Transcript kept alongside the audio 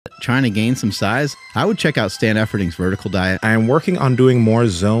trying to gain some size, I would check out Stan Efferding's vertical diet. I am working on doing more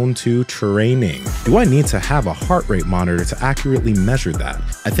zone 2 training. Do I need to have a heart rate monitor to accurately measure that?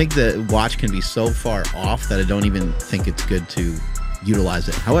 I think the watch can be so far off that I don't even think it's good to utilize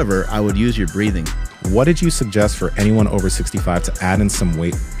it. However, I would use your breathing. What did you suggest for anyone over 65 to add in some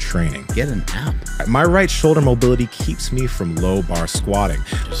weight training? Get an app. My right shoulder mobility keeps me from low bar squatting.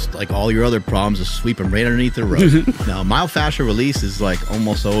 Just like all your other problems, just sweep them right underneath the rug. Now, myofascial release is like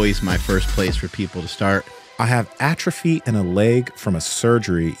almost always my first place for people to start. I have atrophy in a leg from a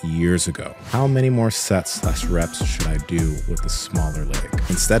surgery years ago. How many more sets/reps should I do with the smaller leg?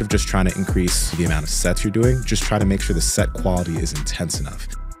 Instead of just trying to increase the amount of sets you're doing, just try to make sure the set quality is intense enough.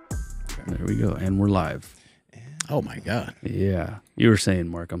 There we go. And we're live. Oh my God. Yeah. You were saying,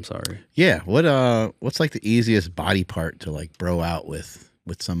 Mark, I'm sorry. Yeah. What's like the easiest body part to like bro out with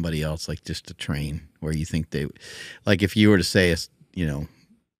somebody else, like just to train, where you think they, like if you were to say,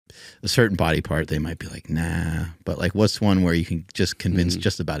 a certain body part, they might be like, nah. But like, what's one where you can just convince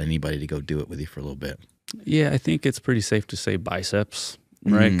just about anybody to go do it with you for a little bit? Yeah, I think it's pretty safe to say biceps,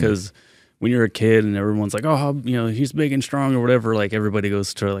 right? Because when you're a kid and everyone's like, oh, he's big and strong or whatever, like everybody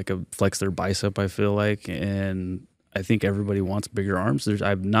goes to like flex their bicep, I feel like. And I think everybody wants bigger arms.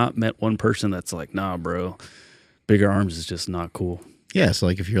 I've not met one person that's like, nah, bro, bigger arms is just not cool. Yeah, so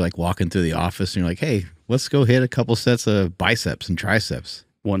like if you're like walking through the office and you're like, hey, let's go hit a couple sets of biceps and triceps.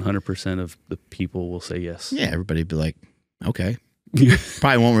 100% of the people will say yes. Yeah, everybody be like, okay.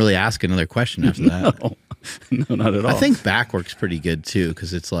 Probably won't really ask another question after that. No, not at all. I think back work's pretty good too,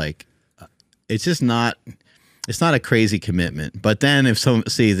 because it's like, it's just not, it's not a crazy commitment. But then if someone,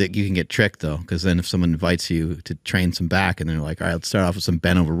 see that you can get tricked though, because then if someone invites you to train some back and they're like, all right, let's start off with some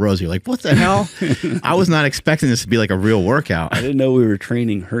bent over rows. You're like, what the hell? I was not expecting this to be like a real workout. I didn't know we were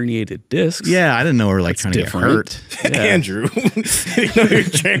training herniated discs. Yeah, I didn't know we were like trying to get hurt. Yeah. Andrew, you know you're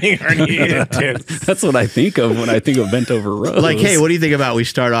training herniated discs. That's what I think of when I think of bent over rows. Like, hey, what do you think about we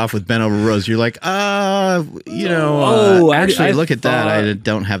start off with bent over rows? You're like, actually, look at that. I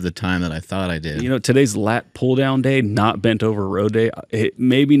don't have the time that I thought I did. Today's lat pull down day, not bent over row day.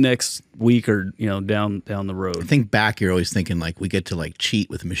 Maybe next week or down the road. I think back you're always thinking like we get to like cheat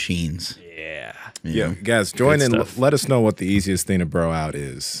with machines. Yeah, guys, join in. Let us know what the easiest thing to bro out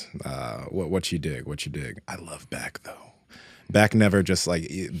is. What you dig. I love back though. Back never just like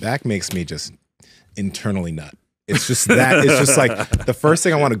back makes me just internally nut. It's just that. It's just like the first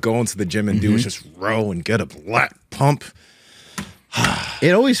thing I want to go into the gym and do is just row and get a lat pump.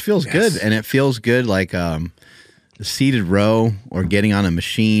 It always feels good, and it feels good like the seated row or getting on a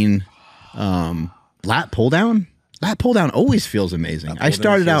machine. Lat pull down always feels amazing. I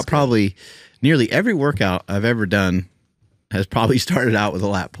started out probably nearly every workout I've ever done has probably started out with a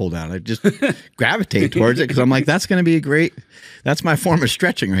lat pull down. I just gravitate towards it because I'm like, that's going to be that's my form of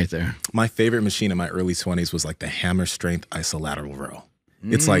stretching right there. My favorite machine in my early 20s was like the hammer strength isolateral row.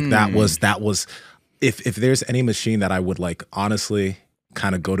 It's like that was if there's any machine that I would like honestly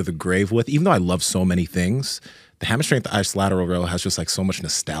kind of go to the grave with, even though I love so many things, the hammer strength isolateral row has just like so much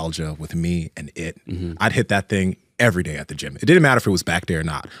nostalgia with me and it. I'd hit that thing every day at the gym. It didn't matter if it was back day or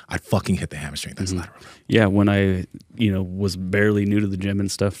not. I'd fucking hit the hammer strength isolateral row. Yeah, when I, was barely new to the gym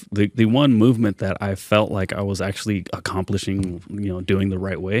and stuff, the one movement that I felt like I was actually accomplishing, doing the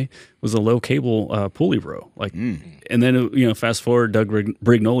right way was a low cable pulley row. Like, and then, fast forward, Doug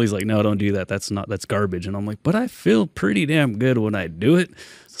Brignoli's like, no, don't do that. That's garbage. And I'm like, but I feel pretty damn good when I do it.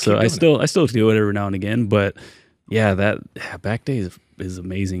 So I still do it every now and again. But yeah, back day is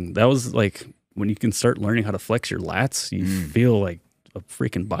amazing. That was like when you can start learning how to flex your lats, you feel like a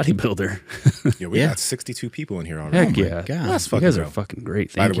freaking bodybuilder. Yeah, we got 62 people in here already. Heck yeah. God. You guys are fucking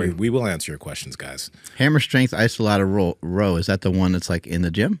great. Thank By the way, you. we will answer your questions, guys. Hammer strength isolateral row, is that the one that's like in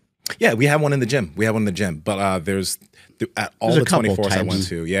the gym? Yeah, we have one in the gym. But there's at all the 24s I went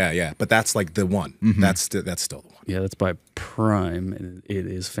to. Yeah. But that's like the one. That's still the one. Yeah, that's by Prime, and it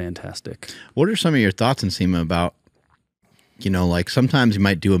is fantastic. What are some of your thoughts, Nsima, about, like sometimes you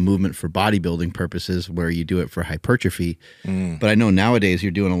might do a movement for bodybuilding purposes where you do it for hypertrophy. But I know nowadays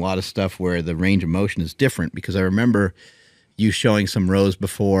you're doing a lot of stuff where the range of motion is different, because I remember you showing some rows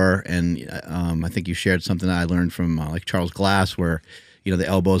before, and I think you shared something that I learned from like Charles Glass, where the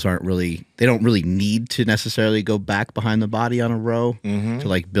elbows they don't really need to necessarily go back behind the body on a row to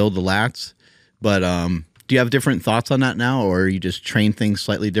like build the lats. But do you have different thoughts on that now, or you just train things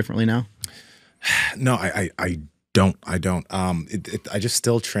slightly differently now? No, I I don't. I just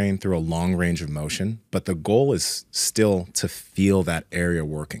still train through a long range of motion, but the goal is still to feel that area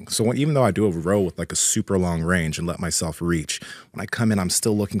working. So even though I do a row with like a super long range and let myself reach, when I come in, I'm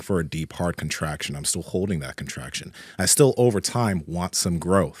still looking for a deep, hard contraction. I'm still holding that contraction. I still, over time, want some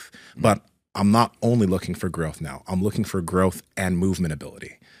growth, but I'm not only looking for growth now. I'm looking for growth and movement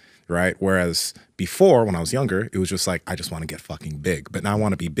ability. Right? Whereas before, when I was younger, it was just like, I just want to get fucking big. But now I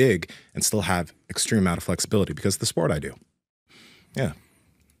want to be big and still have extreme amount of flexibility because of the sport I do. Yeah.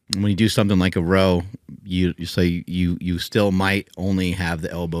 When you do something like a row, you still might only have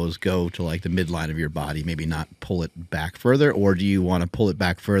the elbows go to like the midline of your body, maybe not pull it back further, or do you want to pull it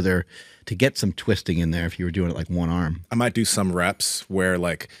back further to get some twisting in there if you were doing it like one arm? I might do some reps where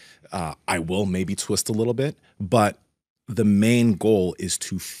like I will maybe twist a little bit, but the main goal is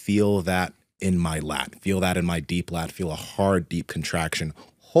to feel that in my lat, feel that in my deep lat, feel a hard, deep contraction,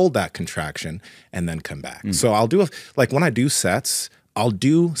 hold that contraction, and then come back. So I'll do, like when I do sets, I'll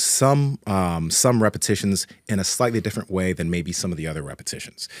do some repetitions in a slightly different way than maybe some of the other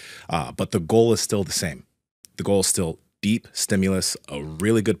repetitions. But the goal is still the same. The goal is still deep stimulus, a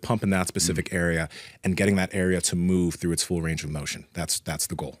really good pump in that specific area, and getting that area to move through its full range of motion. That's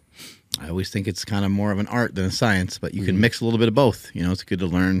the goal. I always think it's kind of more of an art than a science, but you can mix a little bit of both. You know, it's good to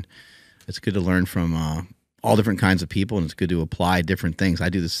learn. It's good to learn from all different kinds of people, and it's good to apply different things. I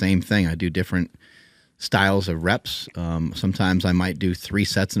do the same thing. I do different styles of reps. Sometimes I might do 3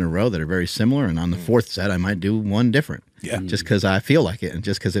 sets in a row that are very similar, and on the 4th set, I might do one different. Yeah. Just because I feel like it and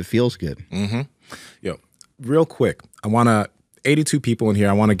just because it feels good. Yo, real quick, 82 people in here.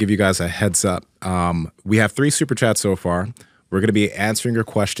 I want to give you guys a heads up. We have 3 super chats so far. We're going to be answering your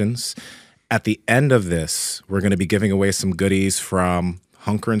questions. At the end of this, we're going to be giving away some goodies from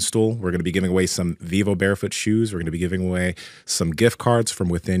Hunker and Stool. We're going to be giving away some Vivo Barefoot shoes. We're going to be giving away some gift cards from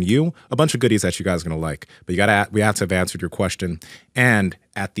Within You. A bunch of goodies that you guys are going to like. But we have to have answered your question. And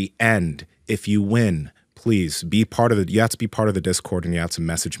at the end, if you win, please be part of the, you have to be part of the Discord and you have to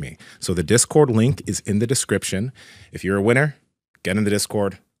message me. So the Discord link is in the description. If you're a winner, get in the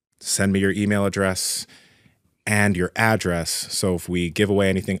Discord, send me your email address and your address. So if we give away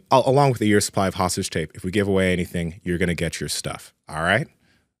anything, along with a year's supply of hostage tape, if we give away anything, you're going to get your stuff. All right?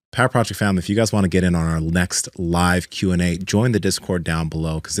 Power Project family, if you guys want to get in on our next live Q&A, join the Discord down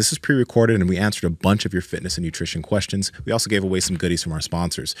below because this is pre-recorded and we answered a bunch of your fitness and nutrition questions. We also gave away some goodies from our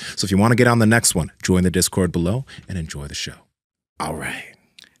sponsors. So if you want to get on the next one, join the Discord below and enjoy the show. All right.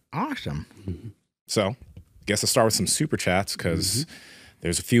 Awesome. So I guess I'll start with some super chats because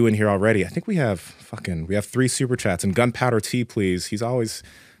there's a few in here already. I think we have 3 super chats. And Gunpowder T, please. He's always,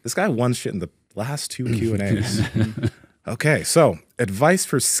 this guy won shit in the last 2 Q&As. Okay, so advice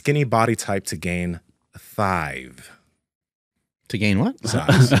for skinny body type to gain thigh. To gain what?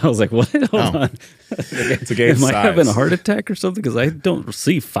 Size. I was like, what? Hold on. To gain Am size. I having a heart attack or something? Because I don't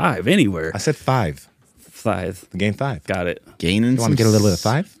see 5 anywhere. I said 5. Thighs. To gain thigh. Got it. Gaining. You want to get a little bit of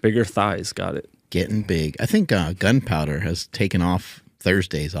thigh? Bigger thighs. Got it. Getting big. I think Gunpowder has taken off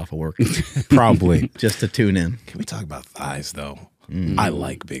Thursdays off of work. Probably. Just to tune in. Can we talk about thighs, though? I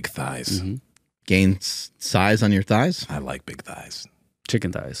like big thighs. Gain size on your thighs? I like big thighs.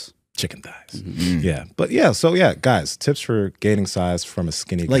 Chicken thighs. Chicken thighs. Yeah. But yeah, so yeah, guys, tips for gaining size from a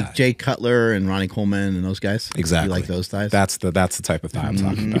skinny guy. Like Jay Cutler and Ronnie Coleman and those guys? Exactly. You like those thighs? That's the type of thigh I'm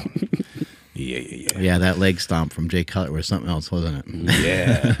talking about. Yeah. Yeah, that leg stomp from Jay Cutler was something else, wasn't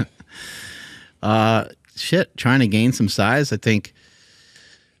it? Yeah. Shit, trying to gain some size, I think,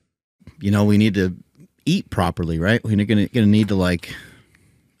 we need to eat properly, right? We're going to need to, like,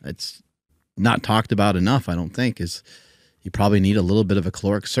 it's not talked about enough, I don't think, is you probably need a little bit of a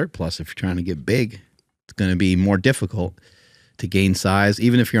caloric surplus if you're trying to get big. It's going to be more difficult to gain size.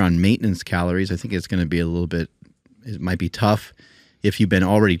 Even if you're on maintenance calories, I think it's going to be it might be tough if you've been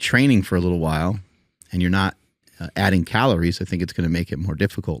already training for a little while and you're not adding calories. I think it's going to make it more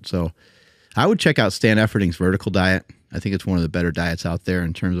difficult. So I would check out Stan Efferding's vertical diet. I think it's one of the better diets out there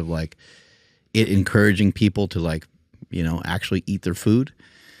in terms of like it encouraging people to like, actually eat their food.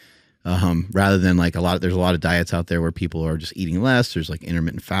 Rather than like there's a lot of diets out there where people are just eating less. There's like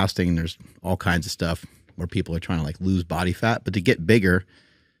intermittent fasting. There's all kinds of stuff where people are trying to like lose body fat, but to get bigger,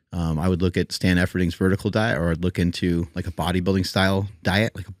 I would look at Stan Efferding's vertical diet, or I'd look into like a bodybuilding style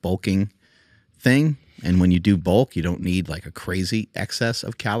diet, like a bulking thing. And when you do bulk, you don't need like a crazy excess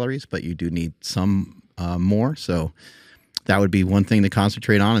of calories, but you do need some more. So that would be one thing to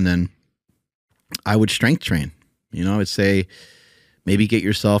concentrate on. And then I would strength train. I'd say maybe get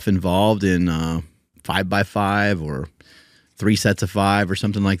yourself involved in 5x5 or 3 sets of 5 or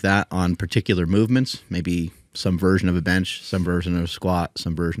something like that on particular movements. Maybe some version of a bench, some version of a squat,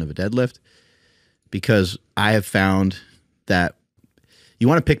 some version of a deadlift. because I have found that you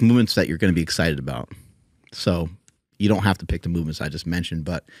want to pick movements that you're going to be excited about. So you don't have to pick the movements I just mentioned,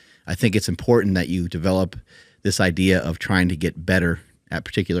 but I think it's important that you develop this idea of trying to get better at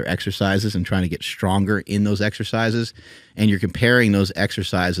particular exercises and trying to get stronger in those exercises. And you're comparing those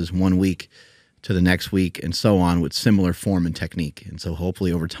exercises 1 week to the next week and so on with similar form and technique. And so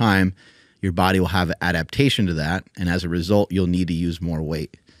hopefully over time, your body will have adaptation to that. And as a result, you'll need to use more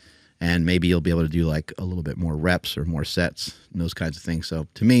weight. And maybe you'll be able to do like a little bit more reps or more sets and those kinds of things. So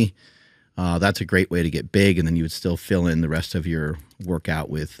to me, that's a great way to get big. And then you would still fill in the rest of your workout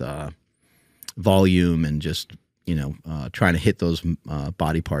with volume and just, trying to hit those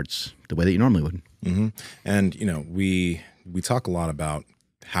body parts the way that you normally would. Mm-hmm. And, we talk a lot about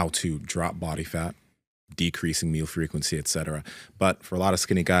how to drop body fat, decreasing meal frequency, etc. But for a lot of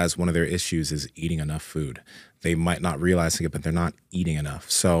skinny guys, one of their issues is eating enough food. They might not realize it, but they're not eating enough.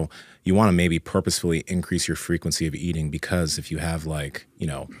 So you want to maybe purposefully increase your frequency of eating, because if you have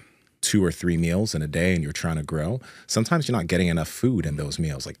 2 or 3 meals in a day and you're trying to grow, sometimes you're not getting enough food in those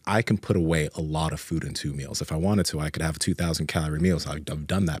meals. Like, I can put away a lot of food in 2 meals. If I wanted to, I could have 2,000 calorie meals. I've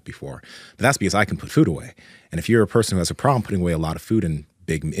done that before. But that's because I can put food away. And if you're a person who has a problem putting away a lot of food in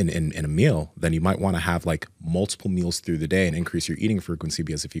a meal, then you might want to have multiple meals through the day and increase your eating frequency,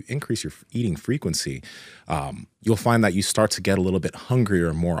 because if you increase your eating frequency, you'll find that you start to get a little bit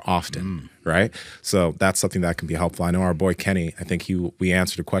hungrier more often, right? So that's something that can be helpful. I know our boy Kenny, I think we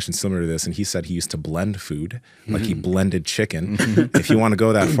answered a question similar to this, and he said he used to blend food, like he blended chicken. If you want to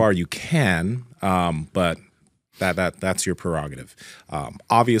go that far, you can, but that's your prerogative.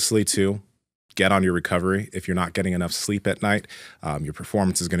 Obviously, too, get on your recovery. If you're not getting enough sleep at night, your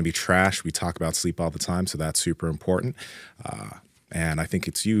performance is going to be trash. We talk about sleep all the time, so that's super important. And I think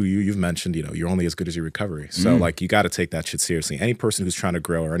it's you've mentioned, you're only as good as your recovery. So you got to take that shit seriously. Any person who's trying to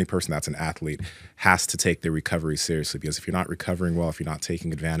grow, or any person that's an athlete, has to take their recovery seriously, because if you're not recovering well, if you're not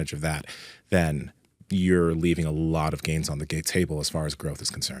taking advantage of that, then you're leaving a lot of gains on the table as far as growth is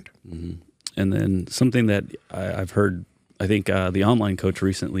concerned. Mm-hmm. And then something that I've heard, I think the online coach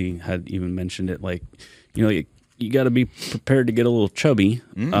recently had even mentioned it, you got to be prepared to get a little chubby.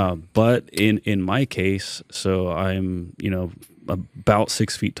 But in my case, so I'm, about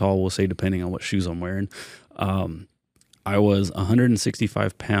 6 feet tall, we'll say, depending on what shoes I'm wearing. I was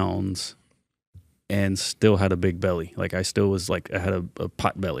 165 pounds and still had a big belly. I still was I had a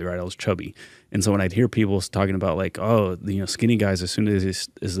pot belly, right? I was chubby. And so when I'd hear people talking about skinny guys, as soon as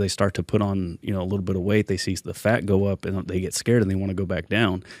they start to put on, a little bit of weight, they see the fat go up and they get scared and they want to go back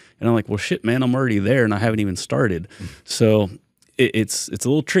down. And I'm like, well, shit, man, I'm already there and I haven't even started. So it's a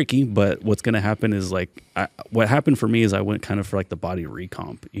little tricky, but what's going to happen is what happened for me is I went kind of for the body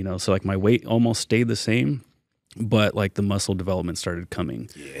recomp, so my weight almost stayed the same, but the muscle development started coming.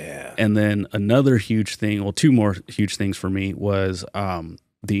 Yeah. And then another huge thing, well, 2 more huge things for me was,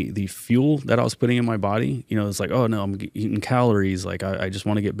 the fuel that I was putting in my body, it's oh no, I'm eating calories. I just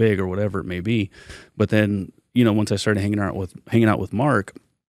want to get big or whatever it may be. But then, once I started hanging out with Mark,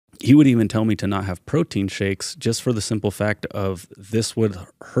 he would even tell me to not have protein shakes, just for the simple fact of this would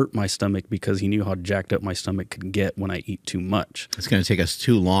hurt my stomach, because he knew how jacked up my stomach could get when I eat too much. It's going to take us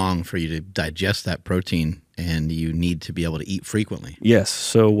too long for you to digest that protein, and you need to be able to eat frequently. Yes.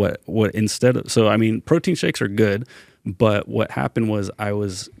 So protein shakes are good. But what happened was I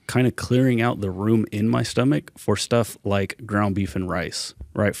was kind of clearing out the room in my stomach for stuff like ground beef and rice,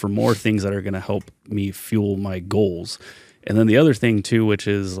 right? For more things that are going to help me fuel my goals. And then the other thing too, which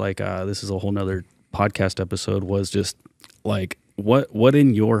is this is a whole nother podcast episode, was just what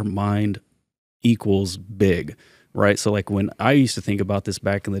in your mind equals big, right? So when I used to think about this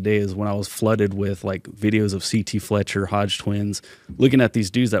back in the day is when I was flooded with videos of C.T. Fletcher, Hodge twins, looking at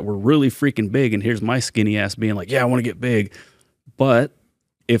these dudes that were really freaking big, and here's my skinny ass being yeah, I want to get big. But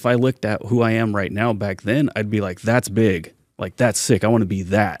if I looked at who I am right now back then, I'd be that's big, that's sick, I want to be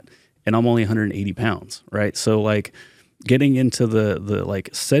that. And I'm only 180 pounds, right? So getting into the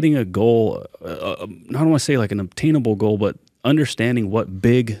setting a goal, I don't want to say an obtainable goal, but understanding what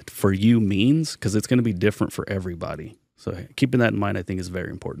big for you means, because it's going to be different for everybody. So keeping that in mind, I think, is very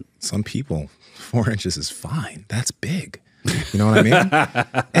important. Some people, 4 inches is fine. That's big. You know what I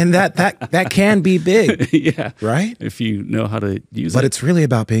mean? And that can be big. Yeah. Right? If you know how to use it. But it's really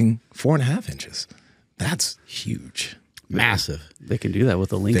about being 4.5 inches. That's huge. Massive. They can do that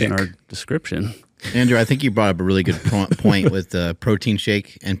with a link in our description. Andrew, I think you brought up a really good point with the protein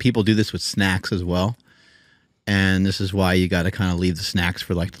shake, and people do this with snacks as well. And this is why you got to kind of leave the snacks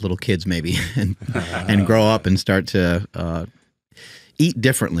for the little kids maybe, and grow up and start to eat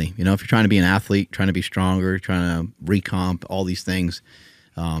differently. If you're trying to be an athlete, trying to be stronger, trying to recomp, all these things,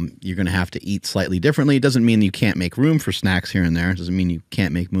 You're going to have to eat slightly differently. It doesn't mean you can't make room for snacks here and there. It doesn't mean you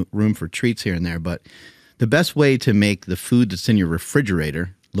can't make room for treats here and there. But the best way to make the food that's in your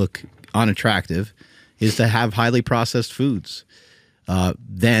refrigerator look unattractive is to have highly processed foods.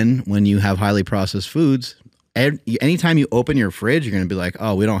 Then when you have highly processed foods, anytime you open your fridge, you're going to be like,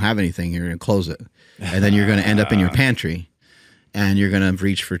 oh, we don't have anything. You're going to close it. And then you're going to end up in your pantry. And you're going to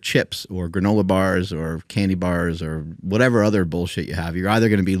reach for chips or granola bars or candy bars or whatever other bullshit you have. You're either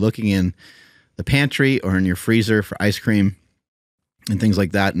going to be looking in the pantry or in your freezer for ice cream and things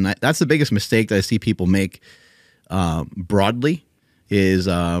like that. And that's the biggest mistake that I see people make broadly is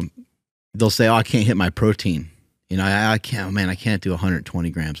they'll say, oh, I can't hit my protein. You know, I can't, man, I can't do 120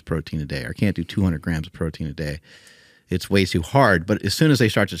 grams of protein a day, or I can't do 200 grams of protein a day. It's way too hard. But as soon as they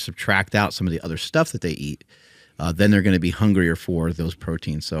start to subtract out some of the other stuff that they eat, then they're going to be hungrier for those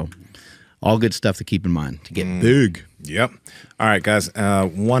proteins. So all good stuff to keep in mind to get big. Yep. All right, guys.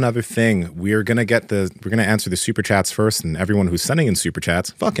 One other thing. We're going to answer the super chats first, and everyone who's sending in super chats,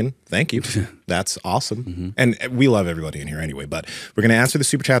 fucking thank you. That's awesome. And we love everybody in here anyway, but we're going to answer the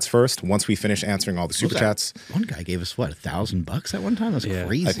super chats first. Once we finish answering all the super chats. One guy gave us what, $1,000 at one time? That's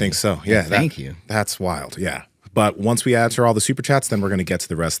crazy. I think so. Yeah. Thank you. That's wild. Yeah. But once we answer all the super chats, then we're going to get to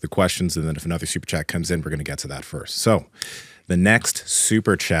the rest of the questions. And then if another super chat comes in, we're going to get to that first. So the next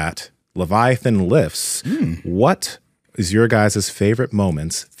super chat, Leviathan Lifts. What is your guys' favorite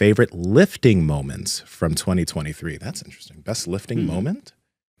lifting moments from 2023? That's interesting. Best lifting moment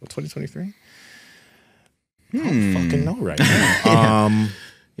of 2023? I don't fucking know right now.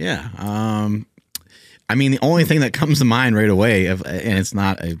 I mean, the only thing that comes to mind right away, and it's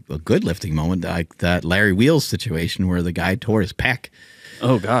not a good lifting moment, like that Larry Wheels situation where the guy tore his pec.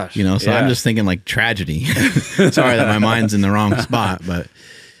 Oh, gosh. You know, so I'm just thinking like tragedy. Sorry that my mind's in the wrong spot, but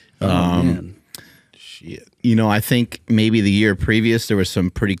shit. You know, I think maybe the year previous there was some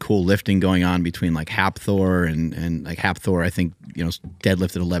pretty cool lifting going on between like Hapthor and like Hapthor, I think, you know,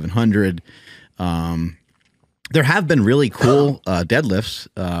 deadlifted 1100. There have been really cool deadlifts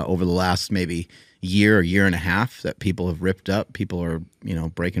over the last maybe year and a half that people have ripped up. People are, you know,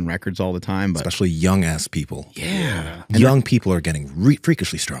 breaking records all the time, but especially young ass people. Yeah. Young people are getting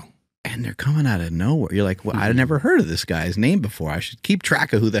freakishly strong. And they're coming out of nowhere. You're like, well, I'd never heard of this guy's name before. I should keep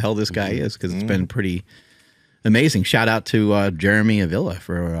track of who the hell this guy is, because it's been pretty amazing. Shout out to Jeremy Avila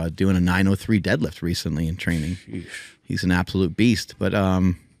for doing a 903 deadlift recently in training. He's an absolute beast. But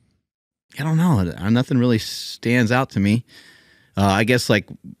I don't know. Nothing really stands out to me. I guess like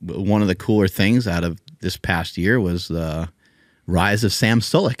one of the cooler things out of this past year was the rise of Sam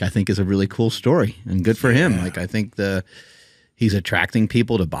Sulek. I think is a really cool story and good for him. Like I think he's attracting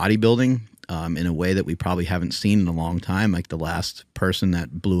people to bodybuilding in a way that we probably haven't seen in a long time. Like the last person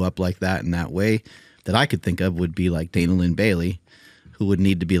that blew up like that in that way that I could think of would be like Dana Lynn Bailey, who would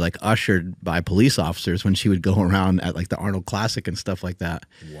need to be like ushered by police officers when she would go around at like the Arnold Classic and stuff like that.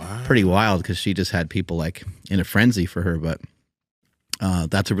 Wow. Pretty wild, because she just had people like in a frenzy for her. But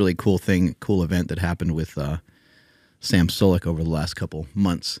that's a really cool event that happened with Sam Sulek over the last couple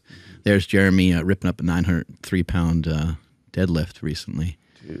months. There's Jeremy ripping up a 903-pound deadlift recently.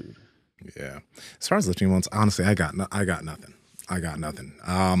 Dude. Yeah. As far as lifting moments, honestly, I got nothing.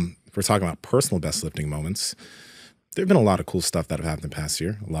 If we're talking about personal best lifting moments, there have been a lot of cool stuff that have happened the past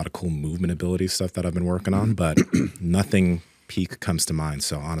year, a lot of cool movement ability stuff that I've been working on, but nothing peak comes to mind.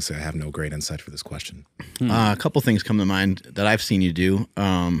 So honestly, I have no great insight for this question. A couple things come to mind that I've seen you do,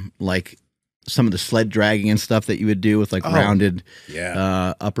 like some of the sled dragging and stuff that you would do with like rounded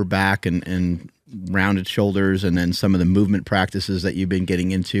upper back and rounded shoulders, and then some of the movement practices that you've been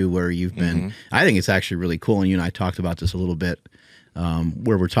getting into where you've been, I think it's actually really cool. And you and I talked about this a little bit,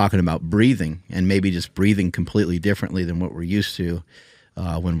 where we're talking about breathing and maybe just breathing completely differently than what we're used to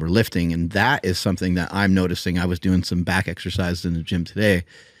when we're lifting. And that is something that I'm noticing. I was doing some back exercises in the gym today.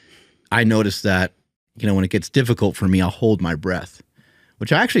 I noticed that, you know, when it gets difficult for me, I'll hold my breath,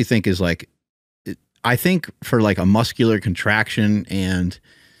 which I actually think is like, I think for like a muscular contraction and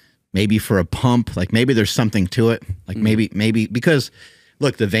maybe for a pump, like maybe there's something to it. Like maybe because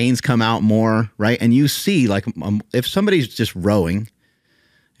look, the veins come out more, right? And you see like if somebody's just rowing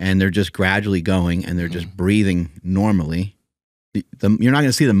and they're just gradually going and they're just breathing normally, you're not going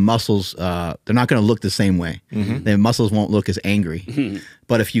to see the muscles. They're not going to look the same way. The muscles won't look as angry.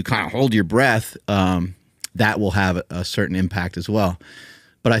 But if you kind of hold your breath, that will have a certain impact as well.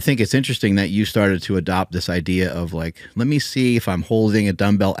 But I think it's interesting that you started to adopt this idea of like, let me see if I'm holding a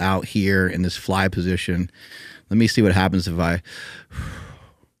dumbbell out here in this fly position. Let me see what happens if let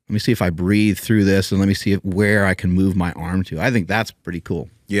me see if I breathe through this, and let me see where I can move my arm to. I think that's pretty cool.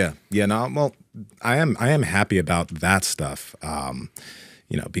 Yeah. No, well, I am happy about that stuff.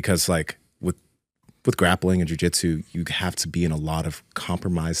 you know, because like with grappling and jiu-jitsu, you have to be in a lot of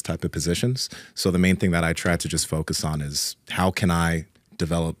compromised type of positions. So the main thing that I try to just focus on is how can I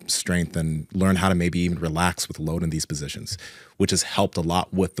develop strength and learn how to maybe even relax with load in these positions, which has helped a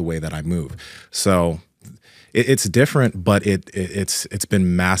lot with the way that I move. So it's different, but it's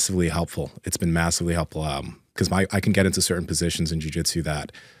been massively helpful. It's been massively helpful because I can get into certain positions in jiu-jitsu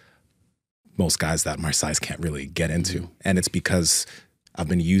that most guys that my size can't really get into. And it's because I've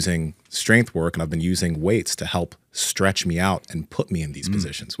been using strength work and I've been using weights to help stretch me out and put me in these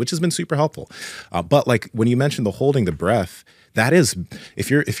positions, which has been super helpful. But like when you mentioned the holding the breath, that is, if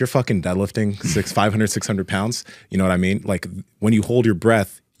you're fucking deadlifting 500, 600 pounds, you know what I mean? Like when you hold your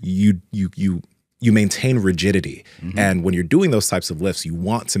breath, you maintain rigidity. And when you're doing those types of lifts, you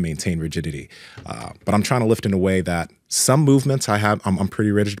want to maintain rigidity. But I'm trying to lift in a way that some movements I'm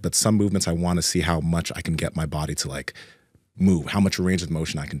pretty rigid, but some movements I want to see how much I can get my body to like move, how much range of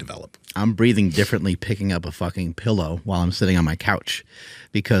motion I can develop. I'm breathing differently picking up a fucking pillow while I'm sitting on my couch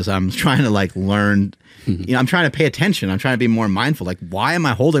because I'm trying to like learn, you know, I'm trying to pay attention. I'm trying to be more mindful. Like, why am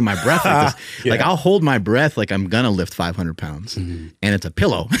I holding my breath like this? Like I'll hold my breath like I'm going to lift 500 pounds and it's a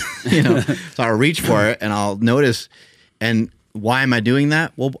pillow, you know? So I'll reach for it and I'll notice. And why am I doing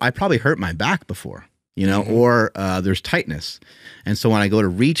that? Well, I probably hurt my back before, you know, or there's tightness. And so when I go to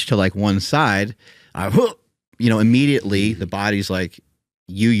reach to like one side, you know, immediately the body's like,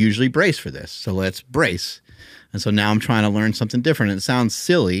 you usually brace for this, so let's brace. And so now I'm trying to learn something different. It sounds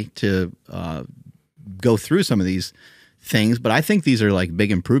silly to go through some of these things, but I think these are like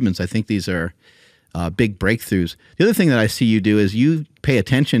big improvements. I think these are big breakthroughs. The other thing that I see you do is you pay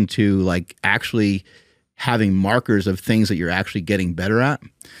attention to like actually having markers of things that you're actually getting better at.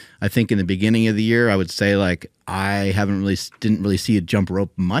 I think in the beginning of the year, I would say like I didn't really see you jump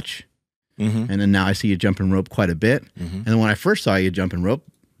rope much. And then now I see you jumping rope quite a bit. And then when I first saw you jumping rope,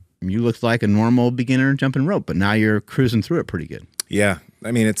 you looked like a normal beginner jumping rope, but now you're cruising through it pretty good. Yeah.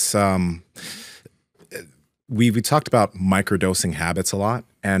 I mean, it's, we talked about microdosing habits a lot.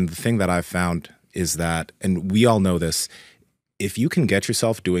 And the thing that I've found is that, and we all know this, if you can get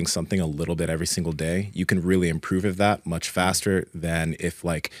yourself doing something a little bit every single day, you can really improve at that much faster than if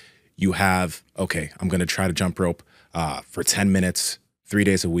like you have, okay, I'm going to try to jump rope for 10 minutes, 3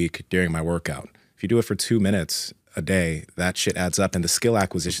 days a week during my workout. If you do it for 2 minutes a day, that shit adds up and the skill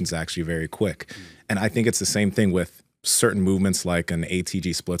acquisition is actually very quick. And I think it's the same thing with certain movements like an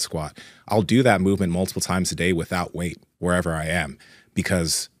ATG split squat. I'll do that movement multiple times a day without weight wherever I am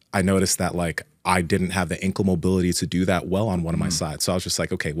because I noticed that like I didn't have the ankle mobility to do that well on one of my sides. So I was just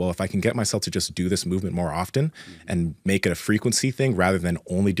like, okay, well, if I can get myself to just do this movement more often and make it a frequency thing rather than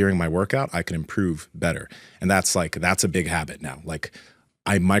only during my workout, I can improve better. And that's a big habit now. Like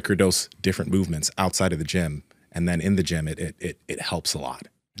I microdose different movements outside of the gym, and then in the gym, it helps a lot.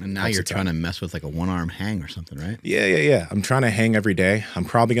 And now you're trying to mess with like a one-arm hang or something, right? Yeah. I'm trying to hang every day. I'm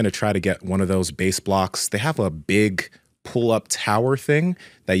probably going to try to get one of those base blocks. They have a big pull-up tower thing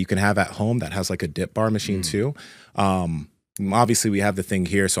that you can have at home that has like a dip bar machine too. Obviously, we have the thing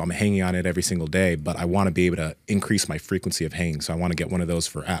here, so I'm hanging on it every single day, but I want to be able to increase my frequency of hanging. So I want to get one of those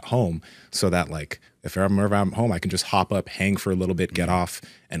for at home so that like if I'm around home, I can just hop up, hang for a little bit, get off,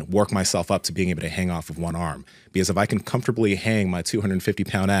 and work myself up to being able to hang off of one arm. Because if I can comfortably hang my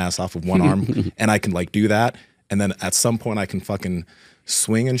 250-pound ass off of one arm and I can like do that, and then at some point I can fucking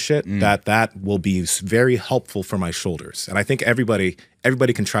swing and shit, that will be very helpful for my shoulders. And I think everybody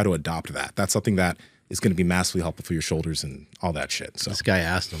can try to adopt that. That's something that is going to be massively helpful for your shoulders and all that shit. So this guy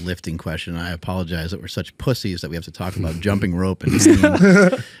asked a lifting question. I apologize that we're such pussies that we have to talk about jumping rope and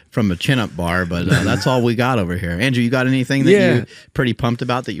hanging from a chin-up bar, but that's all we got over here. Andrew, you got anything that you're pretty pumped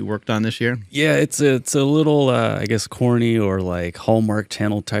about that you worked on this year? Yeah, it's a little, I guess, corny or like Hallmark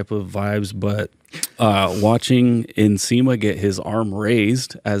Channel type of vibes, but watching Nsima get his arm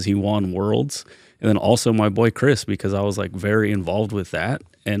raised as he won Worlds, and then also my boy Chris, because I was like very involved with that,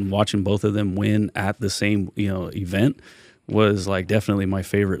 and watching both of them win at the same event was like definitely my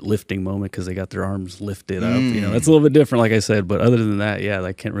favorite lifting moment because they got their arms lifted up. That's a little bit different, like I said, but other than that, yeah,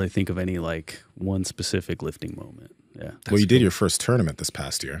 I can't really think of any like one specific lifting moment. Yeah. Well, you did your first tournament this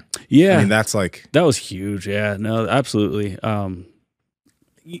past year. Yeah. I mean, that's like... That was huge. Yeah. No, absolutely.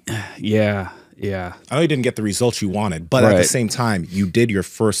 Yeah. I know you didn't get the results you wanted, but at the same time, you did your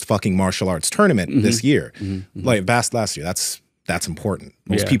first fucking martial arts tournament this year. Like last year. That's important.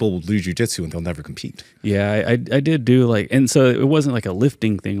 Most people will do jiu-jitsu and they'll never compete. Yeah, I did do like, and so it wasn't like a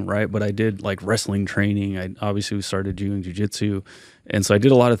lifting thing, right? But I did like wrestling training. I obviously started doing jiu-jitsu. And so I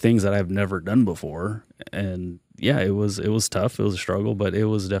did a lot of things that I've never done before. And yeah, it was tough. It was a struggle, but it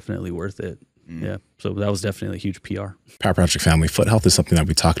was definitely worth it. Yeah. So that was definitely a huge PR. Power Project family, foot health is something that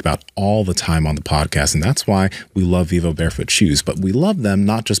we talk about all the time on the podcast, and that's why we love Vivo Barefoot shoes. But we love them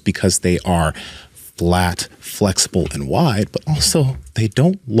not just because they are flat, flexible, and wide, but also they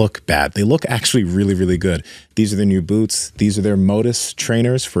don't look bad. They look actually really, really good. These are their new boots. These are their Modus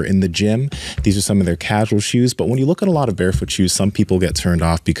trainers for in the gym. These are some of their casual shoes. But when you look at a lot of Barefoot shoes, some people get turned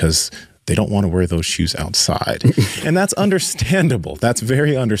off because they don't want to wear those shoes outside. And that's understandable. That's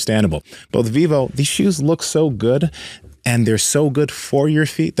very understandable. But with Vivo, these shoes look so good, and they're so good for your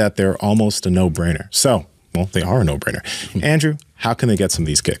feet that they're almost a no-brainer. So, well, they are a no-brainer. Andrew, how can they get some of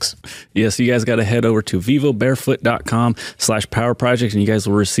these kicks? Yes, you guys got to head over to vivobarefoot.com/powerproject, and you guys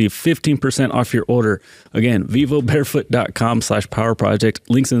will receive 15% off your order. Again, vivobarefoot.com/powerproject.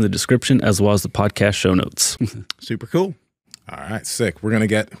 Links in the description as well as the podcast show notes. Super cool. All right, sick. We're going to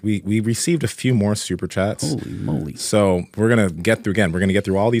get, we received a few more super chats. Holy moly. So we're going to get through, again, we're going to get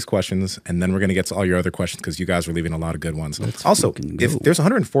through all these questions, and then we're going to get to all your other questions because you guys are leaving a lot of good ones. Also, if there's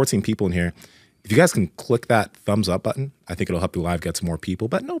 114 people in here, if you guys can click that thumbs up button, I think it'll help the live get to more people,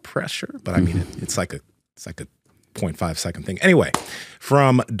 but no pressure. But I mean, it's like a 0.5 second thing. Anyway,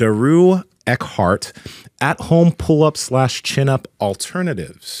 from Daru Eckhart, at home pull-up / chin-up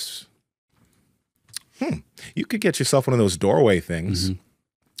alternatives. You could get yourself one of those doorway things.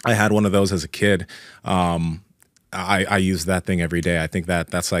 I had one of those as a kid. I use that thing every day. I think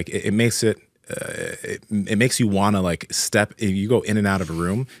that's like, it makes it, it makes you want to like step, you go in and out of a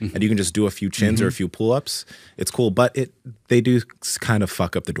room and you can just do a few chins or a few pull-ups. It's cool, but they do kind of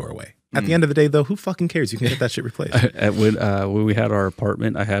fuck up the doorway. At the end of the day, though, who fucking cares? You can get that shit replaced. When we had our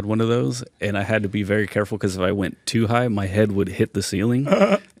apartment, I had one of those, and I had to be very careful because if I went too high, my head would hit the ceiling.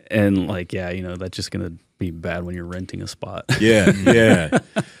 And like, yeah, you know, that's just going to be bad when you're renting a spot. Yeah.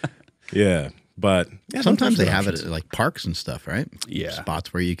 But yeah, sometimes they have it at like parks and stuff, right? Yeah.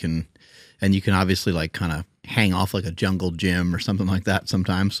 Spots where you can obviously like kind of hang off like a jungle gym or something like that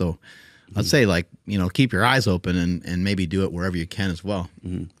sometimes. So I'd say like, you know, keep your eyes open and maybe do it wherever you can as well.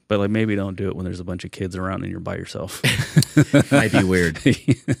 But like maybe don't do it when there's a bunch of kids around and you're by yourself. Might be weird.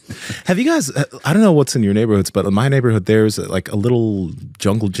 Have you guys, I don't know what's in your neighborhoods, but in my neighborhood, there's like a little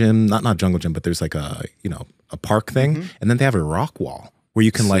jungle gym, not jungle gym, but there's like a, you know, a park thing. And then they have a rock wall where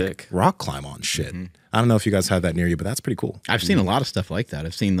you can like rock climb on shit. I don't know if you guys have that near you, but that's pretty cool. I've seen a lot of stuff like that.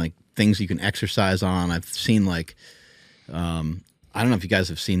 I've seen like things you can exercise on. I've seen like, I don't know if you guys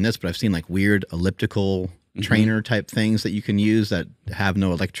have seen this, but I've seen like weird elliptical trainer type things that you can use that have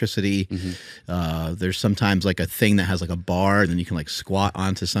no electricity. There's sometimes like a thing that has like a bar and then you can like squat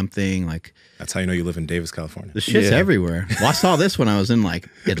onto something. Like that's how you know you live in Davis, California. The shit's everywhere. Well, I saw this when I was in like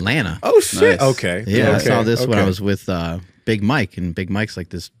Atlanta. Oh shit. Nice. Okay. Yeah, I saw this when I was with Big Mike, and Big Mike's like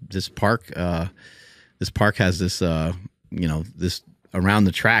this park. This park has this you know, this around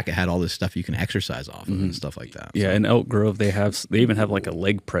the track, it had all this stuff you can exercise off of and stuff like that. Yeah, in Elk Grove, they even have like a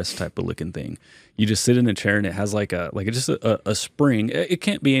leg press type of looking thing. You just sit in a chair and it has like a spring. It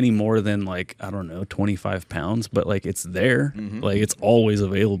can't be any more than like, I don't know, 25 pounds, but like it's there. Like it's always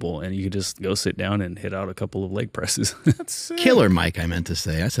available, and you can just go sit down and hit out a couple of leg presses. That's Killer Mike, I meant to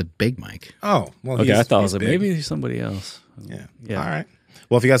say. I said Big Mike. Oh, well, okay. I thought I was like, maybe he's somebody else. Yeah. All right.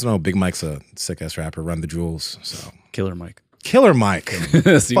 Well, if you guys don't know, Big Mike's a sick ass rapper. Run the Jewels. So Killer Mike. Killer Mike.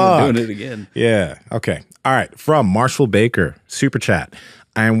 See, we're doing it again. Yeah. Okay. All right. From Marshall Baker, super chat.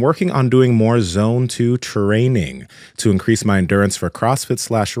 I am working on doing more zone 2 training to increase my endurance for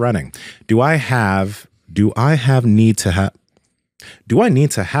CrossFit / running. Do I need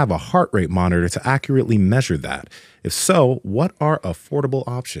to have a heart rate monitor to accurately measure that? If so, what are affordable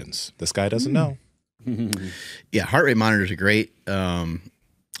options? This guy doesn't know. Yeah, heart rate monitors are great.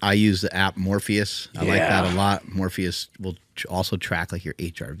 I use the app Morpheus. I like that a lot. Morpheus will also track like your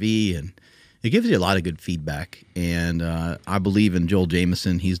HRV, and it gives you a lot of good feedback. And I believe in Joel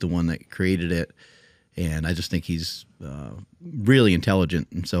Jameson. He's the one that created it, and I just think he's really intelligent.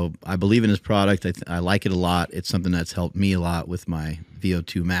 And so I believe in his product. I like it a lot. It's something that's helped me a lot with my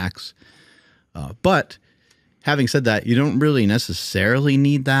VO2 max. But having said that, you don't really necessarily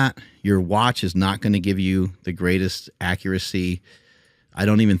need that. Your watch is not going to give you the greatest accuracy. I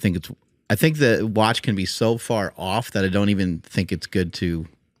don't even think I think the watch can be so far off that I don't even think it's good to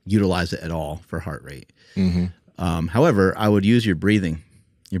utilize it at all for heart rate. However, I would use your breathing.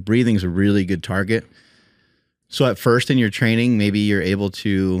 Your breathing is a really good target. So at first in your training, maybe you're able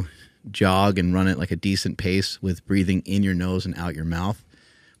to jog and run at like a decent pace with breathing in your nose and out your mouth.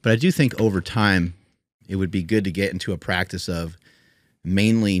 But I do think over time, it would be good to get into a practice of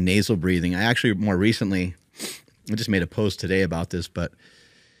mainly nasal breathing. I actually more recently, I just made a post today about this, but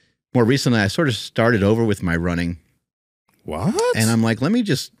more recently I sort of started over with my running. What? And I'm like, let me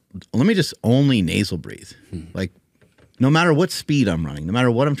just let me just only nasal breathe. Like, no matter what speed I'm running, no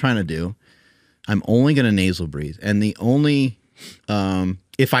matter what I'm trying to do, I'm only going to nasal breathe. And the only,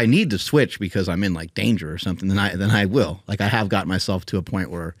 if I need to switch because I'm in like danger or something, then I will. Like, I have got myself to a point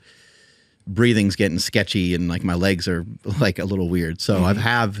where breathing's getting sketchy and like my legs are like a little weird. So I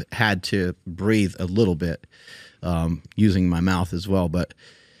have had to breathe a little bit using my mouth as well. But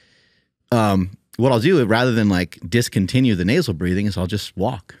what I'll do rather than like discontinue the nasal breathing is I'll just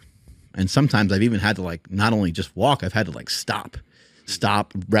walk. And sometimes I've even had to like not only just walk, I've had to like stop,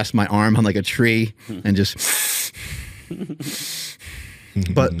 rest my arm on like a tree and just.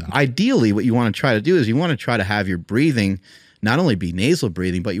 But ideally what you want to try to do is you want to try to have your breathing not only be nasal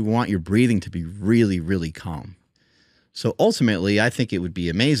breathing, but you want your breathing to be really, really calm. So ultimately, I think it would be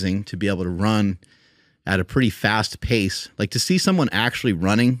amazing to be able to run at a pretty fast pace. Like to see someone actually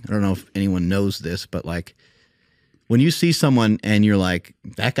running, I don't know if anyone knows this, but like when you see someone and you're like,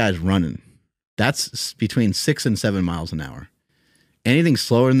 that guy's running, that's between 6 and 7 miles an hour. Anything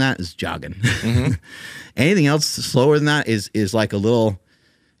slower than that is jogging. Anything else slower than that is like a little,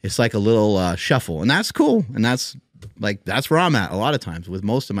 it's like a little shuffle. And that's cool. And that's where I'm at a lot of times with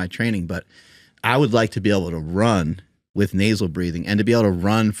most of my training. But I would like to be able to run with nasal breathing and to be able to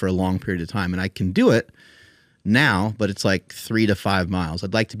run for a long period of time. And I can do it now, but it's like 3 to 5 miles.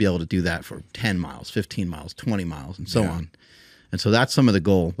 I'd like to be able to do that for 10 miles, 15 miles, 20 miles, and so on. And so that's some of the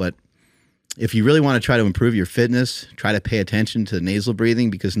goal. But if you really want to try to improve your fitness, try to pay attention to nasal breathing,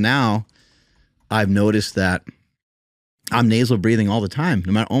 because now I've noticed that I'm nasal breathing all the time,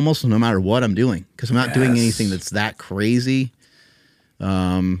 almost no matter what I'm doing, because I'm not doing anything that's that crazy.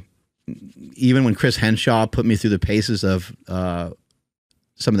 Even when Chris Henshaw put me through the paces of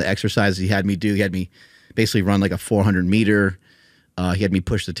some of the exercises he had me do, he had me basically run like a 400 meter. He had me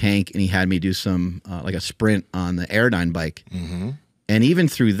push the tank, and he had me do some like a sprint on the Aerodyne bike. And even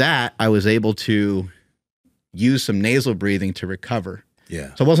through that, I was able to use some nasal breathing to recover.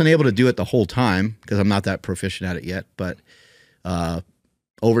 So I wasn't able to do it the whole time because I'm not that proficient at it yet. But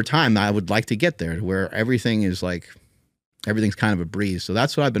over time, I would like to get there to where everything's kind of a breeze. So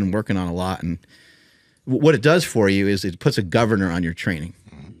that's what I've been working on a lot. And what it does for you is it puts a governor on your training,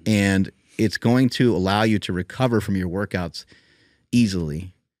 and it's going to allow you to recover from your workouts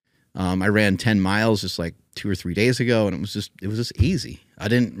easily. I ran 10 miles just like 2 or 3 days ago, and it was just easy. I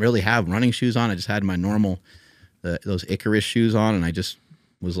didn't really have running shoes on. I just had my normal, those Icarus shoes on, and I just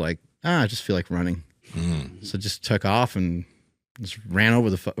was like, I just feel like running. So just took off and just ran all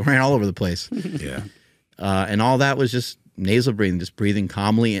over the place. And all that was just nasal breathing, just breathing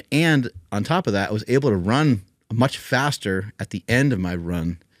calmly. And on top of that, I was able to run much faster at the end of my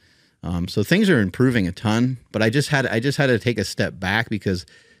run. So things are improving a ton, but I just had to take a step back because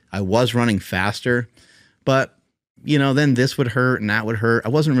I was running faster. But, you know, then this would hurt and that would hurt. I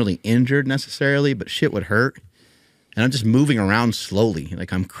wasn't really injured necessarily, but shit would hurt. And I'm just moving around slowly.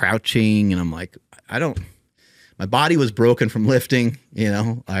 Like I'm crouching and I'm like, my body was broken from lifting. You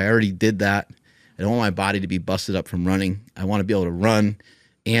know, I already did that. I don't want my body to be busted up from running. I want to be able to run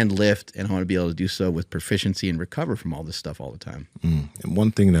and lift, and I want to be able to do so with proficiency and recover from all this stuff all the time. And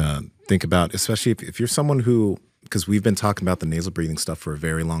one thing to think about, especially if you're someone who, because we've been talking about the nasal breathing stuff for a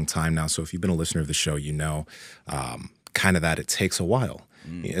very long time now. So if you've been a listener of the show, you know kind of that it takes a while.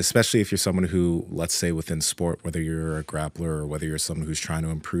 Especially if you're someone who, let's say within sport, whether you're a grappler or whether you're someone who's trying to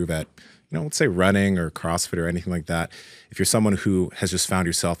improve at, you know, let's say running or CrossFit or anything like that. If you're someone who has just found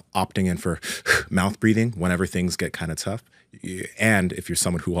yourself opting in for mouth breathing whenever things get kind of tough, and if you're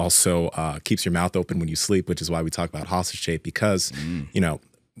someone who also keeps your mouth open when you sleep, which is why we talk about hostage shape, because, you know,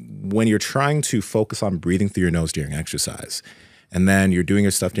 when you're trying to focus on breathing through your nose during exercise, and then you're doing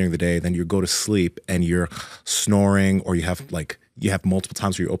your stuff during the day, then you go to sleep and you're snoring, or you have multiple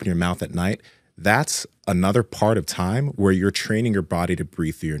times where you open your mouth at night, that's another part of time where you're training your body to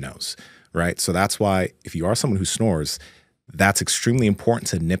breathe through your nose, right? So that's why if you are someone who snores, that's extremely important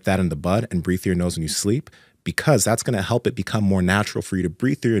to nip that in the bud and breathe through your nose when you sleep, because that's going to help it become more natural for you to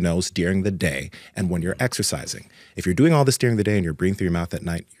breathe through your nose during the day and when you're exercising. If you're doing all this during the day and you're breathing through your mouth at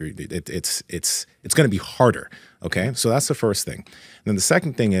night, it's going to be harder, okay? So that's the first thing. And then the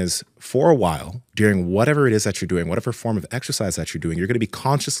second thing is, for a while, during whatever it is that you're doing, whatever form of exercise that you're doing, you're going to be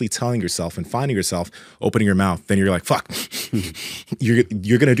consciously telling yourself and finding yourself opening your mouth. Then you're like, fuck. You're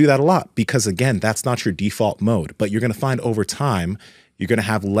going to do that a lot because, again, that's not your default mode. But you're going to find over time, you're going to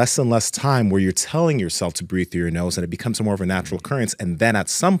have less and less time where you're telling yourself to breathe through your nose, and it becomes more of a natural occurrence. And then at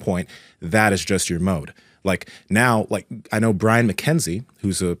some point, that is just your mode. Like now, like I know Brian McKenzie,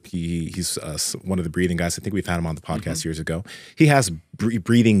 who's he's one of the breathing guys. I think we've had him on the podcast years ago. He has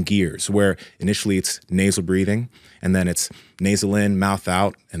breathing gears where initially it's nasal breathing, and then it's nasal in, mouth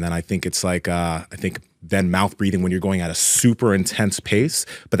out, and then I think it's like then mouth breathing when you're going at a super intense pace.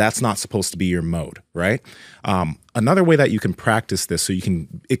 But that's not supposed to be your mode, right? Another way that you can practice this, so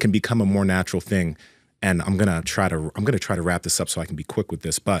it can become a more natural thing. And I'm gonna try to wrap this up so I can be quick with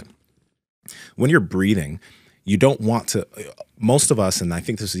this, but when you're breathing, you don't want to, most of us, and I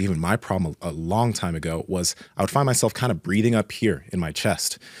think this is even my problem a long time ago, was I would find myself kind of breathing up here in my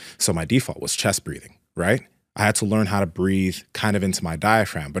chest. So my default was chest breathing, right? I had to learn how to breathe kind of into my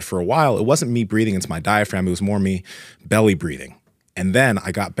diaphragm. But for a while, it wasn't me breathing into my diaphragm. It was more me belly breathing. And then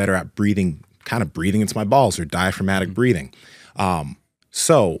I got better at kind of breathing into my balls, or diaphragmatic breathing.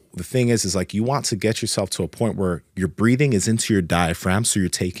 So the thing is like you want to get yourself to a point where your breathing is into your diaphragm, so you're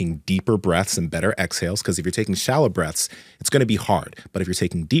taking deeper breaths and better exhales, because if you're taking shallow breaths, it's going to be hard. But if you're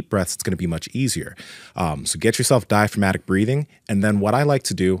taking deep breaths, it's going to be much easier. So get yourself diaphragmatic breathing. And then what I like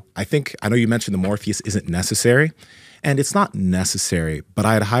to do, I know you mentioned the Morpheus isn't necessary. And it's not necessary, but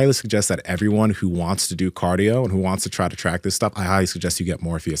I'd highly suggest that everyone who wants to do cardio and who wants to try to track this stuff, I highly suggest you get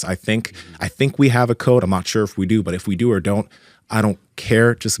Morpheus. I think we have a code. I'm not sure if we do, but if we do or don't, I don't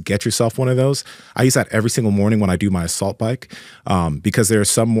care. Just get yourself one of those. I use that every single morning when I do my assault bike, because there's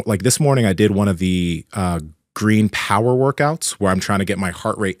some, like this morning I did one of the green power workouts where I'm trying to get my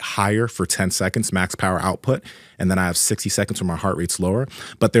heart rate higher for 10 seconds, max power output. And then I have 60 seconds where my heart rate's lower.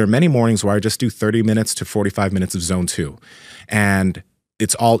 But there are many mornings where I just do 30 minutes to 45 minutes of zone 2. And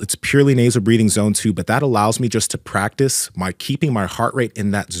it's purely nasal breathing zone 2, but that allows me just to practice keeping my heart rate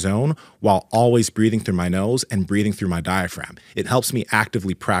in that zone while always breathing through my nose and breathing through my diaphragm. It helps me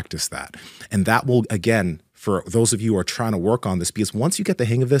actively practice that. And that will, again, for those of you who are trying to work on this, because once you get the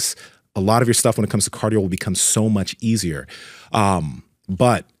hang of this, a lot of your stuff when it comes to cardio will become so much easier.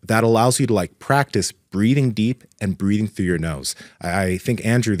 But that allows you to like practice breathing deep and breathing through your nose. I think,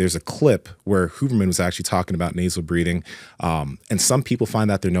 Andrew, there's a clip where Huberman was actually talking about nasal breathing. And some people find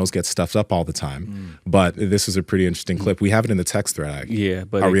that their nose gets stuffed up all the time. But this is a pretty interesting clip. We have it in the text thread. Yeah,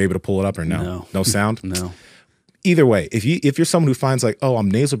 but are we able to pull it up or no? No sound? No. Either way, if you're someone who finds like, oh, I'm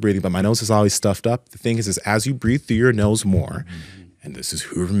nasal breathing, but my nose is always stuffed up, the thing is as you breathe through your nose more, and this is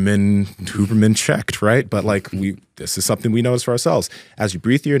Huberman checked, right? But like this is something we notice for ourselves. As you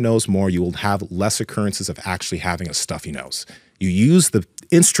breathe through your nose more, you will have less occurrences of actually having a stuffy nose. You use the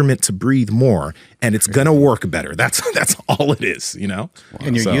instrument to breathe more, and it's gonna work better. That's all it is, you know.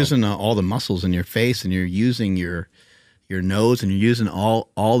 And you're using all the muscles in your face, and you're using your nose, and you're using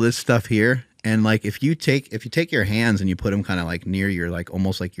all this stuff here. And like if you take your hands and you put them kind of like near your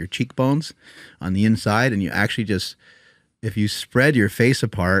almost like your cheekbones on the inside, and you actually just, if you spread your face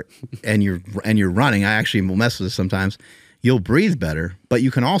apart and you're running, I actually will mess with this sometimes, you'll breathe better. But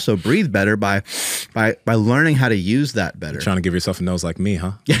you can also breathe better by learning how to use that better. You're trying to give yourself a nose like me,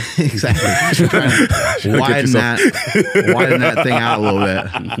 huh? Yeah, exactly. Widen that thing out a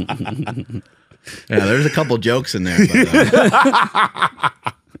little bit. Yeah, there's a couple jokes in there. But,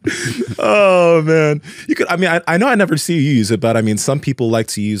 oh man, you could. I mean, I know I never see you use it, but I mean, some people like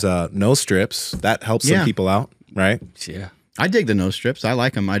to use nose strips. That helps some people out, right? Yeah, I dig the nose strips. I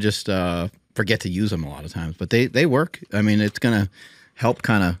like them. I just forget to use them a lot of times, but they work. I mean, it's gonna help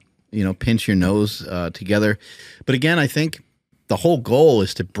kind of pinch your nose together. But again, I think the whole goal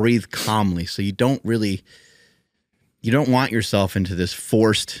is to breathe calmly, so you don't want yourself into this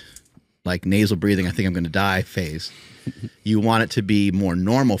forced like nasal breathing, I think I'm going to die phase. You want it to be more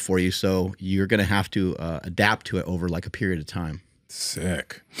normal for you, so you're going to have to adapt to it over like a period of time.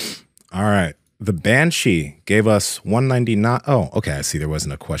 Sick. All right. The Banshee gave us 199. Oh, okay. I see there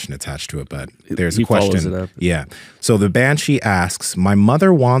wasn't a question attached to it, but there's a question. Follows it up. Yeah. So the Banshee asks, my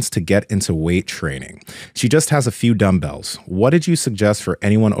mother wants to get into weight training. She just has a few dumbbells. What did you suggest for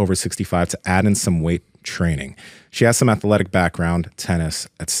anyone over 65 to add in some weight training? She has some athletic background, tennis,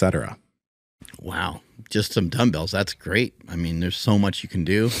 etc. Wow. Just some dumbbells. That's great. I mean, there's so much you can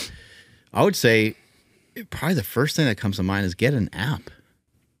do. I would say probably the first thing that comes to mind is get an app.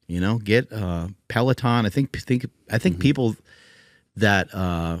 Get Peloton. I think people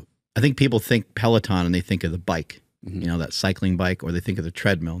think Peloton and they think of the bike, that cycling bike, or they think of the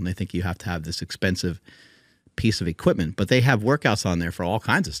treadmill and they think you have to have this expensive piece of equipment, but they have workouts on there for all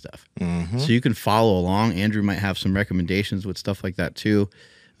kinds of stuff. So you can follow along. Andrew might have some recommendations with stuff like that too.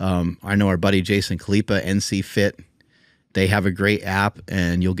 I know our buddy Jason Kalipa, NC Fit, they have a great app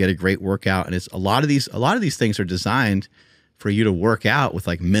and you'll get a great workout. And it's a lot of these things are designed for you to work out with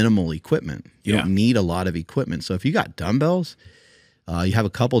like minimal equipment. You don't need a lot of equipment. So if you got dumbbells, you have a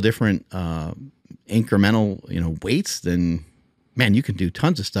couple different incremental, weights, then man, you can do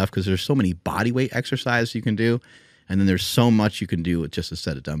tons of stuff because there's so many body weight exercises you can do. And then there's so much you can do with just a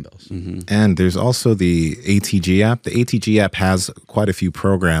set of dumbbells. And there's also the ATG app. The ATG app has quite a few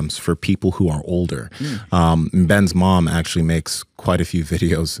programs for people who are older. Ben's mom actually makes quite a few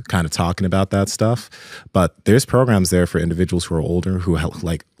videos kind of talking about that stuff. But there's programs there for individuals who are older who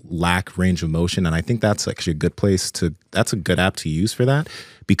like lack range of motion. And I think that's actually a good that's a good app to use for that,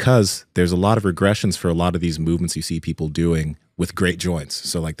 because there's a lot of regressions for a lot of these movements you see people doing with great joints.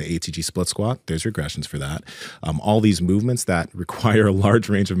 So like the ATG split squat, there's regressions for that. All these movements that require a large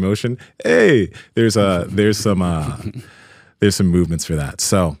range of motion, hey, there's some movements for that.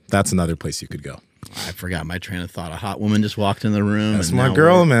 So that's another place you could go. I forgot my train of thought. A hot woman just walked in the room. That's my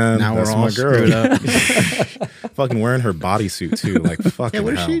girl, man. Now that's we're all my girl. screwed up. Fucking wearing her bodysuit too. Like fucking. Yeah,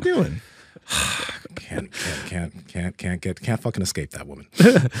 what is hell. she doing? Can't fucking escape that woman.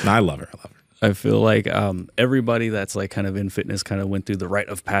 No, I love her. I feel like everybody that's like kind of in fitness kind of went through the rite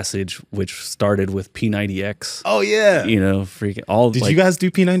of passage, which started with P90X. Oh yeah. Freaking all. Did you guys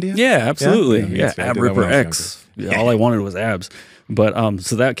do P90X? Yeah, absolutely. Yeah, Ab Ripper X. All I wanted was abs. But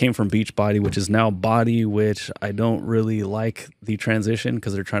so that came from Beachbody, which is now Body, which I don't really like the transition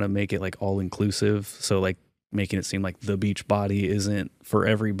because they're trying to make it like all inclusive. So like making it seem like the Beachbody isn't for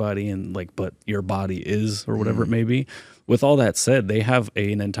everybody, and like, but your body is, or whatever it may be. With all that said, they have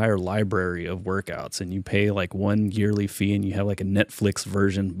an entire library of workouts, and you pay like one yearly fee, and you have like a Netflix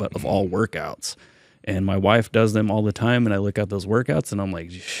version, but of all workouts. And my wife does them all the time, and I look at those workouts, and I'm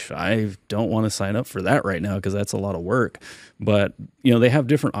like, I don't want to sign up for that right now because that's a lot of work. But they have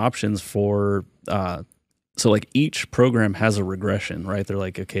different options for. So like each program has a regression, right? They're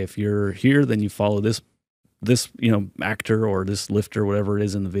like, okay, if you're here, then you follow this actor or this lifter, whatever it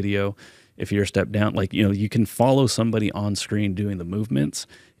is in the video. If you're a step down, like, you can follow somebody on screen doing the movements.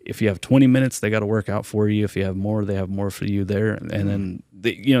 If you have 20 minutes, they got to work out for you. If you have more, they have more for you there. And then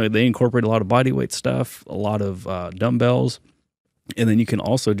they incorporate a lot of body weight stuff, a lot of dumbbells. And then you can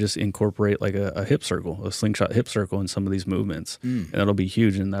also just incorporate like a hip circle, a slingshot hip circle in some of these movements. And that'll be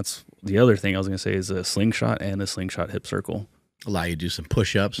huge. And that's the other thing I was going to say is a slingshot and a slingshot hip circle. Allow you to do some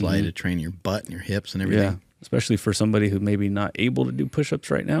push-ups, allow you to train your butt and your hips and everything. Yeah. Especially for somebody who maybe not able to do push-ups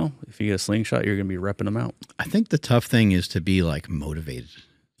right now. If you get a slingshot, you're going to be repping them out. I think the tough thing is to be like motivated.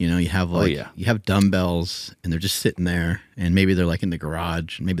 You have you have dumbbells and they're just sitting there, and maybe they're like in the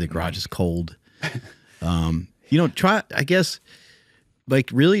garage. Maybe the garage is cold. Try, I guess,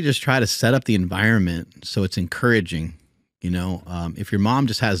 like really just try to set up the environment so it's encouraging. If your mom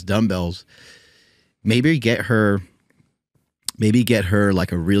just has dumbbells, maybe get her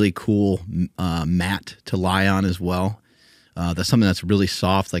like a really cool mat to lie on as well. That's something that's really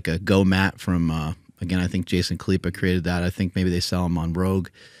soft, like a Go mat from, again, I think Jason Kalipa created that. I think maybe they sell them on Rogue,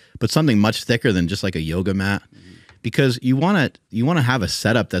 but something much thicker than just like a yoga mat, because you want to have a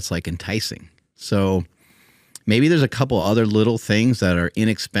setup that's like enticing. So maybe there's a couple other little things that are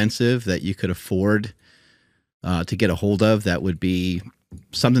inexpensive that you could afford to get a hold of. That would be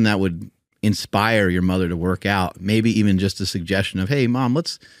something that would inspire your mother to work out. Maybe even just a suggestion of, hey mom,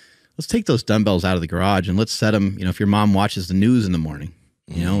 let's take those dumbbells out of the garage and let's set them, if your mom watches the news in the morning,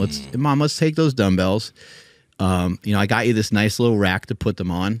 let's take those dumbbells. I got you this nice little rack to put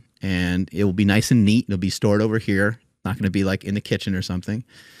them on, and it will be nice and neat. It'll be stored over here. Not going to be like in the kitchen or something.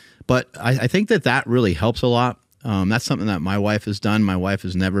 But I think that really helps a lot. That's something that my wife has done. My wife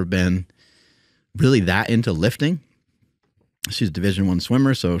has never been really that into lifting. She's a Division I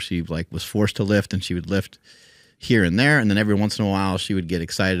swimmer, so she was forced to lift, and she would lift here and there, and then every once in a while she would get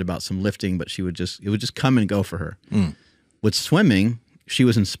excited about some lifting, but it would just come and go for her. With swimming, she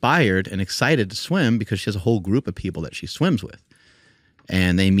was inspired and excited to swim because she has a whole group of people that she swims with,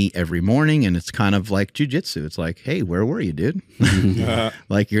 and they meet every morning, and it's kind of like jujitsu. It's like, hey, where were you, dude?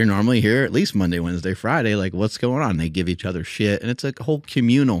 Like, you're normally here at least Monday, Wednesday, Friday. Like, what's going on? They give each other shit, and it's a whole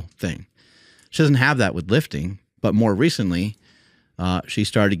communal thing. She doesn't have that with lifting. But more recently, she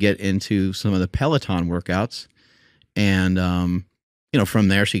started to get into some of the Peloton workouts, and from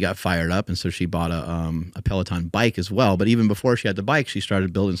there she got fired up, and so she bought a Peloton bike as well. But even before she had the bike, she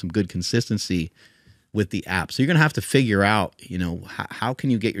started building some good consistency with the app. So you're gonna have to figure out, how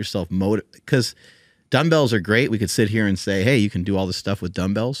can you get yourself motivated? Because dumbbells are great. We could sit here and say, hey, you can do all this stuff with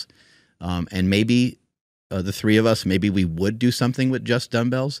dumbbells, and maybe the three of us, maybe we would do something with just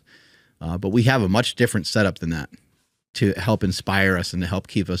dumbbells. But we have a much different setup than that to help inspire us and to help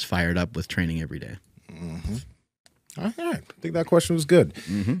keep us fired up with training every day. All right. I think that question was good.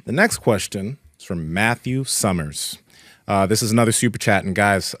 The next question is from Matthew Summers. This is another super chat. And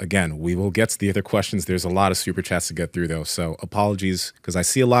guys, again, we will get to the other questions. There's a lot of super chats to get through, though. So apologies, because I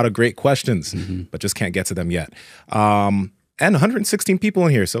see a lot of great questions, but just can't get to them yet. And 116 people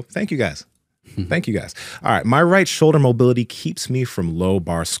in here. So thank you, guys. Thank you, guys. All right. My right shoulder mobility keeps me from low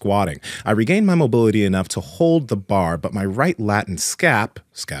bar squatting. I regained my mobility enough to hold the bar, but my right lat and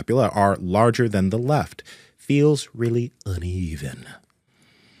scapula are larger than the left. Feels really uneven.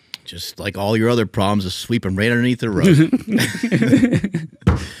 Just like all your other problems, just sweep them right underneath the rug.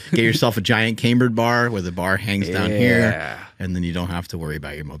 Get yourself a giant cambered bar where the bar hangs down here, and then you don't have to worry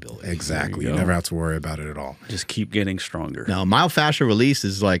about your mobility. Exactly. You never have to worry about it at all. Just keep getting stronger. Now, myofascial release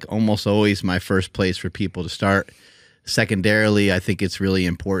is like almost always my first place for people to start. Secondarily, I think it's really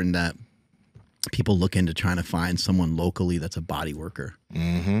important that people look into trying to find someone locally that's a body worker.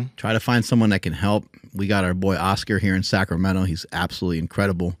 Try to find someone that can help. We got our boy Oscar here in Sacramento. He's absolutely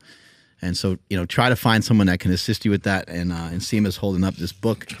incredible. And so, you know, try to find someone that can assist you with that. And Nsima's holding up this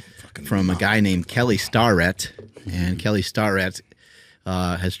book from a guy named Kelly Starrett. And Kelly Starrett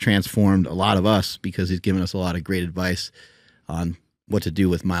has transformed a lot of us because he's given us a lot of great advice on what to do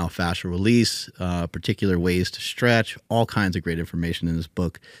with myofascial release, particular ways to stretch, all kinds of great information in this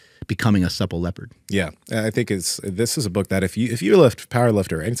book, Becoming a Supple Leopard. Yeah, I think this is a book that if you lift, power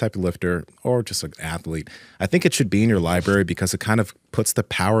lifter, any type of lifter, or just an athlete, I think it should be in your library because it kind of puts the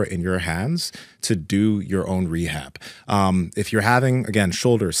power in your hands to do your own rehab. If you're having, again,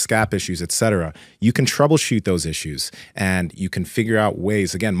 shoulder, scap issues, etc., you can troubleshoot those issues and you can figure out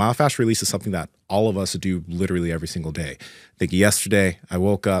ways. Again, myofascial release is something that all of us do literally every single day. I think yesterday I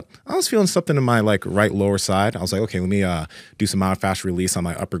woke up, I was feeling something in my like right lower side. I was like, okay, let me do some myofascial release on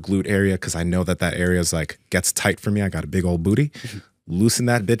my upper glute area because I know that area is like gets tight for me. I got a big old booty. Loosen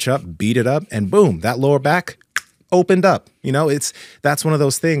that bitch up, beat it up, and boom, that lower back opened up. You know, that's one of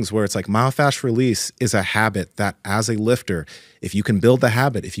those things where it's like myofascial release is a habit that as a lifter, if you can build the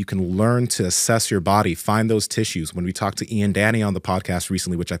habit, if you can learn to assess your body, find those tissues. When we talked to Ian Danny on the podcast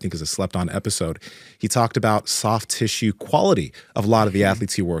recently, which I think is a slept on episode, he talked about soft tissue quality of a lot of the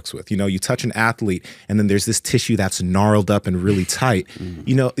athletes he works with. You know, you touch an athlete and then there's this tissue that's gnarled up and really tight.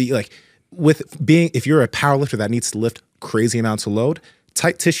 You know, like if you're a power lifter that needs to lift crazy amounts of load,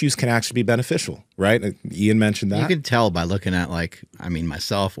 tight tissues can actually be beneficial, right? Ian mentioned that. You can tell by looking at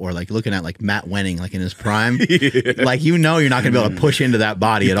myself or like looking at like Matt Wenning, like in his prime, like, you know, you're not going to be able to push into that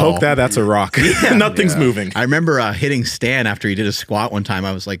body at all. That's a rock. Nothing's moving. I remember hitting Stan after he did a squat one time.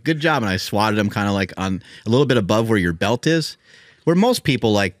 I was like, good job. And I swatted him kind of like on a little bit above where your belt is. Where most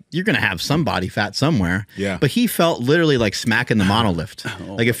people, like, you're going to have some body fat somewhere. Yeah. But he felt literally like smacking the monolift.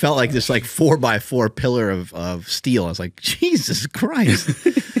 Like, it felt like this, like, 4x4 pillar of steel. I was like, Jesus Christ.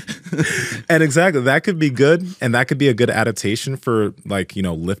 And exactly, that could be good. And that could be a good adaptation for, like, you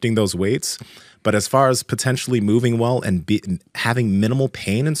know, lifting those weights. But as far as potentially moving well and having minimal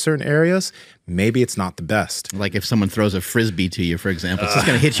pain in certain areas, maybe it's not the best. Like if someone throws a Frisbee to you, for example, it's just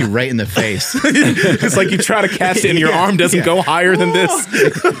going to hit you right in the face. It's like you try to catch it and your arm doesn't go higher than this.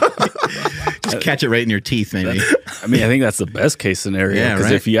 Just catch it right in your teeth, maybe. I mean, I think that's the best case scenario.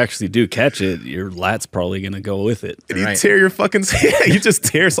 Because if you actually do catch it, your lat's probably going to go with it. And you tear your fucking... you just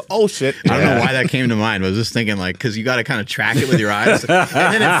tear... Oh, shit. I don't know why that came to mind. I was just thinking, like, because you got to kind of track it with your eyes. And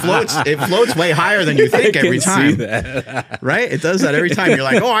then it floats way higher than you think every time. See that. Right? It does that every time. You're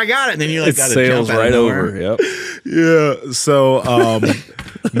like, oh, I got it. And then you like got to jump right over. Yep. Yeah. So,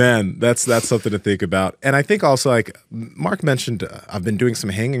 man, that's something to think about. And I think also, like Mark mentioned, I've been doing some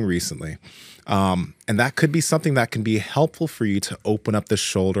hanging recently. And that could be something that can be helpful for you to open up the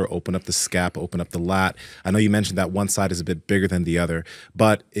shoulder, open up the scap, open up the lat. I know you mentioned that one side is a bit bigger than the other,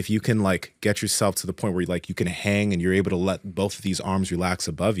 but if you can like get yourself to the point where like you can hang and you're able to let both of these arms relax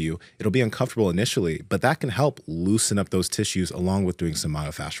above you, it'll be uncomfortable initially, but that can help loosen up those tissues along with doing some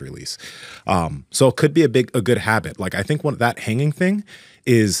myofascial release. So it could be a good habit. Like I think that hanging thing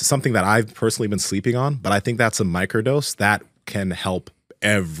is something that I've personally been sleeping on, but I think that's a microdose that can help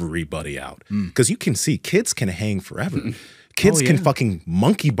everybody out because you can see kids can hang forever. Kids can fucking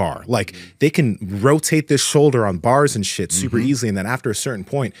monkey bar. Like they can rotate this shoulder on bars and shit super easily. And then after a certain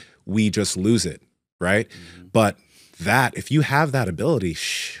point, we just lose it. Right. But if you have that ability,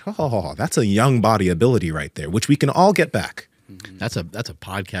 that's a young body ability right there, which we can all get back. That's a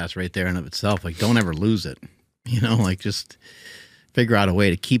podcast right there in of itself. Like don't ever lose it. You know, like just figure out a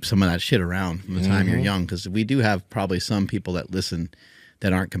way to keep some of that shit around from the time you're young. Because we do have probably some people that listen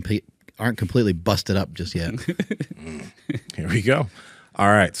that aren't completely busted up just yet. Here we go. All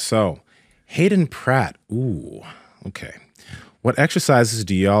right. So Hayden Pratt. Ooh, okay. What exercises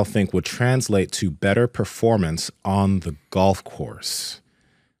do y'all think would translate to better performance on the golf course?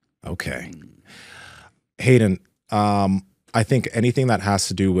 Okay. Hayden, I think anything that has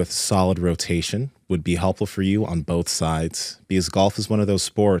to do with solid rotation would be helpful for you on both sides, because golf is one of those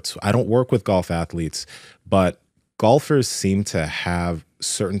sports. I don't work with golf athletes, but golfers seem to have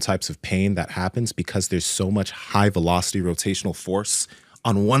certain types of pain that happens because there's so much high velocity rotational force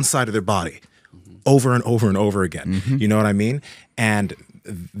on one side of their body over and over and over again. You know what I mean? And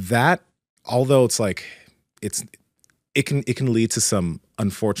that, although it's like, it can lead to some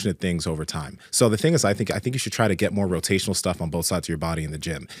unfortunate things over time. So the thing is, I think you should try to get more rotational stuff on both sides of your body in the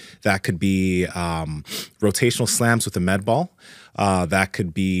gym. That could be rotational slams with a med ball. That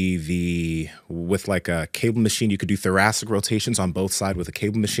could be with like a cable machine. You could do thoracic rotations on both sides with a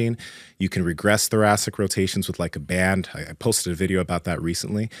cable machine. You can regress thoracic rotations with like a band. I posted a video about that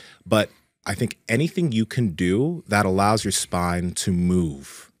recently. But I think anything you can do that allows your spine to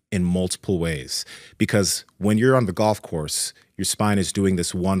move in multiple ways, because when you're on the golf course, your spine is doing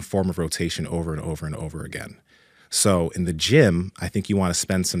this one form of rotation over and over and over again. So in the gym, I think you want to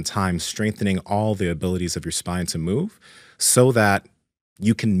spend some time strengthening all the abilities of your spine to move so that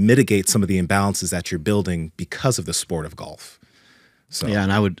you can mitigate some of the imbalances that you're building because of the sport of golf. So yeah,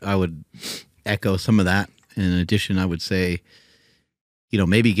 and I would echo some of that. In addition, I would say, you know,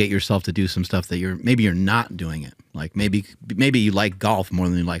 maybe get yourself to do some stuff that you're not doing it. Like maybe you like golf more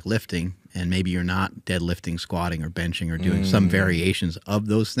than you like lifting, and maybe you're not deadlifting, squatting, or benching, or doing some variations of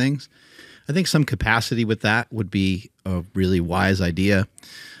those things. I think some capacity with that would be a really wise idea.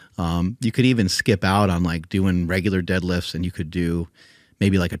 You could even skip out on like doing regular deadlifts, and you could do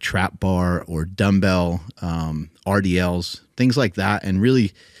maybe like a trap bar or dumbbell, RDLs, things like that. And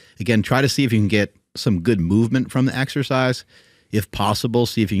really, again, try to see if you can get some good movement from the exercise. If possible,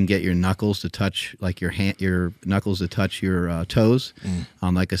 see if you can get your knuckles to touch, like your knuckles to touch your toes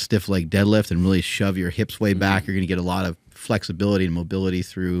on like a stiff leg deadlift, and really shove your hips way back. You're going to get a lot of flexibility and mobility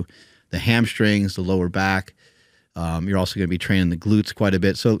through the hamstrings, the lower back. You're also going to be training the glutes quite a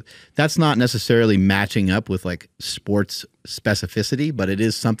bit. So that's not necessarily matching up with like sports specificity, but it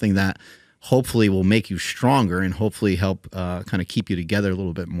is something that hopefully will make you stronger and hopefully help kind of keep you together a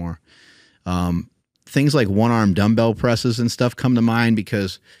little bit more. Things like one-arm dumbbell presses and stuff come to mind,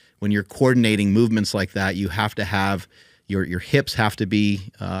 because when you're coordinating movements like that, you have to have your hips have to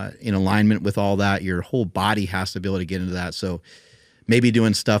be in alignment with all that. Your whole body has to be able to get into that. So maybe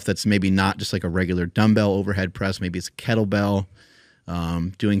doing stuff that's maybe not just like a regular dumbbell overhead press. Maybe it's a kettlebell,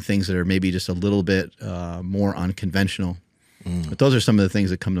 doing things that are maybe just a little bit more unconventional. But those are some of the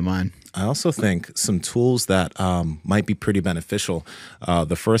things that come to mind. I also think some tools that might be pretty beneficial.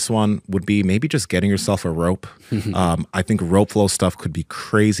 The first one would be maybe just getting yourself a rope. I think rope flow stuff could be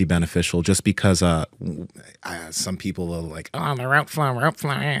crazy beneficial, just because some people are like, oh, the rope flow.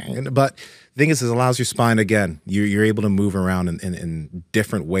 But the thing is, it allows your spine, again, you're able to move around in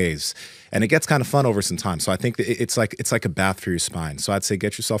different ways. And it gets kind of fun over some time. So I think it's like a bath for your spine. So I'd say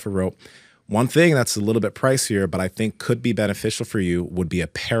get yourself a rope. One thing that's a little bit pricier, but I think could be beneficial for you, would be a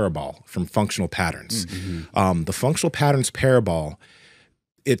paraball from Functional Patterns. The Functional Patterns paraball,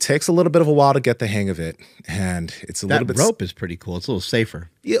 it takes a little bit of a while to get the hang of it, and it's a little bit. That rope is pretty cool. It's a little safer.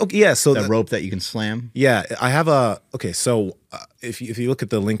 Yeah. So the rope that you can slam. Yeah, I have so if you look at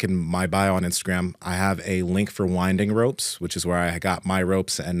the link in my bio on Instagram, I have a link for winding ropes, which is where I got my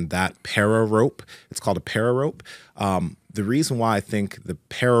ropes, and that para rope. It's called a para rope. The reason why I think the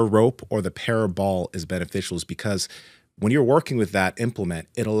para rope or the para ball is beneficial is because when you're working with that implement,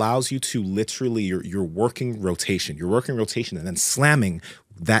 it allows you to literally, you're working rotation and then slamming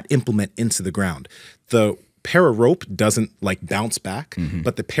that implement into the ground. The para rope doesn't like bounce back,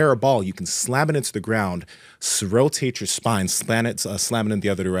 but the para ball, you can slam it into the ground, rotate your spine, slam it in the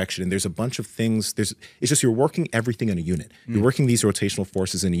other direction. And there's a bunch of things. It's just you're working everything in a unit. You're working these rotational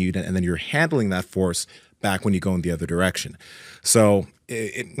forces in a unit, and then you're handling that force back when you go in the other direction. So,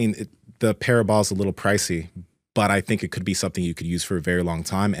 the paraball is a little pricey, but I think it could be something you could use for a very long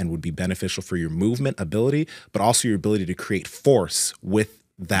time and would be beneficial for your movement ability, but also your ability to create force with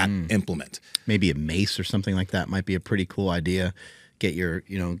that implement. Maybe a mace or something like that might be a pretty cool idea.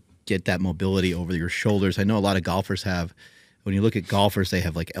 Get that mobility over your shoulders. I know a lot of golfers have, when you look at golfers, they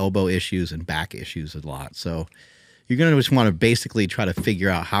have like elbow issues and back issues a lot. So you're going to just want to basically try to figure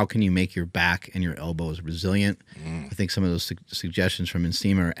out how can you make your back and your elbows resilient. I think some of those suggestions from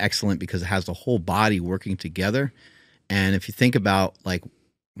Nsima are excellent, because it has the whole body working together. And if you think about like,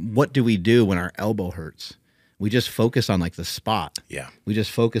 what do we do when our elbow hurts? We just focus on like the spot. Yeah. We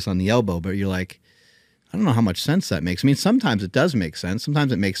just focus on the elbow, but you're like, I don't know how much sense that makes. I mean, sometimes it does make sense.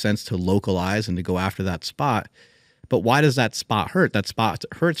 Sometimes it makes sense to localize and to go after that spot. But why does that spot hurt? That spot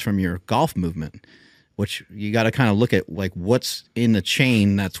hurts from your golf movement, which you got to kind of look at like what's in the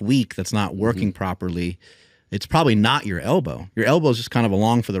chain that's weak, that's not working properly. it's probably not your elbow. Your elbow is just kind of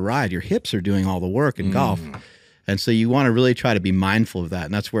along for the ride. Your hips are doing all the work in golf. And so you want to really try to be mindful of that.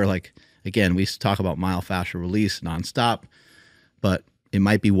 And that's where, like, again, we talk about myofascial release nonstop, but it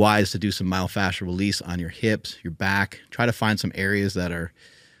might be wise to do some myofascial release on your hips, your back. Try to find some areas that are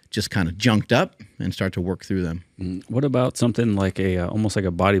just kind of junked up and start to work through them. What about something like a almost like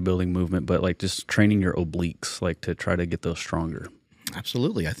a bodybuilding movement, but like just training your obliques, like to try to get those stronger?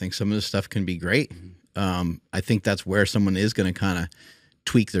 Absolutely. I think some of this stuff can be great. I think that's where someone is going to kind of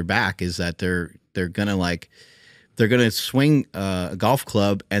tweak their back, is that they're going to swing a golf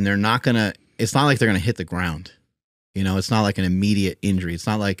club, and they're not going to, it's not like they're going to hit the ground. You know, it's not like an immediate injury. It's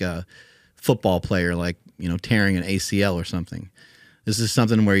not like a football player, like, you know, tearing an ACL or something. This is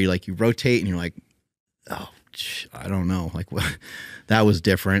something where you rotate and you're like, oh, I don't know. Like, that was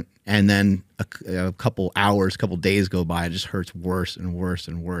different. And then a couple hours, couple days go by, it just hurts worse and worse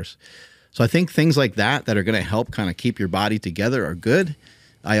and worse. So I think things like that are going to help kind of keep your body together are good.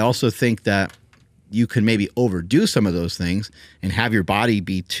 I also think that you can maybe overdo some of those things and have your body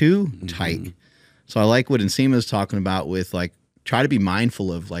be too tight. So I like what Nsima is talking about with, like, try to be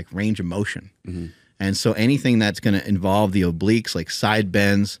mindful of, like, range of motion. And so anything that's going to involve the obliques, like side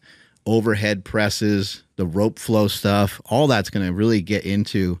bends, overhead presses, the rope flow stuff, all that's going to really get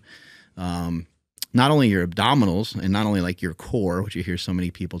into not only your abdominals and not only like your core, which you hear so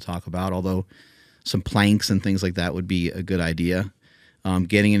many people talk about, although some planks and things like that would be a good idea.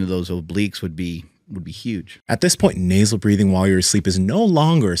 Getting into those obliques would be huge. At this point, nasal breathing while you're asleep is no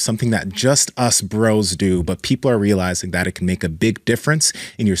longer something that just us bros do, but people are realizing that it can make a big difference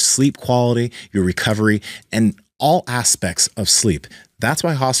in your sleep quality, your recovery, and all aspects of sleep. That's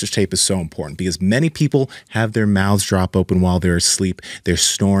why hostage tape is so important, because many people have their mouths drop open while they're asleep, they're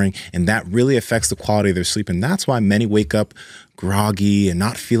snoring, and that really affects the quality of their sleep. And that's why many wake up groggy and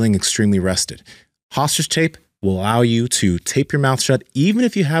not feeling extremely rested. Hostage tape will allow you to tape your mouth shut even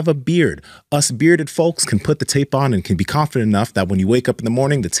if you have a beard. Us bearded folks can put the tape on and can be confident enough that when you wake up in the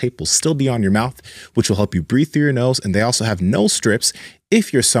morning, the tape will still be on your mouth, which will help you breathe through your nose. And they also have nose strips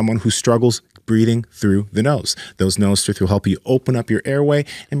if you're someone who struggles breathing through the nose. Those nose strips will help you open up your airway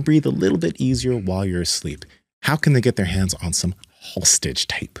and breathe a little bit easier while you're asleep. How can they get their hands on some hostage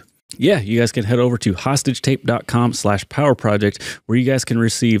tape? Yeah, you guys can head over to hostagetape.com/powerproject, where you guys can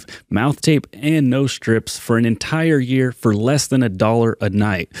receive mouth tape and nose strips for an entire year for less than $1 a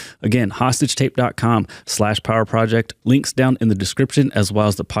night. Again, hostagetape.com/powerproject. Links down in the description as well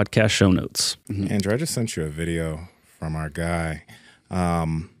as the podcast show notes. Andrew, I just sent you a video from our guy.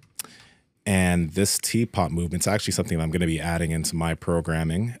 And this teapot movement's actually something that I'm going to be adding into my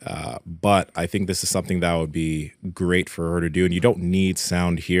programming. But I think this is something that would be great for her to do. And you don't need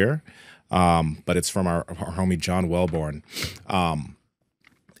sound here, but it's from our homie John Wellborn. And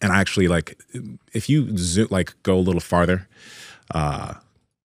I actually, like, if you zoom, like, go a little farther.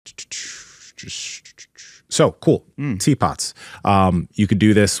 So cool. Teapots. You could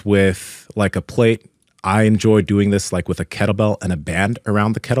do this with, like, a plate. I enjoy doing this, like, with a kettlebell and a band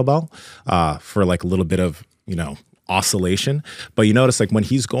around the kettlebell for, like, a little bit of, you know, oscillation. But you notice, like, when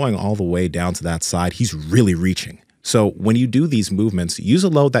he's going all the way down to that side, he's really reaching. So when you do these movements, use a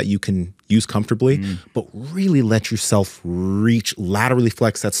load that you can use comfortably, but really let yourself reach, laterally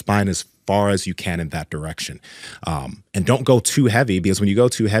flex that spine as far as you can in that direction. And don't go too heavy, because when you go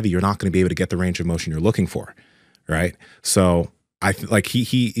too heavy, you're not going to be able to get the range of motion you're looking for, right? So like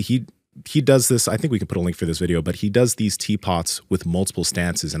he does this. I think we can put a link for this video, but he does these teapots with multiple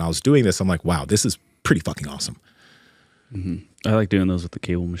stances. And I was doing this. I'm like, wow, this is pretty fucking awesome. I like doing those with the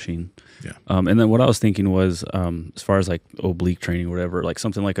cable machine. Yeah. And then what I was thinking was, as far as like oblique training or whatever, like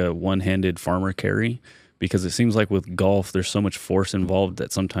something like a one-handed farmer carry, because it seems like with golf, there's so much force involved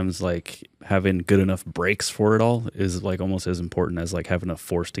that sometimes like having good enough brakes for it all is like almost as important as like having enough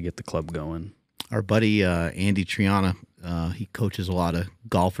force to get the club going. Our buddy Andy Triana, he coaches a lot of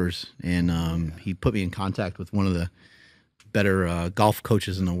golfers, and he put me in contact with one of the better golf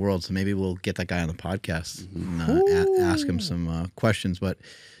coaches in the world. So maybe we'll get that guy on the podcast and ask him some questions. But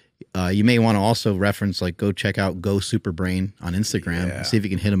you may want to also reference, like, go check out Go Superbrain on Instagram and see if you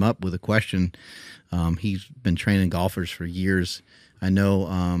can hit him up with a question. He's been training golfers for years. I know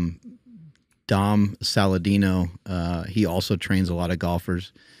Dom Saladino, he also trains a lot of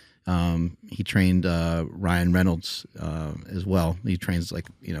golfers. He trained Ryan Reynolds as well. He trains, like,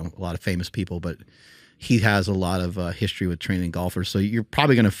 you know, a lot of famous people, but he has a lot of history with training golfers. So you're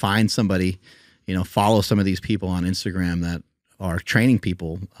probably going to find somebody, you know, follow some of these people on Instagram that are training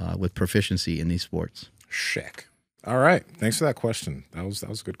people with proficiency in these sports. Sick. All right. Thanks for that question. That was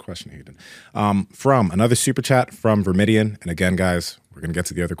a good question, Hayden. From another super chat from Vermidian. And again, guys, we're going to get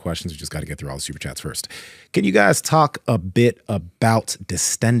to the other questions. We just got to get through all the super chats first. Can you guys talk a bit about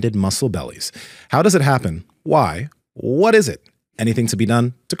distended muscle bellies? How does it happen? Why? What is it? Anything to be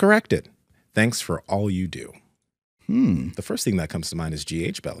done to correct it? Thanks for all you do. The first thing that comes to mind is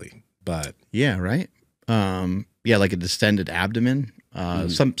GH belly, but yeah, right. Yeah, like a distended abdomen.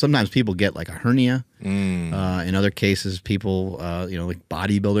 Sometimes people get like a hernia. In other cases, people, like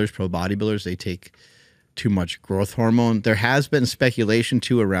bodybuilders, pro bodybuilders, they take too much growth hormone. There has been speculation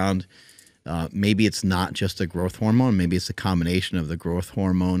too around maybe it's not just a growth hormone. Maybe it's a combination of the growth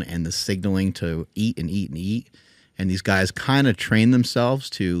hormone and the signaling to eat and eat and eat. And these guys kind of train themselves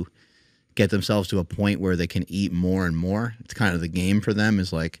to get themselves to a point where they can eat more and more. It's kind of the game for them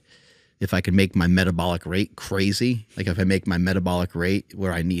is like, if I can make my metabolic rate crazy, like if I make my metabolic rate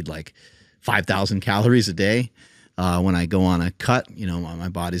where I need like 5,000 calories a day, when I go on a cut, my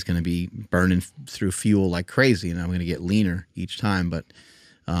body's going to be burning through fuel like crazy, and I'm going to get leaner each time. But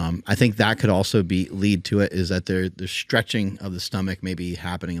I think that could also lead to it is that the stretching of the stomach may be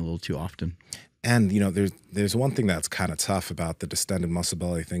happening a little too often. And there's one thing that's kind of tough about the distended muscle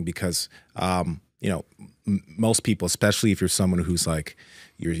belly thing because most people, especially if you're someone who's like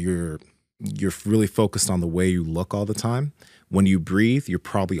you're really focused on the way you look all the time. When you breathe, you're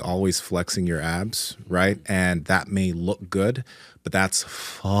probably always flexing your abs, right? And that may look good, but that's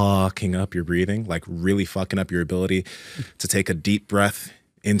fucking up your breathing, like really fucking up your ability to take a deep breath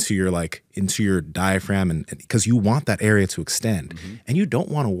into your diaphragm, and because you want that area to extend, and you don't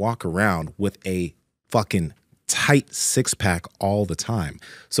want to walk around with a fucking tight six-pack all the time.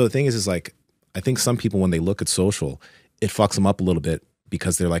 So the thing is like, I think some people, when they look at social, it fucks them up a little bit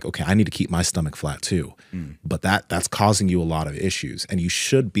because they're like, okay, I need to keep my stomach flat too. But that's causing you a lot of issues, and you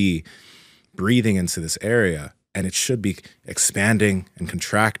should be breathing into this area, and it should be expanding and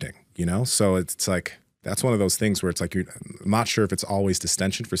contracting, So it's like, that's one of those things where it's like, I'm not sure if it's always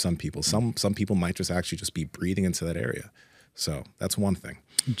distension for some people. Some people might just be breathing into that area. So that's one thing.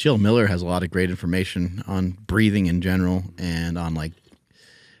 Jill Miller has a lot of great information on breathing in general and on like,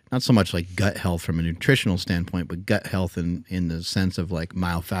 not so much like gut health from a nutritional standpoint, but gut health in the sense of like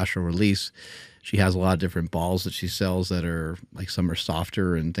myofascial release. She has a lot of different balls that she sells that are like, some are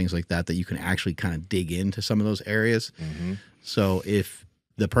softer and things like that you can actually kind of dig into some of those areas. So if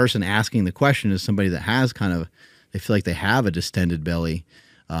the person asking the question is somebody that has they feel like they have a distended belly,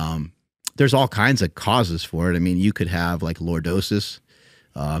 there's all kinds of causes for it. I mean, you could have like lordosis.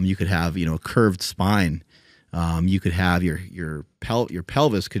 You could have, a curved spine. You could have your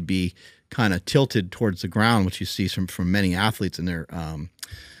pelvis could be kind of tilted towards the ground, which you see from many athletes, and you're going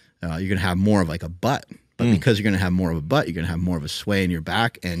to have more of like a butt. But because you're going to have more of a butt, you're going to have more of a sway in your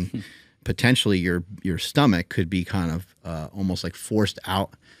back, and potentially your stomach could be kind of almost like forced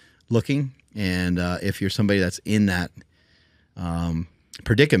out looking. And if you're somebody that's in that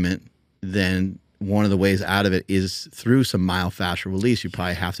predicament, then one of the ways out of it is through some myofascial release. You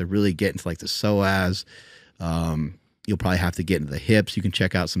probably have to really get into like the psoas. You'll probably have to get into the hips. You can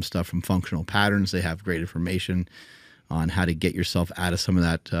check out some stuff from Functional Patterns. They have great information on how to get yourself out of some of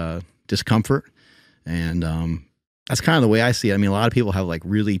that discomfort. And that's kind of the way I see it. I mean, a lot of people have like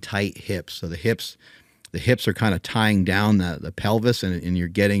really tight hips. So the hips are kind of tying down the pelvis, and you're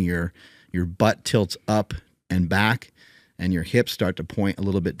getting your butt tilts up and back, and your hips start to point a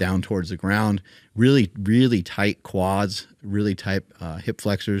little bit down towards the ground. Really, really tight quads, really tight hip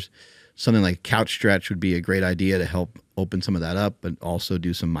flexors. Something like couch stretch would be a great idea to help open some of that up, but also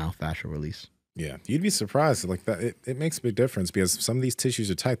do some myofascial release. Yeah, you'd be surprised. Like that, it makes a big difference because some of these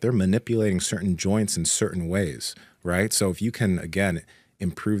tissues are tight. They're manipulating certain joints in certain ways, right? So if you can, again,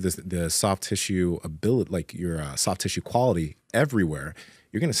 improve the soft tissue ability, like your soft tissue quality everywhere,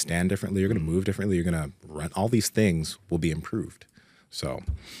 you're going to stand differently, you're going to move differently, you're going to run. All these things will be improved. So,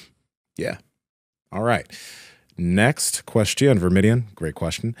 yeah. All right. Next question, Vermidian. Great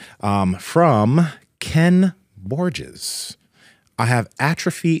question. From Ken Borges. I have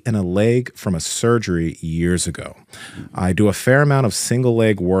atrophy in a leg from a surgery years ago. I do a fair amount of single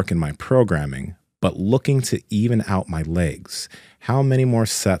leg work in my programming, but looking to even out my legs. How many more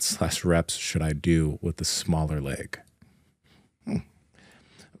sets/reps should I do with the smaller leg?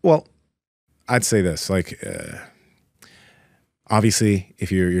 Well, I'd say this, like, obviously,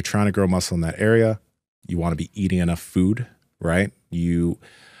 if you're trying to grow muscle in that area, you want to be eating enough food, right?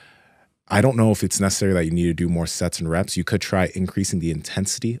 I don't know if it's necessary that you need to do more sets and reps. You could try increasing the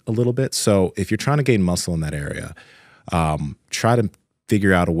intensity a little bit. So if you're trying to gain muscle in that area, try to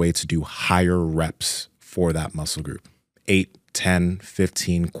figure out a way to do higher reps for that muscle group. 8, 10,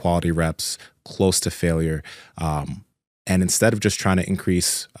 15 quality reps, close to failure. And instead of just trying to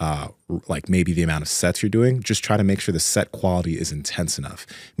increase like maybe the amount of sets you're doing, just try to make sure the set quality is intense enough,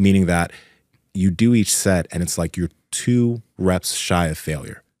 meaning that you do each set and it's like you're 2 reps shy of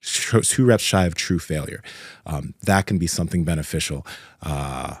failure, 2 reps shy of true failure. That can be something beneficial.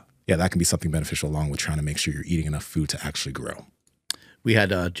 Yeah, that can be something beneficial along with trying to make sure you're eating enough food to actually grow. We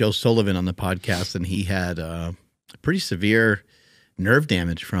had Joe Sullivan on the podcast, and he had pretty severe nerve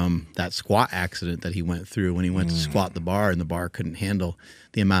damage from that squat accident that he went through when he went to squat the bar, and the bar couldn't handle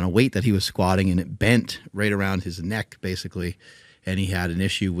the amount of weight that he was squatting, and it bent right around his neck, basically. And he had an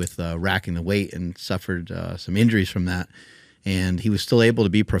issue with racking the weight and suffered some injuries from that. And he was still able to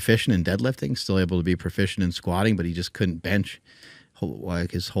be proficient in deadlifting, still able to be proficient in squatting, but he just couldn't bench. Like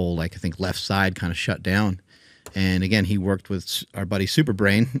his whole, like I think, left side kind of shut down. And again, he worked with our buddy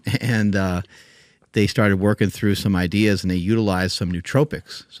Superbrain, and they started working through some ideas, and they utilized some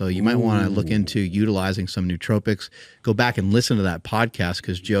nootropics. So you might want to look into utilizing some nootropics. Go back and listen to that podcast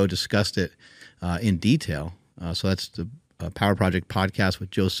because Joe discussed it in detail. So that's the Power Project podcast with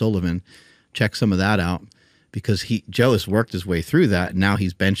Joe Sullivan. Check some of that out because Joe has worked his way through that. And now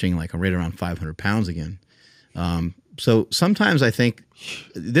he's benching like right around 500 pounds again. So sometimes I think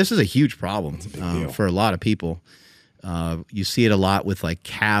this is a huge problem for a lot of people. You see it a lot with like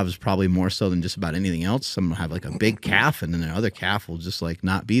calves, probably more so than just about anything else. Some will have like a big calf and then their other calf will just like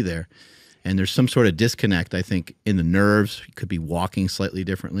not be there. And there's some sort of disconnect, I think, in the nerves. You could be walking slightly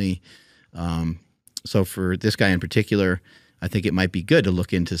differently. So for this guy in particular, I think it might be good to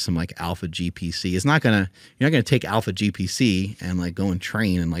look into some like alpha GPC. You're not gonna take alpha GPC and like go and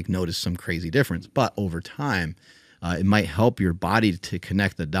train and like notice some crazy difference. But over time, it might help your body to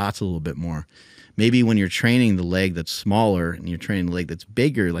connect the dots a little bit more. Maybe when you're training the leg that's smaller and you're training the leg that's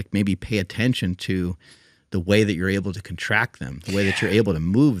bigger, like maybe pay attention to the way that you're able to contract them, the way that you're able to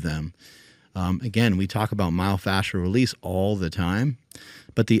move them. Again, we talk about myofascial release all the time,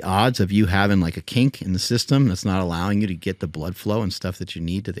 but the odds of you having like a kink in the system that's not allowing you to get the blood flow and stuff that you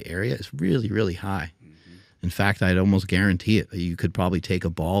need to the area is really, really high. In fact, I'd almost guarantee it. You could probably take a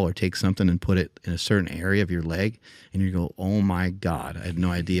ball or take something and put it in a certain area of your leg, and you go, oh my God, I had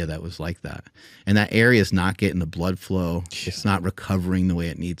no idea that was like that. And that area is not getting the blood flow. It's not recovering the way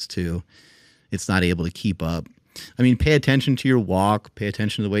it needs to. It's not able to keep up. I mean, pay attention to your walk, pay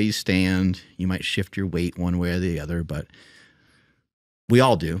attention to the way you stand. You might shift your weight one way or the other, but we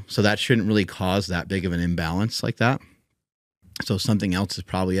all do. So that shouldn't really cause that big of an imbalance like that. So something else is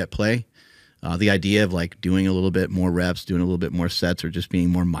probably at play. The idea of like doing a little bit more reps, doing a little bit more sets, or just being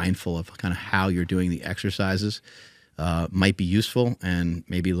more mindful of kind of how you're doing the exercises might be useful, and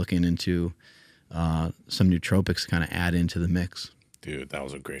maybe looking into some nootropics to kind of add into the mix. Dude, that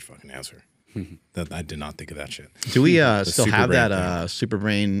was a great fucking answer. That I did not think of that shit. Do we still have that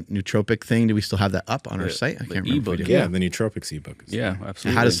Superbrain nootropic thing? Do we still have that up on our site? I can't remember. Yeah, the nootropics ebook. Yeah,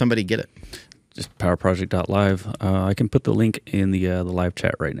 absolutely. How does somebody get it? Just powerproject.live. I can put the link in the live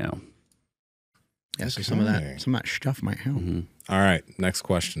chat right now. Yeah, so some of that stuff might help. All right, next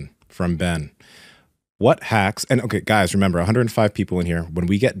question from Ben. What hacks, and okay, guys, remember 105 people in here. When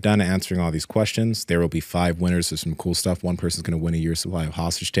we get done answering all these questions, there will be 5 winners of some cool stuff. One person's going to win a year's supply of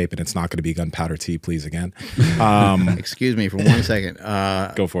hostage tape, and it's not going to be gunpowder tea, please, again. Excuse me for 1 second.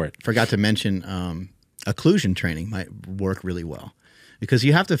 Go for it. Forgot to mention occlusion training might work really well, because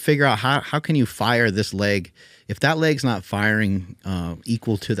you have to figure out how can you fire this leg. If that leg's not firing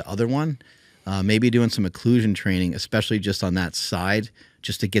equal to the other one, maybe doing some occlusion training, especially just on that side,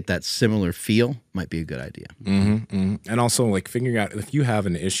 just to get that similar feel, might be a good idea. And also like figuring out if you have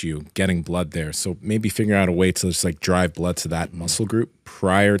an issue getting blood there. So maybe figuring out a way to just like drive blood to that muscle group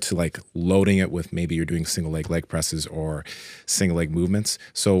prior to like loading it with maybe you're doing single leg presses or single leg movements.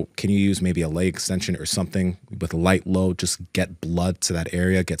 So can you use maybe a leg extension or something with a light load, just get blood to that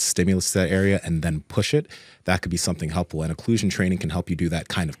area, get stimulus to that area, and then push it? That could be something helpful. And occlusion training can help you do that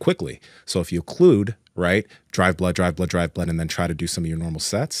kind of quickly. So if you occlude, right, drive blood, and then try to do some of your normal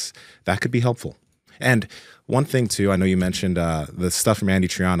sets, that could be helpful. And one thing too, I know you mentioned the stuff from Andy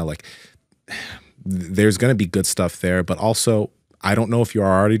Triana, like there's going to be good stuff there, but also I don't know if you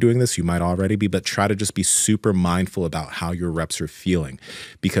are already doing this, you might already be, but try to just be super mindful about how your reps are feeling.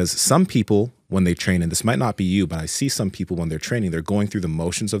 Because some people, when they train, and this might not be you, but I see some people when they're training, they're going through the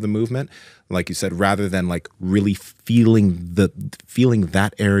motions of the movement, like you said, rather than like really feeling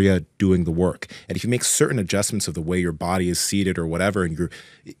that area doing the work. And if you make certain adjustments of the way your body is seated or whatever, and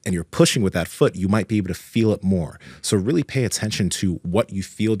you're pushing with that foot, you might be able to feel it more. So really pay attention to what you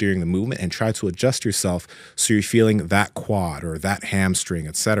feel during the movement and try to adjust yourself so you're feeling that quad or that hamstring,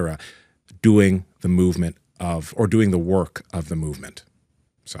 etc., doing the movement of, or doing the work of the movement.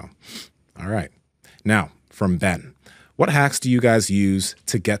 So, all right. Now, from Ben, what hacks do you guys use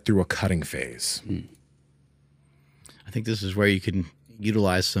to get through a cutting phase? I think this is where you can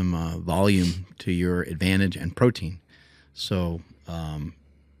utilize some volume to your advantage and protein. So,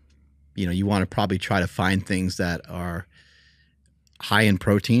 you know, you want to probably try to find things that are high in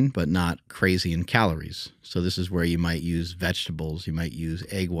protein, but not crazy in calories. So this is where you might use vegetables, you might use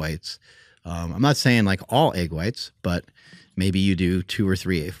egg whites. I'm not saying like all egg whites, but maybe you do 2 or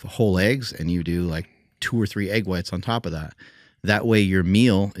 3 whole eggs and you do like 2 or 3 egg whites on top of that. That way your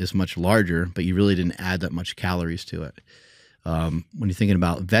meal is much larger, but you really didn't add that much calories to it. When you're thinking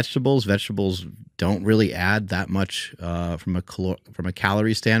about vegetables, vegetables don't really add that much from a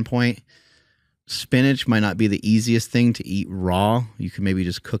calorie standpoint. Spinach might not be the easiest thing to eat raw. You can maybe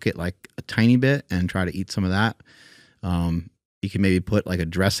just cook it like a tiny bit and try to eat some of that. You can maybe put like a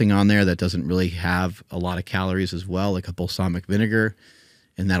dressing on there that doesn't really have a lot of calories as well, like a balsamic vinegar,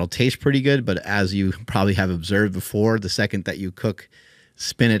 and that'll taste pretty good. But as you probably have observed before, the second that you cook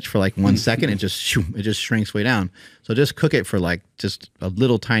spinach for like 1 second, it just shrinks way down. So just cook it for like just a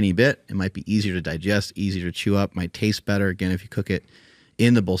little tiny bit. It might be easier to digest, easier to chew up, might taste better again if you cook it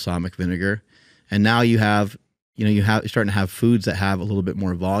in the balsamic vinegar. And now you have, you know, you're starting to have foods that have a little bit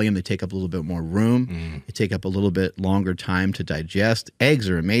more volume. They take up a little bit more room. They take up a little bit longer time to digest. Eggs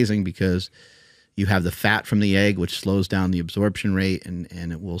are amazing because you have the fat from the egg, which slows down the absorption rate, and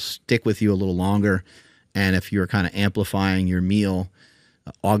it will stick with you a little longer. And if you're kind of amplifying your meal,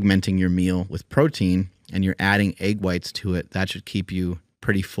 augmenting your meal with protein, and you're adding egg whites to it, that should keep you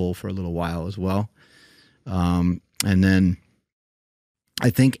pretty full for a little while as well. And then I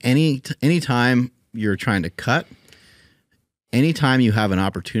think anytime you're trying to cut, anytime you have an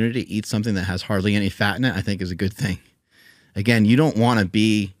opportunity to eat something that has hardly any fat in it, I think is a good thing. Again, you don't want to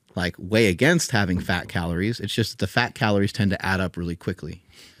be like way against having fat calories. It's just that the fat calories tend to add up really quickly.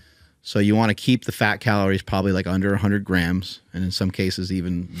 So you want to keep the fat calories probably like under 100 grams, and in some cases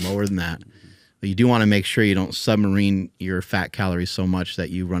even lower than that. But you do want to make sure you don't submarine your fat calories so much that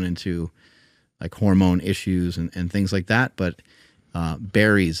you run into like hormone issues and things like that. But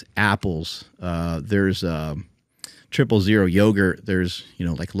berries, apples, there's 000 yogurt, there's, you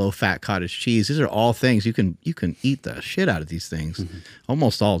know, like low-fat cottage cheese. These are all things you can eat the shit out of these things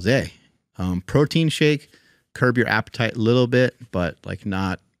almost all day. Protein shake, curb your appetite a little bit, but like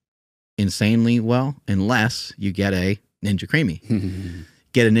not insanely well, unless you get a Ninja Creamy.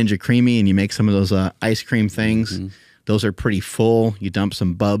 Get a Ninja Creamy and you make some of those ice cream things. Those are pretty full. You dump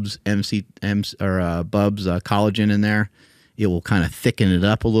some Bubs collagen in there. It will kind of thicken it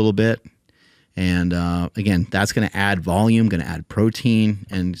up a little bit. And again, that's going to add volume, going to add protein,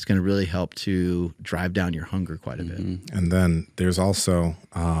 and it's going to really help to drive down your hunger quite a bit. And then there's also,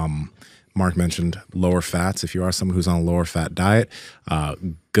 Mark mentioned lower fats. If you are someone who's on a lower fat diet,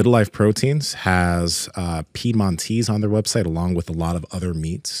 Good Life Proteins has Piedmontese on their website along with a lot of other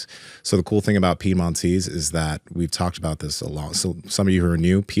meats. So the cool thing about Piedmontese is that we've talked about this a lot. So some of you who are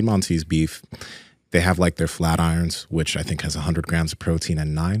new, Piedmontese beef, they have like their flat irons, which I think has 100 grams of protein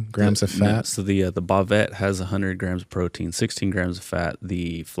and 9 grams of fat. No, so the bavette has 100 grams of protein, 16 grams of fat.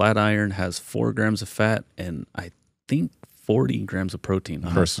 The flat iron has 4 grams of fat, and I think 40 grams of protein.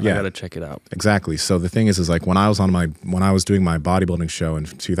 I gotta check it out. Exactly. So the thing is like when I was doing my bodybuilding show in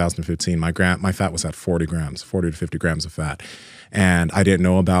 2015, my fat was at 40 to 50 grams of fat, and I didn't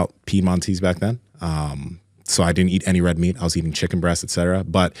know about Piedmontese back then. So I didn't eat any red meat. I was eating chicken breast, etc.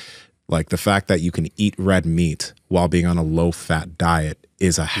 But like the fact that you can eat red meat while being on a low-fat diet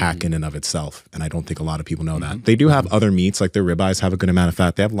is a hack in and of itself, and I don't think a lot of people know that. They do have other meats, like their ribeyes have a good amount of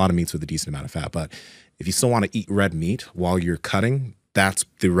fat. They have a lot of meats with a decent amount of fat, but if you still want to eat red meat while you're cutting, that's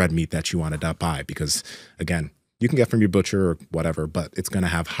the red meat that you want to buy because, again, you can get from your butcher or whatever, but it's going to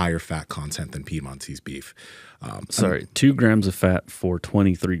have higher fat content than Piedmontese beef. 2 grams of fat for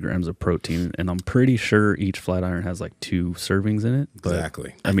 23 grams of protein, and I'm pretty sure each flat iron has like 2 servings in it.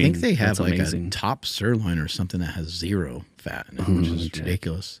 Exactly. I think they have like a top sirloin or something that has 0 fat in it, which is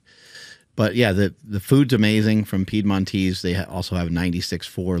ridiculous. But yeah, the food's amazing from Piedmontese. They also have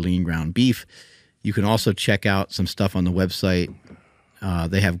 96.4 lean ground beef. You can also check out some stuff on the website.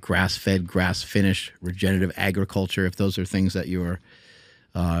 They have grass-fed, grass-finished, regenerative agriculture, if those are things that you're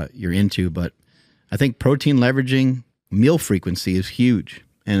into. But I think protein leveraging, meal frequency is huge.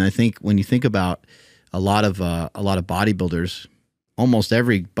 And I think when you think about a lot of bodybuilders, almost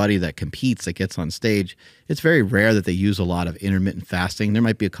everybody that competes that gets on stage, it's very rare that they use a lot of intermittent fasting. There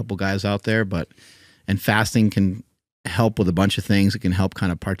might be a couple guys out there, and fasting can help with a bunch of things. It can help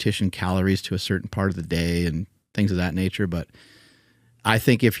kind of partition calories to a certain part of the day and things of that nature. But I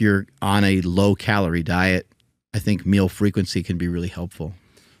think if you're on a low calorie diet, I think meal frequency can be really helpful.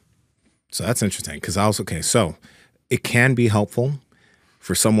 So that's interesting because okay, so it can be helpful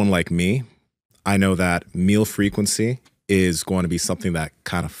for someone like me. I know that meal frequency is going to be something that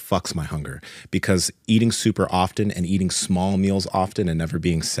kind of fucks my hunger because eating super often and eating small meals often and never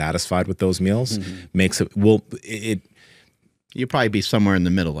being satisfied with those meals makes it, You'd probably be somewhere in the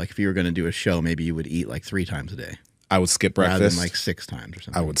middle. Like if you were going to do a show, maybe you would eat like 3 times a day. I would skip breakfast. Rather than like 6 times or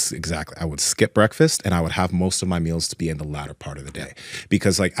something. I would skip breakfast and I would have most of my meals to be in the latter part of the day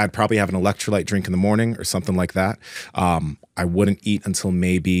because like I'd probably have an electrolyte drink in the morning or something like that. I wouldn't eat until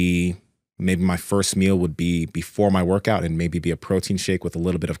maybe my first meal would be before my workout and maybe be a protein shake with a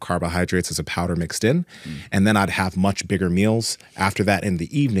little bit of carbohydrates as a powder mixed in. And then I'd have much bigger meals after that in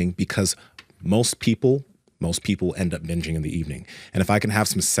the evening because most people end up binging in the evening. And if I can have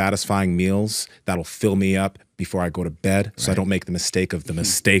some satisfying meals, that'll fill me up before I go to bed. So I don't make the mistake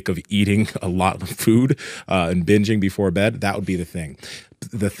of eating a lot of food and binging before bed. That would be the thing.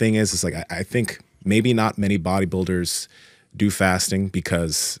 The thing is like, I think maybe not many bodybuilders do fasting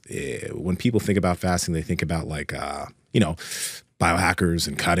because when people think about fasting, they think about like, biohackers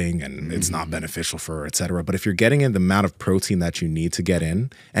and cutting and it's not beneficial for et cetera. But if you're getting in the amount of protein that you need to get in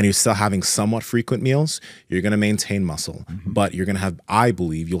and you're still having somewhat frequent meals, you're going to maintain muscle, but you're going to have, I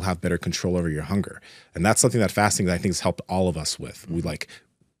believe you'll have better control over your hunger. And that's something that fasting I think has helped all of us with.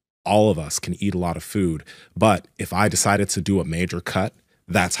 All of us can eat a lot of food, but if I decided to do a major cut,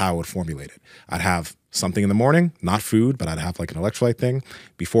 that's how I would formulate it. I'd have something in the morning, not food, but I'd have like an electrolyte thing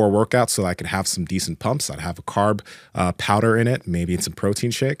before a workout so I could have some decent pumps. I'd have a carb powder in it, maybe in some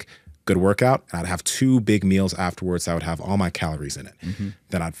protein shake, good workout. And I'd have 2 big meals afterwards. I would have all my calories in it.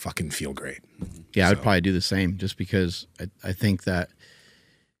 Then I'd fucking feel great. Yeah, I would probably do the same just because I think that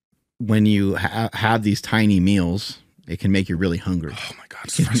when you have these tiny meals, it can make you really hungry. Oh my God,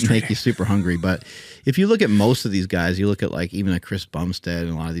 it's it can frustrating. make you super hungry. But if you look at most of these guys, you look at like even a Chris Bumstead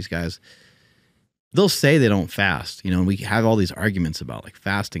and a lot of these guys, they'll say they don't fast. You know, we have all these arguments about like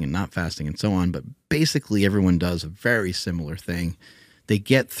fasting and not fasting and so on, but basically everyone does a very similar thing. They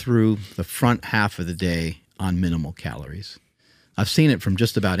get through the front half of the day on minimal calories. I've seen it from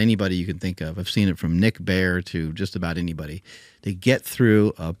just about anybody you can think of. I've seen it from Nick Bare to just about anybody. They get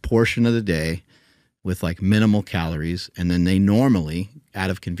through a portion of the day with like minimal calories, and then they normally,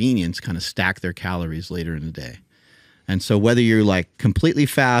 out of convenience, kind of stack their calories later in the day. And so whether you're like completely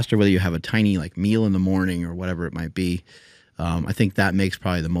fast or whether you have a tiny like meal in the morning or whatever it might be, I think that makes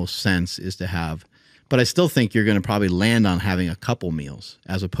probably the most sense is to have. But I still think you're going to probably land on having a couple meals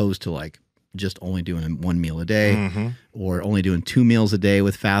as opposed to like just only doing 1 meal a day or only doing 2 meals a day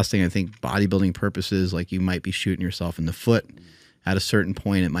with fasting. I think bodybuilding purposes, like you might be shooting yourself in the foot. At a certain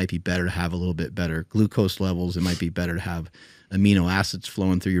point, it might be better to have a little bit better glucose levels. It might be better to have amino acids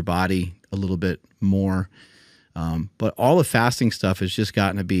flowing through your body a little bit more. But all the fasting stuff has just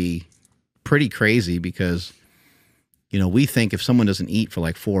gotten to be pretty crazy because, you know, we think if someone doesn't eat for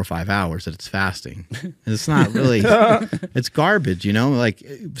like 4 or 5 hours that it's fasting. And it's not really, it's garbage, you know, like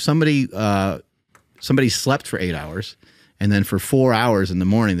somebody slept for 8 hours and then for 4 hours in the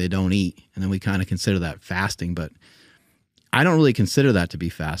morning, they don't eat. And then we kind of consider that fasting, but I don't really consider that to be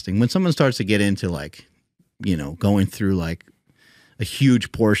fasting. When someone starts to get into like, you know, going through like a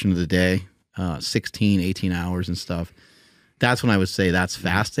huge portion of the day, 16, 18 hours and stuff, that's when I would say that's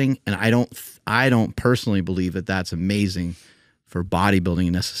fasting. And I don't personally believe that that's amazing for bodybuilding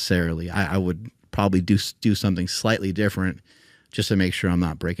necessarily. I would probably do something slightly different just to make sure I'm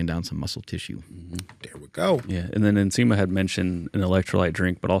not breaking down some muscle tissue. There we go. Yeah, and then Nsima had mentioned an electrolyte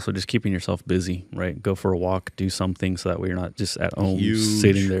drink, but also just keeping yourself busy, right? Go for a walk, do something so that way you're not just at home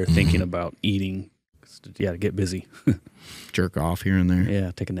sitting there thinking about eating. Yeah, get busy. Jerk off here and there.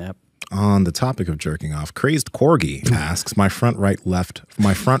 Yeah, take a nap. On the topic of jerking off, Crazed Corgi asks, my front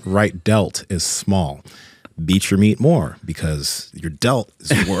right delt is small. Beat your meat more because your delt is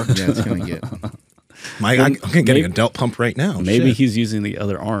worked. Yeah, it's going to get... I'm getting a delt pump right now. Maybe Shit. he's using the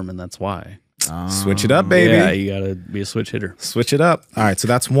other arm, and that's why. Switch it up, baby. Yeah, you gotta be a switch hitter. Switch it up. All right, so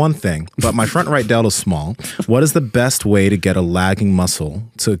that's one thing. But my front right delt is small. What is the best way to get a lagging muscle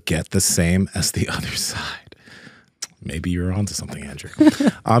to get the same as the other side? Maybe you're onto something, Andrew.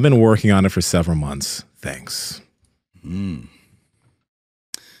 I've been working on it for several months. Thanks.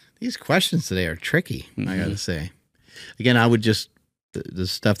 These questions today are tricky, I got to say. Again, I would just... The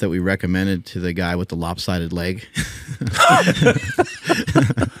stuff that we recommended to the guy with the lopsided leg.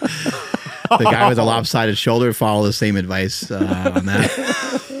 The guy with the lopsided shoulder, follow the same advice on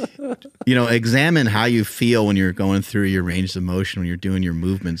that. You know, examine how you feel when you're going through your range of motion, when you're doing your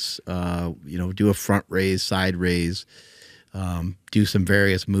movements. You know, do a front raise, side raise. do some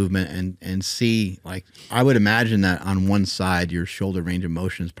various movement and see, like, I would imagine that on one side, your shoulder range of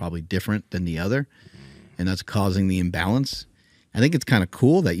motion is probably different than the other, and that's causing the imbalance. I think it's kind of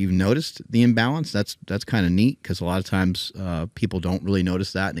cool that you've noticed the imbalance. That's kind of neat, because a lot of times people don't really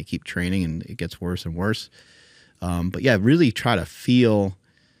notice that, and they keep training and it gets worse and worse. But yeah, really try to feel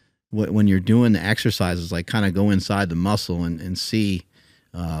when you're doing the exercises, like kind of go inside the muscle and see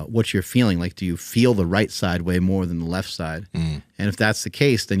what you're feeling. Like, do you feel the right side way more than the left side? And if that's the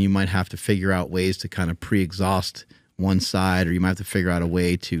case, then you might have to figure out ways to kind of pre-exhaust one side, or you might have to figure out a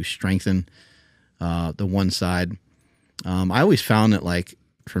way to strengthen the one side. I always found that, like,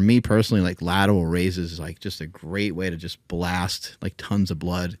 for me personally, like, lateral raises is like just a great way to just blast like tons of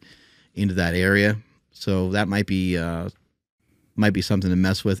blood into that area. So that might be something to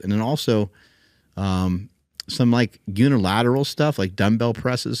mess with. And then also some like unilateral stuff, like dumbbell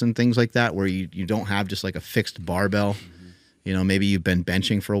presses and things like that, where you don't have just like a fixed barbell. You know, maybe you've been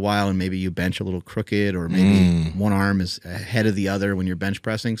benching for a while and maybe you bench a little crooked, or maybe one arm is ahead of the other when you're bench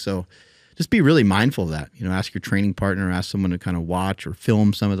pressing. So just be really mindful of that. You know, ask your training partner, ask someone to kind of watch or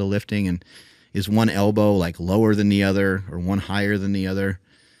film some of the lifting. And is one elbow like lower than the other, or one higher than the other?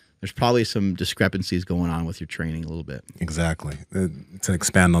 There's probably some discrepancies going on with your training a little bit. Exactly. To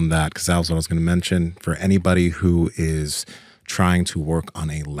expand on that, because that was what I was going to mention, for anybody who is trying to work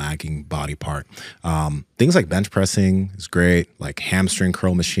on a lagging body part, things like bench pressing is great, like hamstring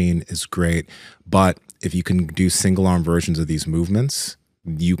curl machine is great, but if you can do single arm versions of these movements,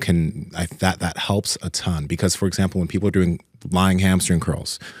 you can, that helps a ton. Because, for example, when people are doing lying hamstring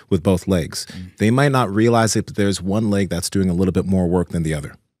curls with both legs, they might not realize it, but there's one leg that's doing a little bit more work than the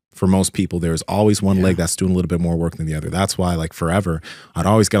other. For most people, there's always one leg that's doing a little bit more work than the other. That's why, like, forever, I'd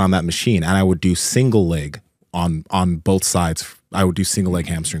always get on that machine and I would do single leg on both sides. I would do single leg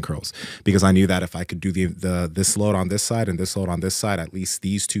hamstring curls, because I knew that if I could do this load on this side and this load on this side, at least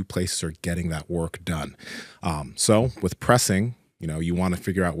these two places are getting that work done. So with pressing, you know, you want to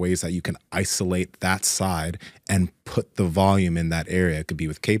figure out ways that you can isolate that side and put the volume in that area. It could be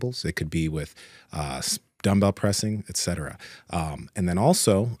with cables, it could be with dumbbell pressing, etc. And then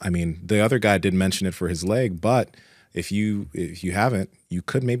also, I mean, the other guy did mention it for his leg, but if you haven't, you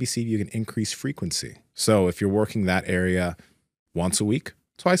could maybe see if you can increase frequency. So if you're working that area once a week,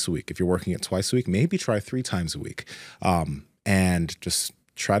 twice a week, if you're working it twice a week, maybe try 3 times a week, and just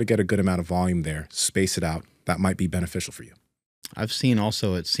try to get a good amount of volume there, space it out. That might be beneficial for you. I've seen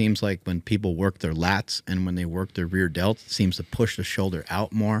also, it seems like when people work their lats and when they work their rear delt, it seems to push the shoulder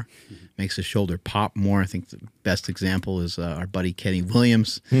out more, makes the shoulder pop more. I think the best example is our buddy Kenny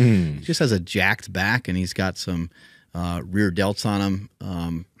Williams. He just has a jacked back and he's got some rear delts on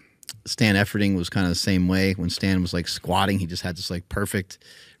him. Stan Efferding was kind of the same way. When Stan was like squatting, he just had this like perfect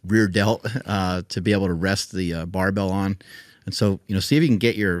rear delt to be able to rest the barbell on. And so, you know, see if you can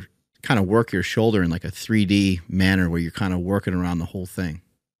get your kind of work your shoulder in like a 3D manner where you're kind of working around the whole thing.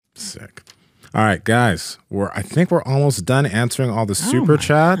 Sick. All right, guys, I think we're almost done answering all the super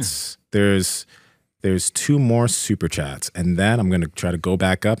chats. There's 2 more super chats, and then I'm going to try to go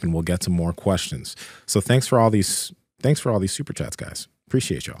back up and we'll get to more questions. So thanks for all these super chats, guys.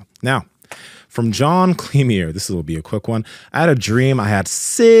 Appreciate y'all. Now, from John Clemier, this will be a quick one. I had a dream I had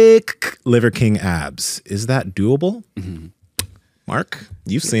sick Liver King abs. Is that doable? Mark,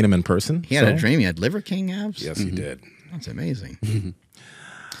 you've seen him in person. He had a dream he had Liver King abs? Yes, he did. That's amazing.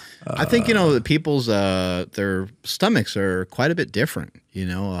 I think, you know, people's, their stomachs are quite a bit different. You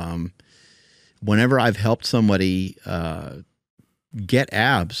know, whenever I've helped somebody get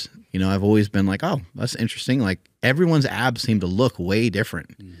abs, you know, I've always been like, oh, that's interesting. Like, everyone's abs seem to look way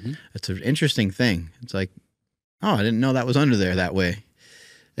different. It's an interesting thing. It's like, oh, I didn't know that was under there that way.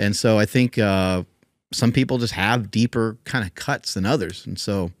 And so I think some people just have deeper kind of cuts than others. And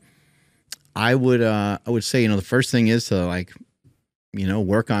so I would say, you know, the first thing is to, like, you know,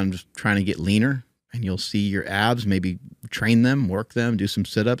 work on just trying to get leaner, and you'll see your abs, maybe train them, work them, do some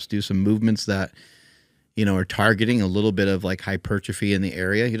sit-ups, do some movements that, you know, are targeting a little bit of like hypertrophy in the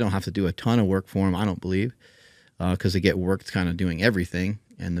area. You don't have to do a ton of work for them, I don't believe, because they get worked kind of doing everything.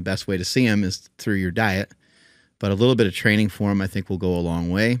 And the best way to see them is through your diet. But a little bit of training for them, I think, will go a long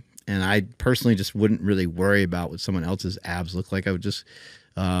way. And I personally just wouldn't really worry about what someone else's abs look like. I would just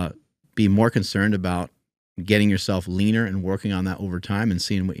be more concerned about getting yourself leaner and working on that over time and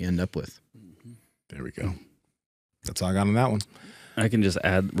seeing what you end up with. There we go. That's all I got on that one. I can just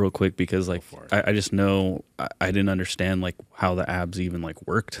add real quick, because like I just know I didn't understand like how the abs even like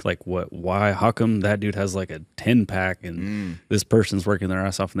worked. Like why, how come that dude has like a 10 pack and this person's working their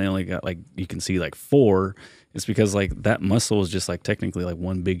ass off and they only got like, you can see like 4, It's because like that muscle is just like technically like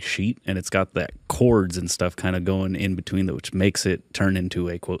one big sheet, and it's got that cords and stuff kind of going in between that, which makes it turn into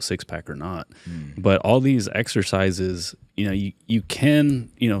a quote six pack or not. But all these exercises, you know, you can,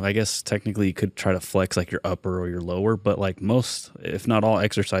 you know, I guess technically you could try to flex like your upper or your lower, but like most, if not all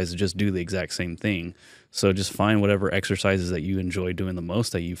exercises just do the exact same thing. So just find whatever exercises that you enjoy doing the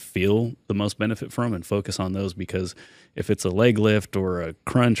most, that you feel the most benefit from, and focus on those, because if it's a leg lift or a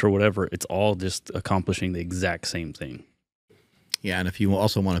crunch or whatever, it's all just accomplishing the exact same thing. Yeah, and if you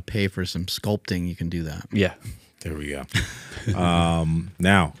also want to pay for some sculpting, you can do that. Yeah. There we go.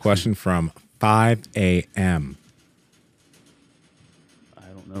 Now, question from 5 a.m. I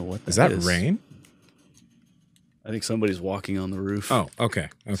don't know what Is that rain? I think somebody's walking on the roof. Oh, okay.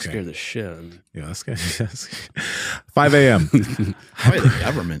 Scare the shit out of me. Yeah, that's good. 5 a.m. Probably the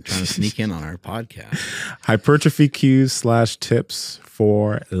government trying to sneak in on our podcast. Hypertrophy cues / tips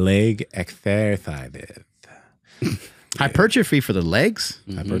for leg exercises. Hypertrophy for the legs?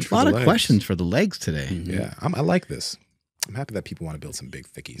 Hypertrophy A lot for of legs. questions for the legs today. Yeah, I like this. I'm happy that people want to build some big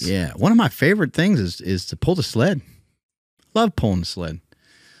thickies. Yeah, one of my favorite things is to pull the sled. Love pulling the sled.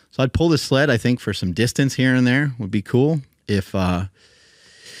 So I'd pull the sled, I think, for some distance here and there would be cool. If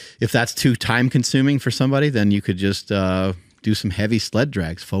that's too time consuming for somebody, then you could just do some heavy sled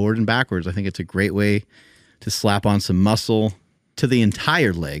drags forward and backwards. I think it's a great way to slap on some muscle to the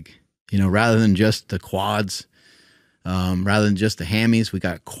entire leg, you know, rather than just the quads, rather than just the hammies. We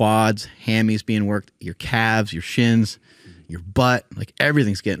got quads, hammies being worked, your calves, your shins, your butt, like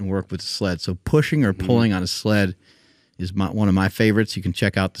everything's getting worked with the sled. So pushing or pulling on a sled is one of my favorites. You can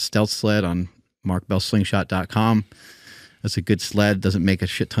check out the Stealth Sled on markbellslingshot.com. That's a good sled. Doesn't make a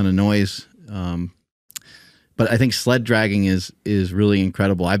shit ton of noise. But I think sled dragging is really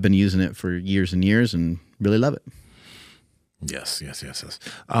incredible. I've been using it for years and years and really love it. Yes.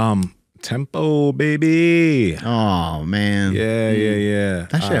 Tempo, baby. Oh, man. Yeah.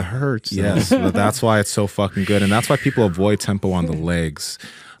 That shit hurts. though. Yes, but that's why it's so fucking good. And that's why people avoid tempo on the legs.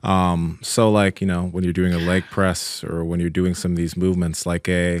 So like, you know, when you're doing a leg press or when you're doing some of these movements, like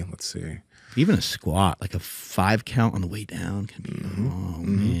let's see. Even a squat, like a 5 count on the way down can be,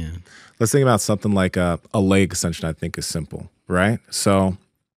 man. Let's think about something like a leg extension. I think is simple, right? So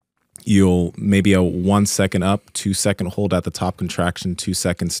you'll maybe a 1 second up, 2 second hold at the top contraction, 2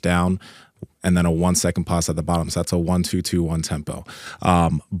 seconds down, and then a 1 second pause at the bottom. So that's a 1-2-2-1 tempo.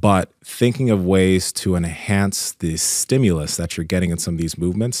 But thinking of ways to enhance the stimulus that you're getting in some of these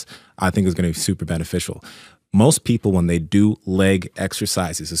movements, I think is going to be super beneficial. Most people, when they do leg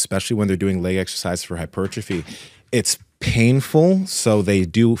exercises, especially when they're doing leg exercises for hypertrophy, it's painful, so they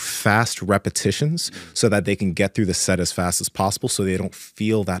do fast repetitions so that they can get through the set as fast as possible so they don't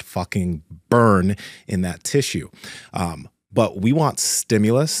feel that fucking burn in that tissue. But we want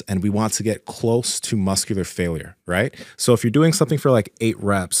stimulus and we want to get close to muscular failure, right? So if you're doing something for like 8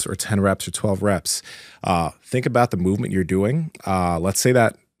 reps or 10 reps or 12 reps, think about the movement you're doing. Let's say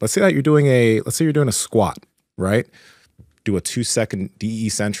that you're doing a squat, right? Do a 2 second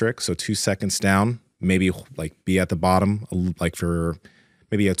de-eccentric, so 2 seconds down, maybe like be at the bottom, like for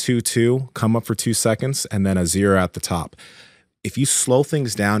maybe a 2-2, come up for 2 seconds, and then a 0 at the top. If you slow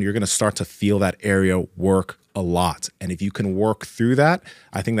things down, you're going to start to feel that area work a lot. And if you can work through that,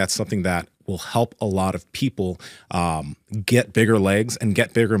 I think that's something that will help a lot of people get bigger legs and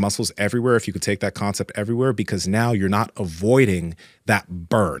get bigger muscles everywhere, if you could take that concept everywhere, because now you're not avoiding that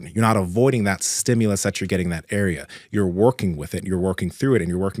burn. You're not avoiding that stimulus that you're getting in that area. You're working with it, you're working through it, and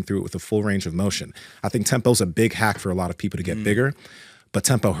you're working through it with a full range of motion. I think tempo's a big hack for a lot of people to get bigger, but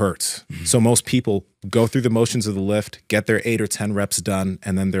tempo hurts. So most people go through the motions of the lift, get their 8 or 10 reps done,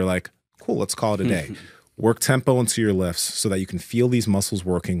 and then they're like, cool, let's call it a day. Work tempo into your lifts so that you can feel these muscles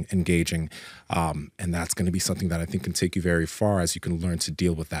working, engaging. And that's going to be something that I think can take you very far as you can learn to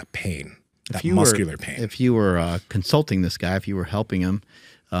deal with that pain, that muscular pain. If you were consulting this guy, if you were helping him,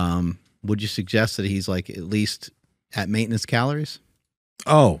 would you suggest that he's like at least at maintenance calories?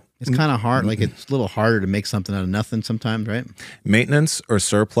 Oh, it's kind of hard. Like it's a little harder to make something out of nothing sometimes, right? Maintenance or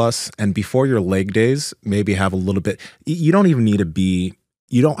surplus. And before your leg days, maybe have a little bit. You don't even need to be,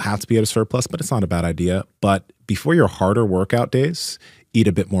 you don't have to be at a surplus, but it's not a bad idea. But before your harder workout days, eat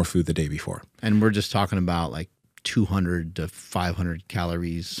a bit more food the day before. And we're just talking about like 200 to 500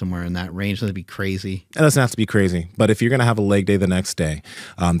 calories, somewhere in that range. That'd be crazy. It doesn't have to be crazy, but if you're going to have a leg day the next day,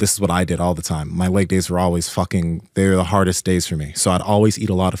 this is what I did all the time. My leg days were always they're the hardest days for me. So I'd always eat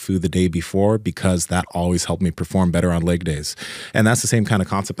a lot of food the day before because that always helped me perform better on leg days. And that's the same kind of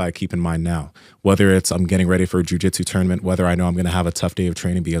concept I keep in mind now. Whether it's I'm getting ready for a jiu-jitsu tournament, whether I know I'm going to have a tough day of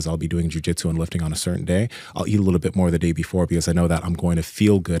training because I'll be doing jiu-jitsu and lifting on a certain day, I'll eat a little bit more the day before because I know that I'm going to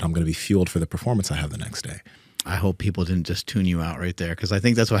feel good. I'm going to be fueled for the performance I have the next day. I hope people didn't just tune you out right there, because I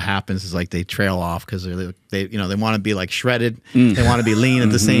think that's what happens is like they trail off because they want to be like shredded, they want to be lean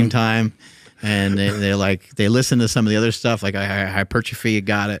at the same time, and they listen to some of the other stuff like hypertrophy, you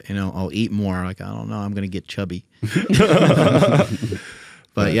got it, I'll eat more, like I don't know, I'm gonna get chubby.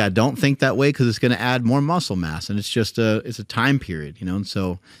 But yeah, don't think that way, because it's going to add more muscle mass, and it's a time period, And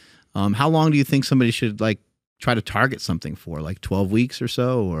so, how long do you think somebody should like try to target something for? Like 12 weeks or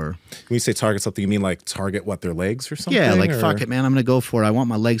so, or when you say target something, you mean like target what, their legs or something? Yeah, like fuck it, man, I'm going to go for it. I want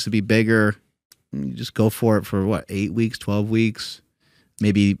my legs to be bigger. You just go for it for what, 8 weeks, 12 weeks,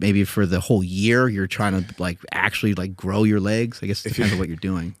 maybe for the whole year. You're trying to like actually like grow your legs. I guess it depends on what you're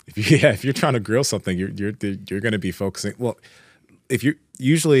doing. If you're trying to grill something, you're going to be focusing. Well, if you're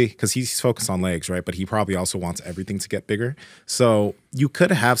usually, because he's focused on legs, right? But he probably also wants everything to get bigger. So you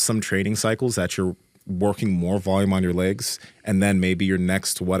could have some training cycles that you're working more volume on your legs, and then maybe your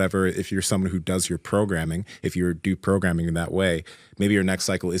next whatever, if you're someone who does your programming, if you do programming in that way, maybe your next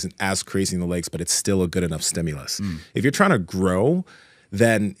cycle isn't as crazy in the legs, but it's still a good enough stimulus. If you're trying to grow,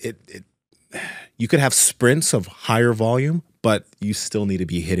 then you could have sprints of higher volume, but you still need to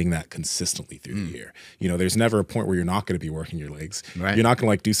be hitting that consistently through the year. There's never a point where you're not going to be working your legs. Right. You're not going to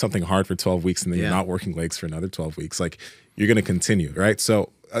like do something hard for 12 weeks and then you're not working legs for another 12 weeks. Like you're going to continue, right?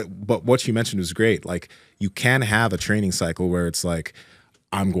 So, but what you mentioned was great. Like you can have a training cycle where it's like,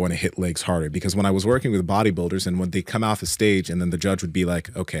 I'm going to hit legs harder, because when I was working with bodybuilders and when they come off a stage and then the judge would be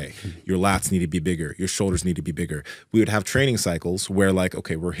like, okay, your lats need to be bigger, your shoulders need to be bigger. We would have training cycles where like,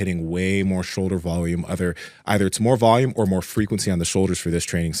 okay, we're hitting way more shoulder volume. Either it's more volume or more frequency on the shoulders for this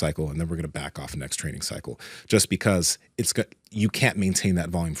training cycle. And then we're going to back off the next training cycle, just because you can't maintain that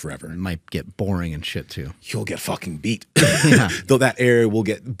volume forever. It might get boring and shit too. You'll get fucking beat. Though that area will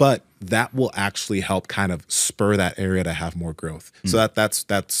get, but that will actually help kind of spur that area to have more growth. So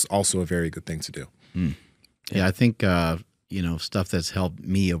that's also a very good thing to do. Yeah, I think stuff that's helped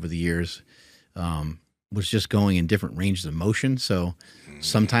me over the years was just going in different ranges of motion. So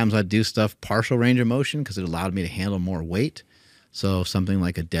sometimes I'd do stuff partial range of motion because it allowed me to handle more weight. So something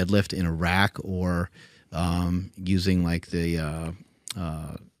like a deadlift in a rack, or using like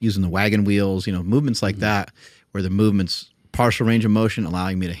using the wagon wheels, movements like that, where the movements partial range of motion,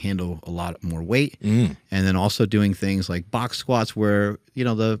 allowing me to handle a lot more weight. And then also doing things like box squats where,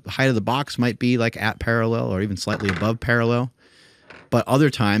 the height of the box might be like at parallel or even slightly above parallel. But other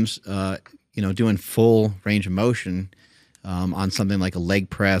times, doing full range of motion on something like a leg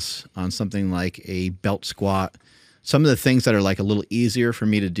press, on something like a belt squat. Some of the things that are like a little easier for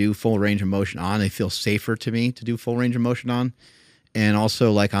me to do full range of motion on, they feel safer to me to do full range of motion on. And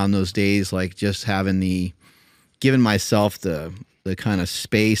also like on those days, like just giving myself the kind of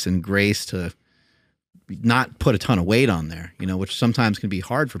space and grace to not put a ton of weight on there, which sometimes can be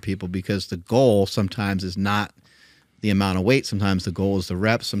hard for people, because the goal sometimes is not the amount of weight. Sometimes the goal is the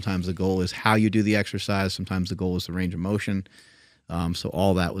reps. Sometimes the goal is how you do the exercise. Sometimes the goal is the range of motion. So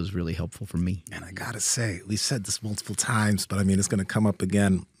all that was really helpful for me. And I gotta say, we said this multiple times, but I mean, it's gonna come up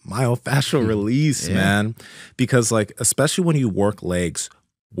again. Myofascial release, man. Because like, especially when you work legs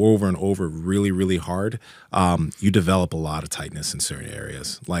over and over really, really hard, you develop a lot of tightness in certain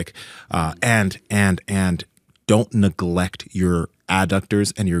areas. Like, and don't neglect your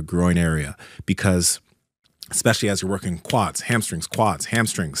adductors and your groin area, because especially as you're working quads,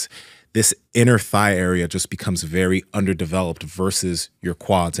 hamstrings, this inner thigh area just becomes very underdeveloped versus your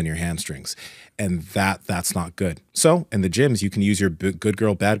quads and your hamstrings. And that's not good. So in the gyms, you can use your good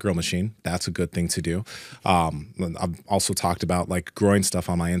girl, bad girl machine. That's a good thing to do. I've also talked about like groin stuff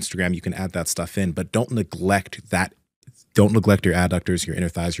on my Instagram. You can add that stuff in, but don't neglect that. Don't neglect your adductors, your inner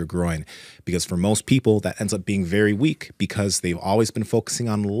thighs, your groin, because for most people that ends up being very weak, because they've always been focusing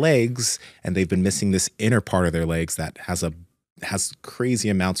on legs and they've been missing this inner part of their legs that has crazy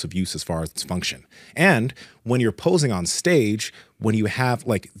amounts of use as far as its function. And when you're posing on stage, when you have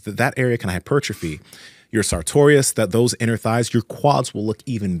like that area can hypertrophy, your sartorius, those inner thighs, your quads will look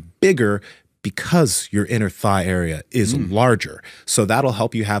even bigger because your inner thigh area is larger. So that'll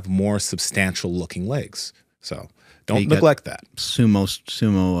help you have more substantial looking legs. So don't neglect that. Sumo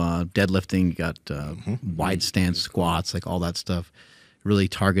deadlifting, you got wide stance squats, like all that stuff. Really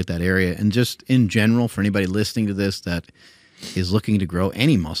target that area. And just in general, for anybody listening to this that is looking to grow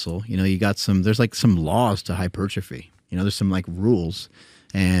any muscle, there's like some laws to hypertrophy. There's some like rules,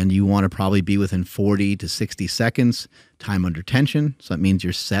 and you want to probably be within 40 to 60 seconds time under tension. So that means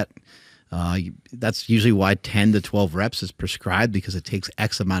you're set. That's usually why 10 to 12 reps is prescribed, because it takes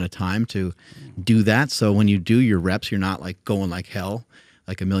X amount of time to do that. So when you do your reps, you're not like going like hell,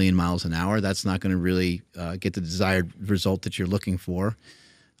 like a million miles an hour. That's not going to really get the desired result that you're looking for.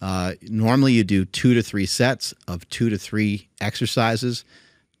 Normally you do 2 to 3 sets of 2 to 3 exercises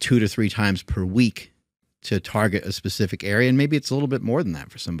 2 to 3 times per week to target a specific area. And maybe it's a little bit more than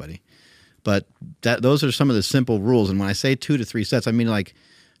that for somebody. But those are some of the simple rules. And when I say 2 to 3 sets, I mean like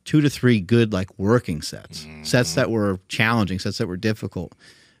 2 to 3 good, like working sets, sets that were challenging, sets that were difficult,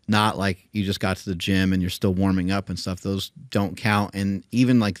 not like you just got to the gym and you're still warming up and stuff. Those don't count. And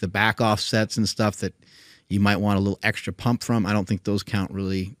even like the back off sets and stuff that you might want a little extra pump from, I don't think those count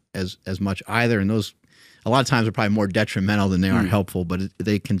really as much either. And those a lot of times are probably more detrimental than they are helpful, but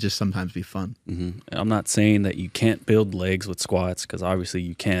they can just sometimes be fun. I'm not saying that you can't build legs with squats, because obviously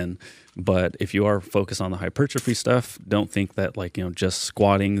you can. But if you are focused on the hypertrophy stuff, don't think that just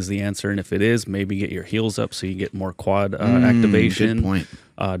squatting is the answer. And if it is, maybe get your heels up so you get more quad activation. Good point.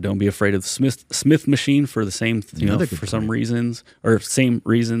 Don't be afraid of the Smith machine for the same, for some reasons or same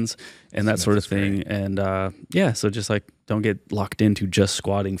reasons and that sort of thing. Great. And so just like don't get locked into just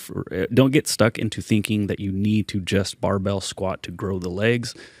squatting. Don't get stuck into thinking that you need to just barbell squat to grow the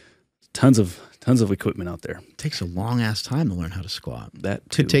legs. Tons of equipment out there. It takes a long ass time to learn how to squat. That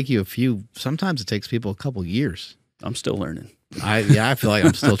could take you sometimes it takes people a couple years. I'm still learning. I feel like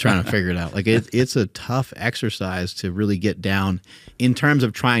I'm still trying to figure it out. Like it's a tough exercise to really get down in terms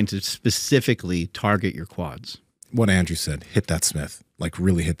of trying to specifically target your quads. What Andrew said, hit that Smith, like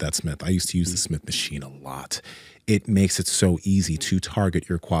really hit that Smith. I used to use the Smith machine a lot. It makes it so easy to target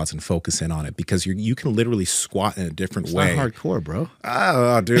your quads and focus in on it, because you can literally squat in a different way. It's not hardcore, bro.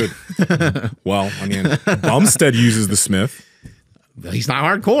 Oh, dude. Well, I mean, Bumstead uses the Smith. He's not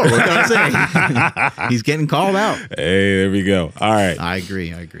hardcore. What can I say? He's getting called out. Hey, there we go. All right. I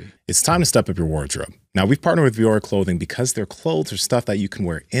agree. It's time to step up your wardrobe. Now, we've partnered with Viora Clothing because their clothes are stuff that you can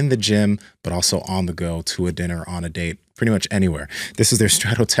wear in the gym, but also on the go, to a dinner, on a date, pretty much anywhere. This is their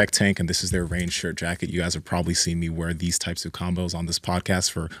Stratotech tank, and this is their rain shirt jacket. You guys have probably seen me wear these types of combos on this podcast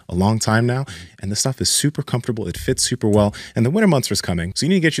for a long time now, and the stuff is super comfortable. It fits super well, and the winter months are coming, so you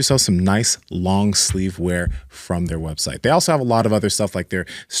need to get yourself some nice long sleeve wear from their website. They also have a lot of other stuff like their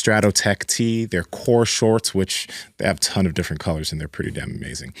Stratotech tee, their core shorts, which they have a ton of different colors, and they're pretty damn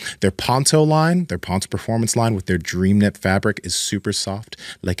amazing. Their Ponto line, their Ponto Performance line with their Dream Knit fabric is super soft,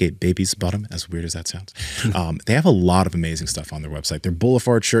 like a baby's bottom, as weird as that sounds. They have a lot of amazing stuff on their website. Their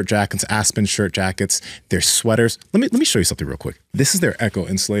Boulevard shirt jackets, Aspen shirt jackets, their sweaters. Let me show you something real quick. This is their Echo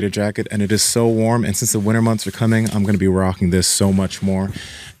insulated jacket, and it is so warm. And since the winter months are coming, I'm going to be rocking this so much more.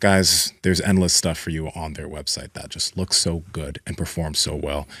 Guys, there's endless stuff for you on their website that just looks so good and performs so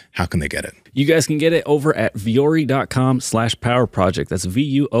well. How can they get it? You guys can get it over at viori.com/power project. That's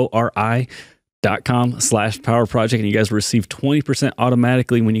VUORI.com/power project, and you guys receive 20%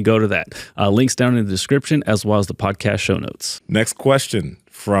 automatically when you go to that. Links down in the description, as well as the podcast show notes. Next question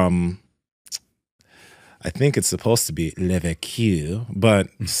from, I think it's supposed to be Levesque, but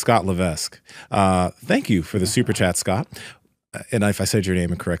Scott Levesque. Thank you for the super chat, Scott. And if I said your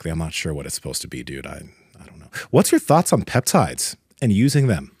name incorrectly, I'm not sure what it's supposed to be, dude. I don't know. What's your thoughts on peptides and using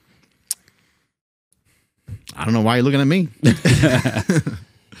them? I don't know why you're looking at me.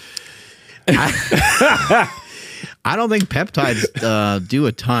 I don't think peptides do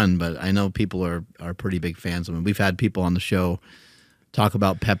a ton, but I know people are pretty big fans of them. We've had people on the show talk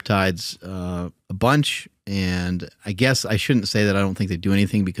about peptides a bunch, and I guess I shouldn't say that I don't think they do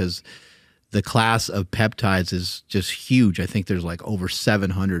anything, because the class of peptides is just huge. I think there's like over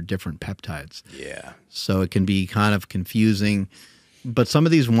 700 different peptides. Yeah. So it can be kind of confusing. But some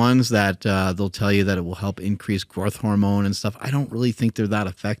of these ones that they'll tell you that it will help increase growth hormone and stuff, I don't really think they're that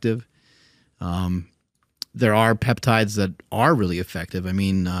effective. There are peptides that are really effective. I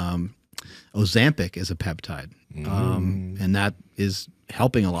mean, Ozempic is a peptide, and that is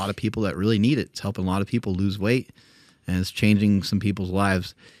helping a lot of people that really need it. It's helping a lot of people lose weight, and it's changing some people's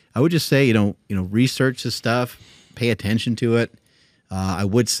lives. I would just say, research the stuff, pay attention to it. I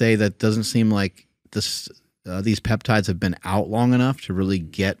would say that doesn't seem like these peptides have been out long enough to really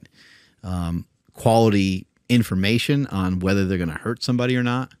get quality information on whether they're going to hurt somebody or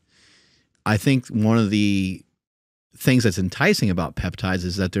not. I think one of the things that's enticing about peptides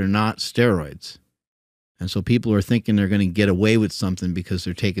is that they're not steroids. And so people are thinking they're going to get away with something because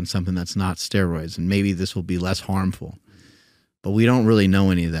they're taking something that's not steroids, and maybe this will be less harmful. But we don't really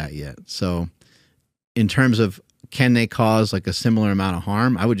know any of that yet. So in terms of can they cause like a similar amount of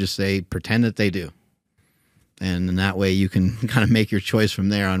harm, I would just say pretend that they do. And in that way you can kind of make your choice from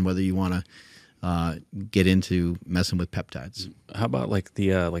there on whether you want to get into messing with peptides. How about like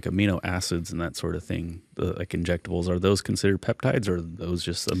the like amino acids and that sort of thing, like injectables? Are those considered peptides, or are those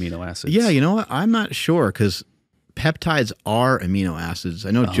just amino acids? Yeah, you know what? I'm not sure, because peptides are amino acids.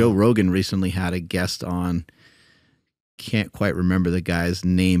 I know Joe Rogan recently had a guest on can't quite remember the guy's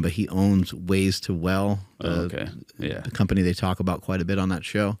name, but he owns Ways to Well, Okay. Yeah. the company they talk about quite a bit on that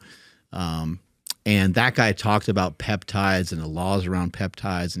show. And that guy talked about peptides and the laws around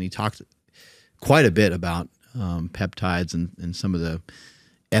peptides, and he talked quite a bit about peptides and some of the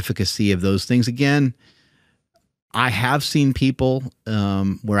efficacy of those things. Again, I have seen people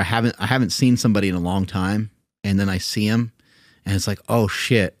where I haven't seen somebody in a long time, and then I see him, and it's like, oh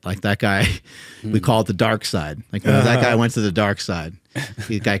shit, like that guy, we call it the dark side. Like that guy went to the dark side.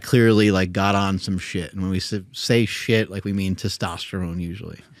 The guy clearly like got on some shit. And when we say shit, like we mean testosterone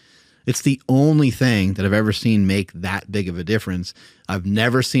usually. It's the only thing that I've ever seen make that big of a difference. I've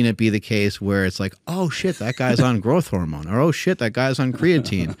never seen it be the case where it's like, oh shit, that guy's on growth hormone, or oh shit, that guy's on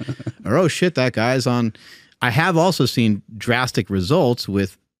creatine, or oh shit, that guy's on. I have also seen drastic results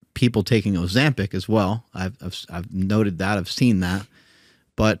with people taking Ozempic as well. I've noted that. I've seen that.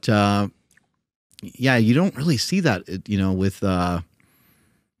 But yeah, you don't really see that, you know, with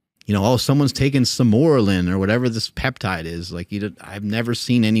you know, oh, someone's taking Samoralin or whatever this peptide is. Like, I've never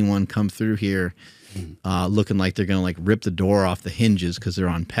seen anyone come through here looking like they're gonna like rip the door off the hinges because they're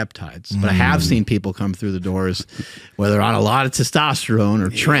on peptides. But I have seen people come through the doors where they're on a lot of testosterone or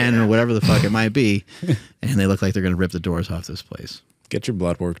tren or whatever the fuck it might be, and they look like they're gonna rip the doors off this place. Get your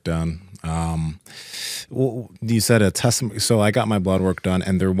blood work done. Well, you said a test. So I got my blood work done,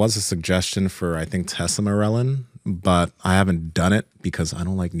 and there was a suggestion for, I think, tesamorelin, but I haven't done it because I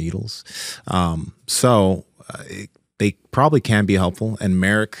don't like needles. They probably can be helpful. And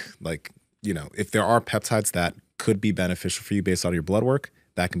Merrick, like, you know, if there are peptides that could be beneficial for you based on your blood work,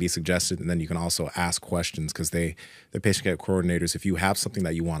 that can be suggested. And then you can also ask questions because they're patient care coordinators. If you have something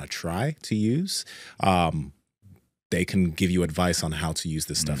that you want to try to use, they can give you advice on how to use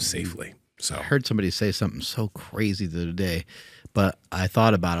this stuff safely. So I heard somebody say something so crazy the other day, but I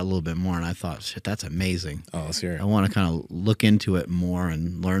thought about it a little bit more, and I thought, shit, that's amazing. Oh, let's hear it. I want to kind of look into it more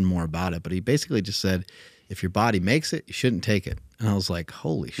and learn more about it. But he basically just said, if your body makes it, you shouldn't take it. And I was like,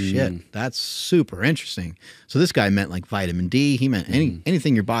 holy shit, that's super interesting. So this guy meant like vitamin D. He meant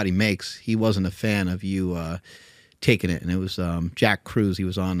anything your body makes. He wasn't a fan of you taking it. And it was Jack Cruz. He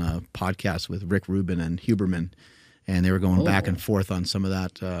was on a podcast with Rick Rubin and Huberman, and they were going back and forth on some of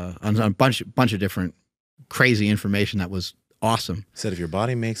that, on a bunch of different crazy information that was awesome. Said if your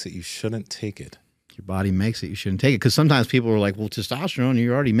body makes it, you shouldn't take it. Your body makes it, you shouldn't take it. Because sometimes people were like, well, testosterone,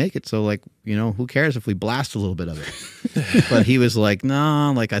 you already make it. So, like, you know, who cares if we blast a little bit of it? But he was like,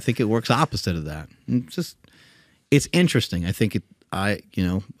 no, like, I think it works opposite of that. And it's interesting. I think you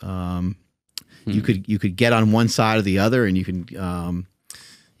could get on one side or the other, and you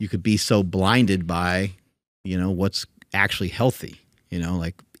could be so blinded by, you know, what's actually healthy. You know,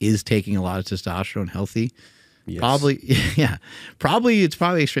 like, is taking a lot of testosterone healthy? Yes. Probably, yeah. It's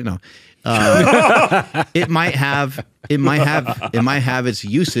probably straight. No, it might have its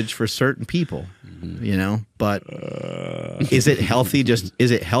usage for certain people, you know. But is it healthy?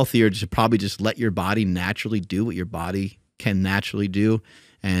 Is it healthier to probably just let your body naturally do what your body can naturally do?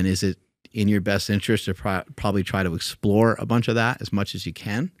 And is it in your best interest to probably try to explore a bunch of that as much as you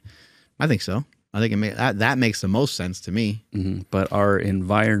can? I think so. I think that makes the most sense to me. But our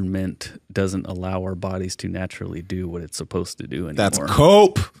environment doesn't allow our bodies to naturally do what it's supposed to do anymore. That's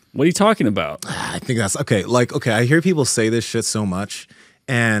cope. What are you talking about? I think that's okay. Like, okay, I hear people say this shit so much,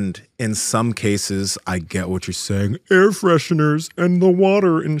 and in some cases, I get what you're saying, air fresheners and the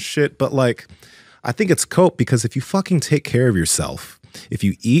water and shit. But like, I think it's cope because if you fucking take care of yourself, if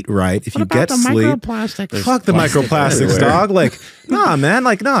you eat right, if you get sleep, fuck the microplastics, dog. Like, nah, man.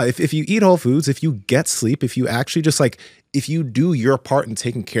 Like, nah. If you eat whole foods, if you get sleep, if you actually just like, if you do your part in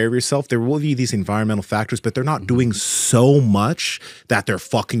taking care of yourself, there will be these environmental factors, but they're not doing so much that they're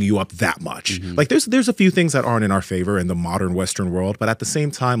fucking you up that much. Like, there's a few things that aren't in our favor in the modern Western world, but at the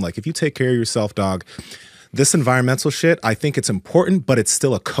same time, like, if you take care of yourself, dog, this environmental shit, I think it's important, but it's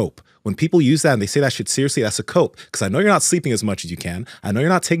still a cope. When people use that and they say that shit seriously, that's a cope. Because I know you're not sleeping as much as you can. I know you're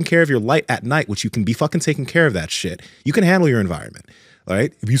not taking care of your light at night, which you can be fucking taking care of that shit. You can handle your environment. All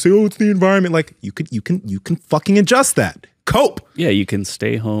right? If you say, oh, it's the environment, like, you can fucking adjust that. Cope. Yeah, you can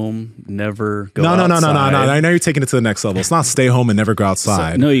stay home, never go outside. No. I know you're taking it to the next level. It's not stay home and never go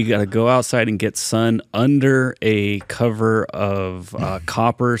outside. No, you got to go outside and get sun under a cover of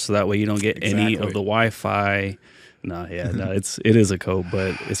copper, so that way you don't get any of the Wi-Fi. It is a code,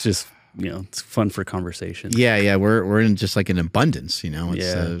 but it's just, you know, it's fun for conversation. Yeah, we're in just like an abundance, you know.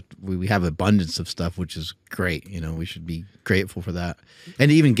 It's we have abundance of stuff, which is great. You know, we should be grateful for that.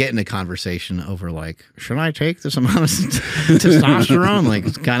 And even getting a conversation over like, should I take this amount of testosterone? Like,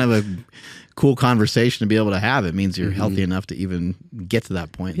 it's kind of a cool conversation to be able to have. It means you're healthy enough to even get to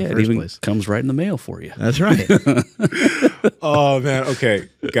that point in the it first even place. comes right in the mail for you. That's right. Oh man, okay,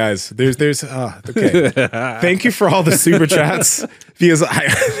 guys. There's okay. Thank you for all the super chats because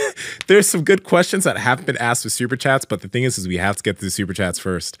there's some good questions that haven't been asked with super chats, but the thing is we have to get to the super chats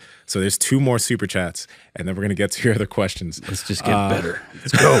first. So there's 2 more super chats, and then we're gonna get to your other questions. Let's just get better.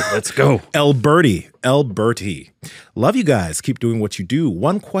 Let's go. Let's go. Elberty. Love you guys. Keep doing what you do.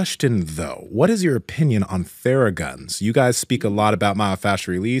 One question though. What is your opinion on Theraguns? You guys speak a lot about myofascial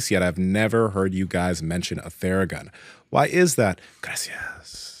release, yet I've never heard you guys mention a Theragun. Why is that?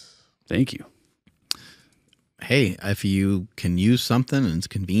 Gracias. Thank you. Hey, if you can use something and it's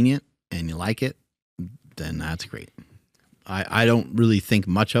convenient and you like it, then that's great. I don't really think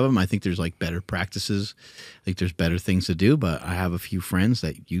much of them. I think there's like better practices. I think there's better things to do, but I have a few friends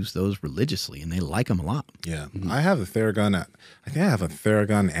that use those religiously and they like them a lot. Yeah. I have a Theragun. I think I have a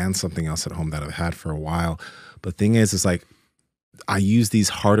Theragun and something else at home that I've had for a while. But the thing is like, I use these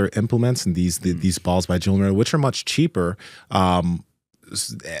harder implements and these balls by Jill Miller, which are much cheaper, that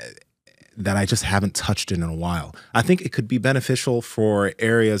I just haven't touched in a while. I think it could be beneficial for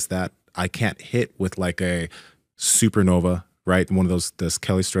areas that I can't hit with like a Supernova, right? One of those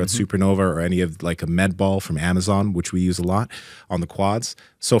Kelly Starrett Supernova or any of like a med ball from Amazon, which we use a lot on the quads.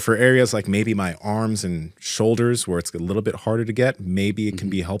 So for areas like maybe my arms and shoulders where it's a little bit harder to get, maybe it can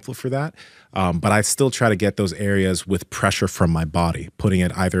be helpful for that. But I still try to get those areas with pressure from my body, putting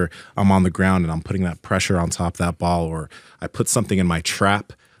it either I'm on the ground and I'm putting that pressure on top of that ball, or I put something in my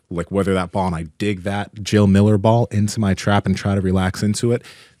trap, like whether that ball and I dig that Jill Miller ball into my trap and try to relax into it.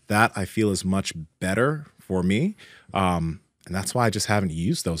 That I feel is much better for me. And that's why I just haven't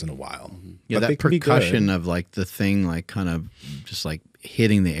used those in a while. Yeah, but that percussion of like the thing, like kind of just like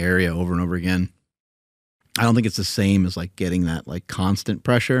hitting the area over and over again. I don't think it's the same as like getting that like constant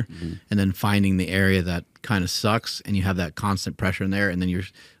pressure and then finding the area that kind of sucks and you have that constant pressure in there and then you're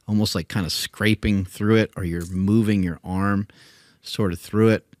almost like kind of scraping through it or you're moving your arm sort of through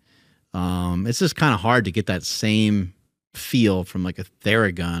it. It's just kind of hard to get that same feel from like a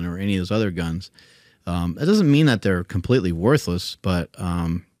Theragun or any of those other guns. It doesn't mean that they're completely worthless, but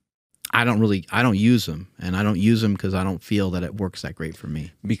I don't use them, and I don't use them because I don't feel that it works that great for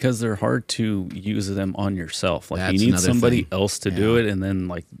me. Because they're hard to use them on yourself. Like That's you need another somebody thing. else to do it, and then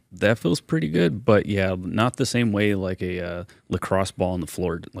like that feels pretty good. But yeah, not the same way like a lacrosse ball on the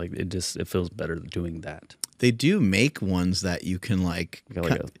floor. Like it feels better doing that. They do make ones that you can like, You got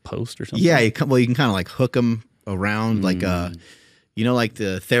like a post or something. yeah, you can kind of like hook them around like you know, like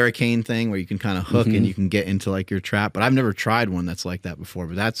the Theracane thing where you can kind of hook and you can get into like your trap. But I've never tried one that's like that before,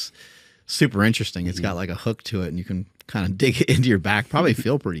 but that's super interesting. It's got like a hook to it and you can kind of dig it into your back. Probably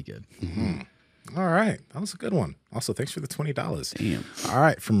feel pretty good. All right. That was a good one. Also, thanks for the $20. Damn. All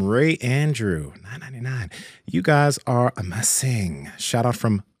right. From Ray Andrew, $9.99. You guys are amazing. Shout out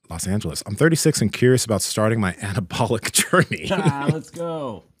from Los Angeles. I'm 36 and curious about starting my anabolic journey. Let's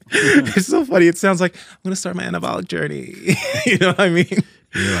go. It's so funny. It sounds like I'm going to start my anabolic journey. You know what I mean?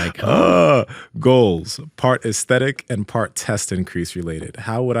 You're like, Goals, part aesthetic and part test increase related.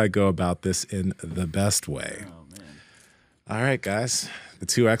 How would I go about this in the best way? Oh man. All right, guys. The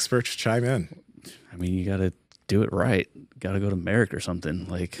 2 experts chime in. I mean, you got to do it right. Got to go to Merrick or something.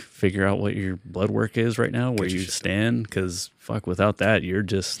 Like figure out what your blood work is right now, where you stand. Because fuck, without that, you're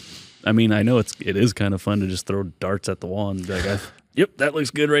just. I mean, I know it is kind of fun to just throw darts at the wall and be like, yep, that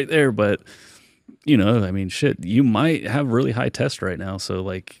looks good right there. But you know, I mean, shit, you might have really high test right now. So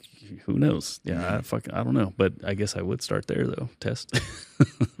like, who knows? Yeah, I don't know. But I guess I would start there though. Test.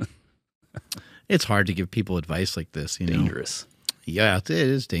 it's hard to give people advice like this. You know, Dangerous. Yeah, it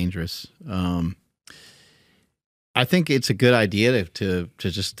is dangerous. I think it's a good idea to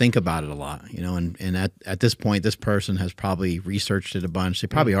just think about it a lot, you know, and at this point, this person has probably researched it a bunch. They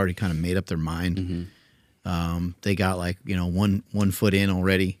probably already kind of made up their mind. They got like, you know, one foot in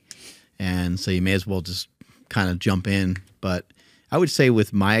already. And so you may as well just kind of jump in. But I would say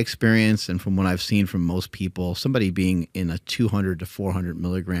with my experience and from what I've seen from most people, somebody being in a 200 to 400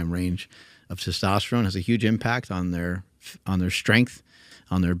 milligram range of testosterone has a huge impact on their strength,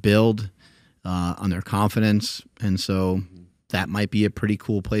 on their build, on their confidence. And so that might be a pretty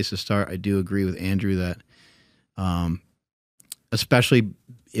cool place to start. I do agree with Andrew that especially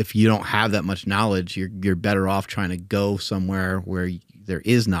if you don't have that much knowledge, you're better off trying to go somewhere where there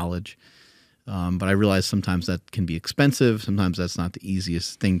is knowledge. But I realize sometimes that can be expensive. Sometimes that's not the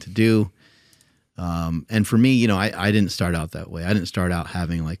easiest thing to do. And for me, you know, I didn't start out that way. I didn't start out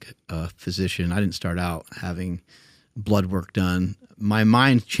having like a physician. I didn't start out having blood work done. My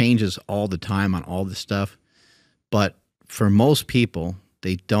mind changes all the time on all this stuff. But for most people,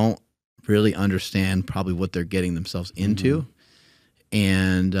 they don't really understand probably what they're getting themselves into.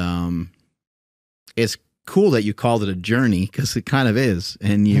 And it's cool that you called it a journey, because it kind of is.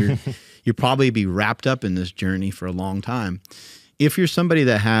 And you probably be wrapped up in this journey for a long time. If you're somebody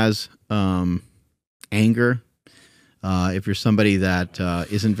that has anger, if you're somebody that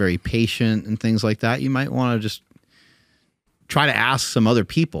isn't very patient and things like that, you might want to just try to ask some other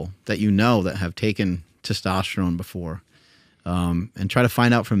people that you know that have taken testosterone before, and try to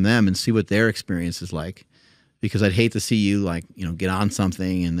find out from them and see what their experience is like. Because I'd hate to see you, like, you know, get on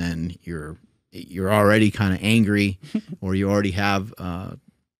something and then you're already kind of angry, or you already have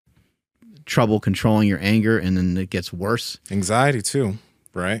trouble controlling your anger, and then it gets worse. Anxiety too,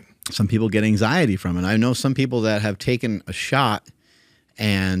 right? Some people get anxiety from it. I know some people that have taken a shot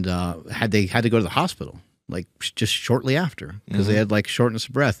and had to go to the hospital, like just shortly after, because they had like shortness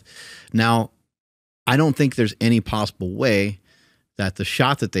of breath. Now, I don't think there's any possible way that the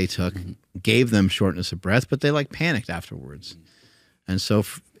shot that they took gave them shortness of breath, but they like panicked afterwards. And so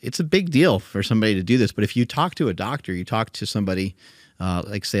it's a big deal for somebody to do this. But if you talk to a doctor, you talk to somebody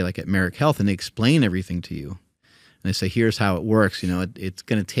like say like at Merrick Health, and they explain everything to you, and they say, here's how it works. You know, it's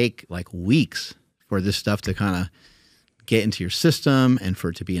going to take like weeks for this stuff to kind of get into your system, and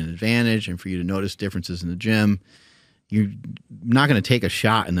for it to be an advantage, and for you to notice differences in the gym. You're not going to take a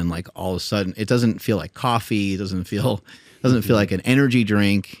shot and then like all of a sudden it doesn't feel like coffee. It doesn't feel like an energy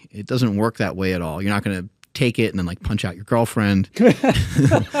drink. It doesn't work that way at all. You're not going to take it and then like punch out your girlfriend.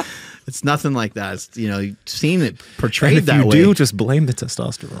 It's nothing like that. It's, you know, you've seen it portrayed that way. If you do, just blame the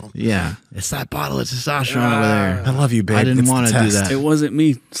testosterone. Yeah. It's that bottle of testosterone over there. I love you, babe. I didn't want to do that. It wasn't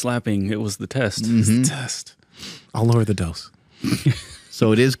me slapping. It was the test. It's the test. I'll lower the dose.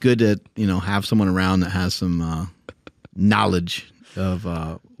 So it is good to, you know, have someone around that has some knowledge of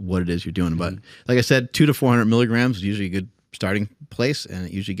what it is you're doing. But like I said, 200 to 400 milligrams is usually a good starting place, and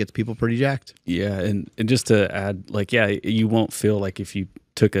it usually gets people pretty jacked. Yeah, and just to add, like, yeah, you won't feel like if you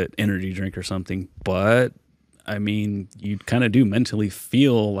took an energy drink or something, but I mean, you kind of do mentally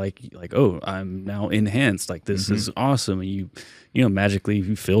feel like, oh, I'm now enhanced. Like, this is awesome. And you know, magically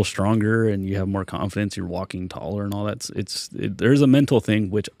you feel stronger and you have more confidence. You're walking taller and all that. There's a mental thing,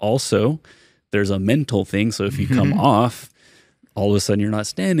 which also there's a mental thing. So if you come off, all of a sudden you're not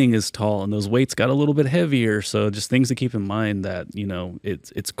standing as tall and those weights got a little bit heavier. So just things to keep in mind that, you know,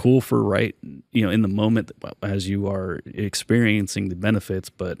 it's cool for you know, in the moment as you are experiencing the benefits,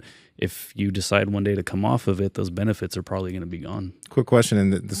 but if you decide one day to come off of it, those benefits are probably going to be gone. Quick question,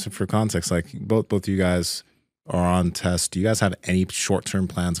 and this is for context, like both of you guys are on test. Do you guys have any short-term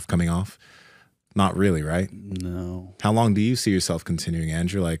plans of coming off? Not really, right? No. How long do you see yourself continuing,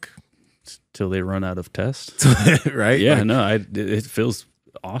 Andrew? Like, till they run out of tests, right? Yeah, like, no, it feels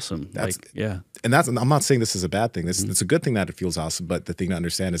awesome. Yeah. And I'm not saying this is a bad thing. It's a good thing that it feels awesome, but the thing to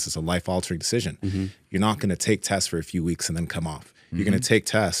understand is it's a life-altering decision. You're not going to take tests for a few weeks and then come off. You're going to take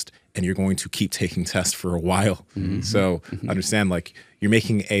tests, and you're going to keep taking tests for a while. So understand, like, you're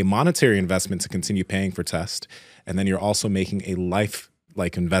making a monetary investment to continue paying for tests, and then you're also making a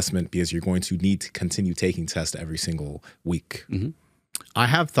life-like investment because you're going to need to continue taking tests every single week. I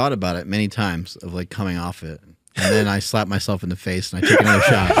have thought about it many times of like coming off it, and then I slap myself in the face and I take another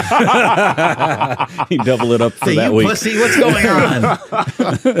shot. You double it up for that week. Pussy, what's going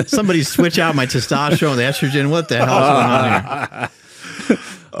on? Somebody switch out my testosterone, the estrogen. What the hell's going on here?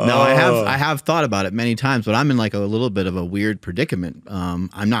 No, I have thought about it many times, but I'm in like a little bit of a weird predicament.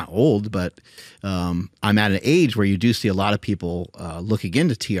 I'm not old, but I'm at an age where you do see a lot of people looking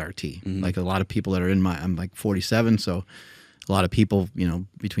into TRT. Like a lot of people that are I'm like 47, so a lot of people, you know,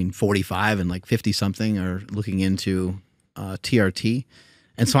 between 45 and like 50 something are looking into TRT.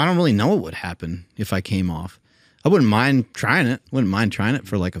 And so I don't really know what would happen if I came off. I wouldn't mind trying it. Wouldn't mind trying it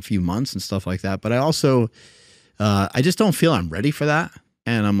for like a few months and stuff like that. But I also, I just don't feel I'm ready for that.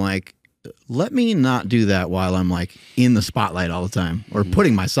 And I'm like, let me not do that while I'm like in the spotlight all the time, or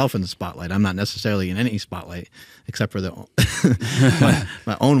putting myself in the spotlight. I'm not necessarily in any spotlight except for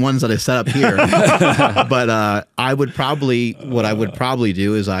my own ones that I set up here. But what I would probably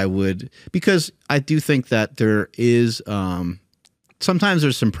do is because I do think that there is, sometimes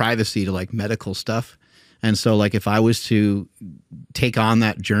there's some privacy to like medical stuff. And so like if I was to take on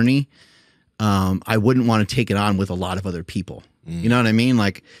that journey, I wouldn't want to take it on with a lot of other people. You know what I mean?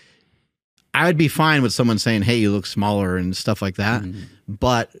 Like, I would be fine with someone saying, hey, you look smaller and stuff like that.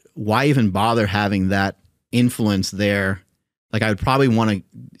 But why even bother having that influence there? Like, I'd probably want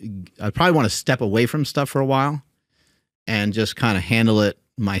to step away from stuff for a while and just kind of handle it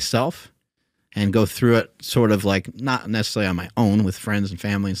myself and go through it sort of like, not necessarily on my own with friends and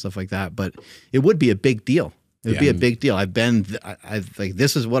family and stuff like that, but it would be a big deal. It would be a big deal. I've like,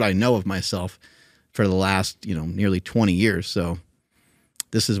 this is what I know of myself for the last, nearly 20 years. So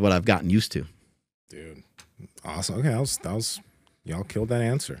this is what I've gotten used to. Dude, awesome. Okay, that was y'all killed that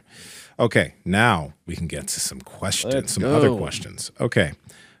answer. Okay, now we can get to some questions, other questions. Okay,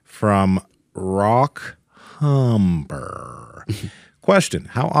 from Rock Humber. Question: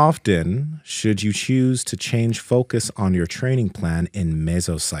 how often should you choose to change focus on your training plan in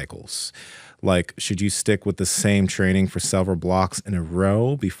mesocycles? Like, should you stick with the same training for several blocks in a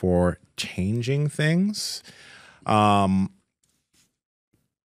row before changing things?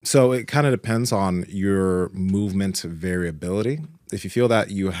 So it kind of depends on your movement variability. If you feel that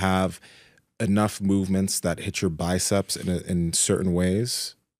you have enough movements that hit your biceps in certain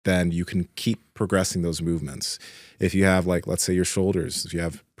ways, then you can keep progressing those movements. If you have, like, let's say your shoulders, if you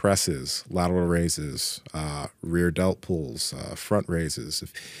have presses, lateral raises, rear delt pulls, front raises,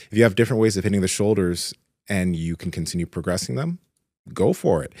 if you have different ways of hitting the shoulders and you can continue progressing them, go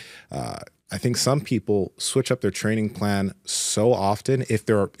for it. I think some people switch up their training plan so often if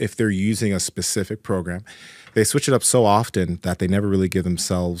they're using a specific program. They switch it up so often that they never really give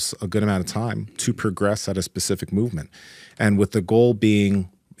themselves a good amount of time to progress at a specific movement. And with the goal being,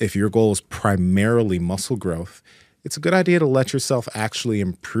 if your goal is primarily muscle growth, it's a good idea to let yourself actually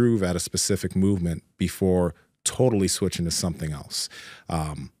improve at a specific movement before totally switching to something else.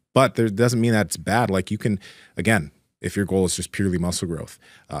 But there doesn't mean that it's bad. Like, you can, again, if your goal is just purely muscle growth.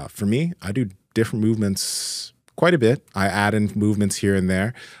 For me, I do different movements quite a bit. I add in movements here and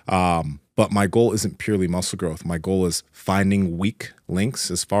there. But my goal isn't purely muscle growth. My goal is finding weak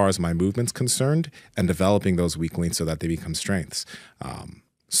links as far as my movement's concerned and developing those weak links so that they become strengths.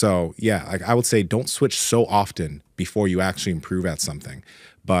 So yeah, like, I would say don't switch so often before you actually improve at something,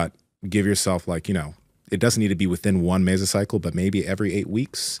 but give yourself, like, it doesn't need to be within one mesocycle, but maybe every 8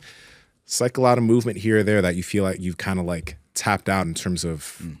 weeks, cycle out a movement here or there that you feel like you've kind of like tapped out in terms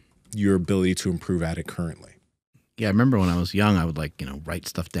of your ability to improve at it currently. Yeah, I remember when I was young, I would write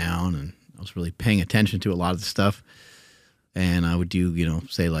stuff down, and I was really paying attention to a lot of the stuff. And I would do,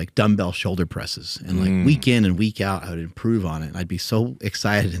 say like dumbbell shoulder presses, and like week in and week out, I would improve on it. And I'd be so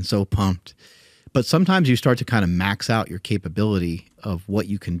excited and so pumped. But sometimes you start to kind of max out your capability of what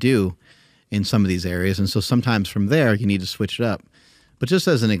you can do in some of these areas. And so sometimes from there, you need to switch it up. But just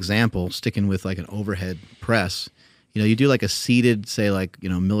as an example, sticking with like an overhead press, you do like a seated, say like,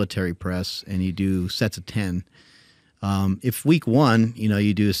 military press, and you do sets of 10. If week 1,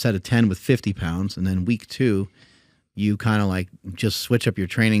 you do a set of 10 with 50 pounds, and then week 2, you kind of like just switch up your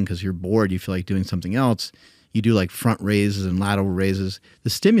training because you're bored, you feel like doing something else. You do like front raises and lateral raises. The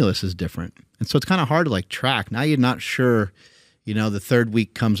stimulus is different. And so it's kind of hard to like track. Now you're not sure, the third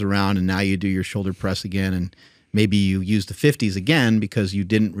week comes around and now you do your shoulder press again, and maybe you use the 50s again because you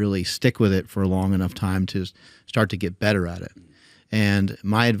didn't really stick with it for a long enough time to start to get better at it. And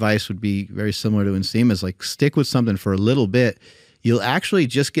my advice would be very similar to Nsima's, like, stick with something for a little bit. You'll actually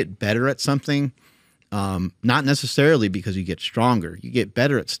just get better at something, not necessarily because you get stronger. You get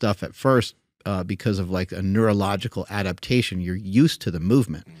better at stuff at first because of like a neurological adaptation. You're used to the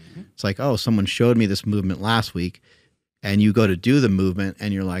movement. It's like, oh, someone showed me this movement last week, and you go to do the movement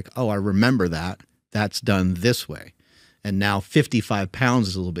and you're like, oh, I remember that. That's done this way. And now 55 pounds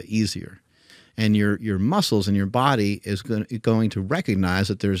is a little bit easier. And your muscles and your body is going to recognize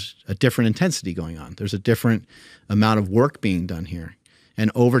that there's a different intensity going on. There's a different amount of work being done here.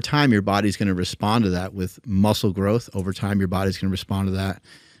 And over time, your body's going to respond to that with muscle growth. Over time, your body's going to respond to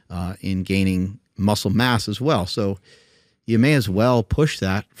that in gaining muscle mass as well. So you may as well push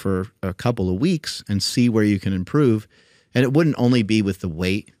that for a couple of weeks and see where you can improve. And it wouldn't only be with the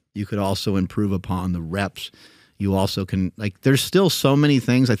weight. You could also improve upon the reps. You also can, like, there's still so many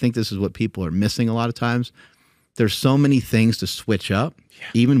things. I think this is what people are missing a lot of times. There's so many things to switch up,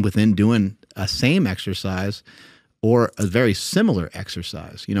 even within doing a same exercise or a very similar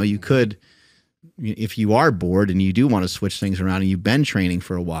exercise. You could, if you are bored and you do want to switch things around and you've been training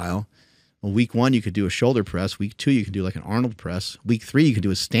for a while, well, week 1, you could do a shoulder press. Week 2, you can do like an Arnold press. Week 3, you can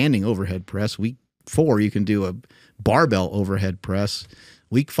do a standing overhead press. Week 4, you can do a barbell overhead press.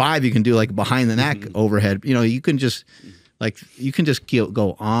 Week 5, you can do like behind the neck overhead. You can just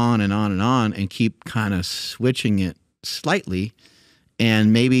go on and on and on and keep kind of switching it slightly.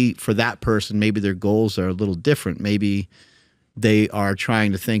 And maybe for that person, maybe their goals are a little different. Maybe they are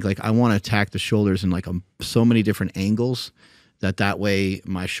trying to think like, I want to attack the shoulders in like so many different angles that way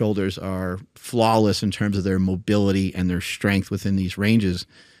my shoulders are flawless in terms of their mobility and their strength within these ranges.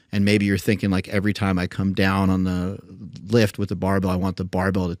 And maybe you're thinking like, every time I come down on the lift with the barbell, I want the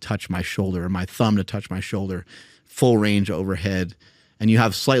barbell to touch my shoulder or my thumb to touch my shoulder, full range overhead. and you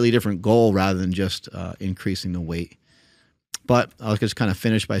have slightly different goal rather than just increasing the weight. But I'll just kind of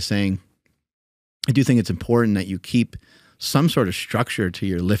finish by saying, I do think it's important that you keep some sort of structure to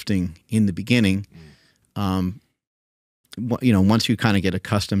your lifting in the beginning. You know, once you kind of get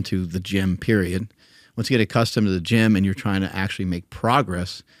accustomed to the gym, period. Once you get accustomed to the gym and you're trying to actually make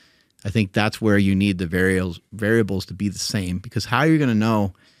progress, I think that's where you need the variables to be the same. Because how are you going to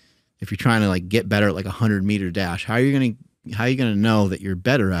know if you're trying to like get better at like a 100-meter dash? How are you going to know that you're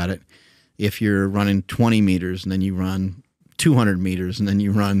better at it if you're running 20 meters and then you run 200 meters and then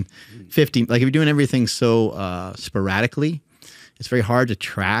you run 50? Like if you're doing everything so sporadically, it's very hard to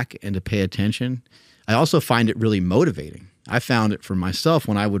track and to pay attention. I also find it really motivating. I found it for myself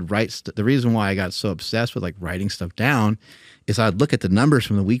when I would write. The reason why I got so obsessed with like writing stuff down is I'd look at the numbers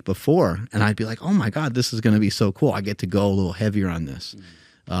from the week before and I'd be like, oh my God, this is going to be so cool. I get to go a little heavier on this.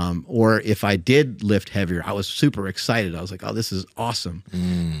 Or if I did lift heavier, I was super excited. I was like, oh, this is awesome.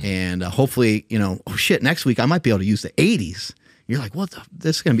 And hopefully, you know, oh shit, next week I might be able to use the 80s. You're like, what the,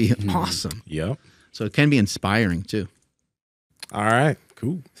 this is going to be awesome. Yep. So it can be inspiring too. All right,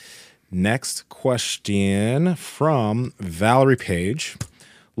 cool. Next question from Valerie Page.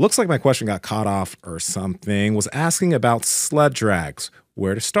 Looks like my question got cut off or something. Was asking about sled drags.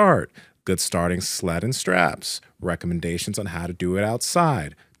 Where to start? Good starting sled and straps. Recommendations on how to do it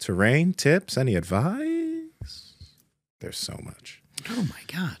outside. Terrain, tips, any advice? There's so much. Oh my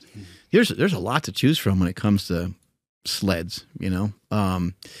God. There's a lot to choose from when it comes to sleds, you know.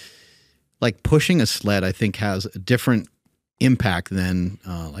 Like pushing a sled, I think, has a different impact than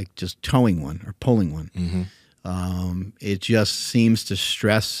like just towing one or pulling one. It just seems to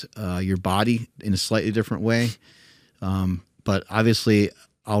stress your body in a slightly different way. But obviously,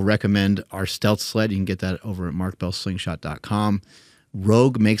 I'll recommend our Stealth sled. You can get that over at markbellslingshot.com.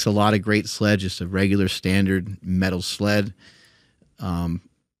 Rogue makes a lot of great sleds, just a regular standard metal sled.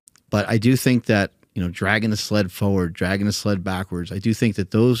 But I do think that, you know, dragging the sled forward, dragging the sled backwards, I do think that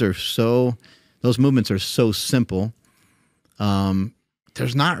those movements are so simple.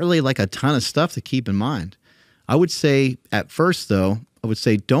 There's not really like a ton of stuff to keep in mind. I would say at first though,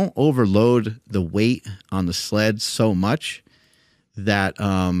 don't overload the weight on the sled so much that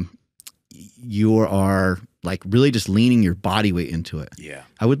you are like really just leaning your body weight into it. Yeah.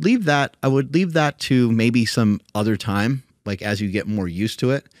 I would leave that to maybe some other time, like as you get more used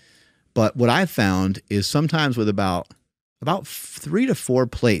to it. But what I've found is sometimes with about 3 to 4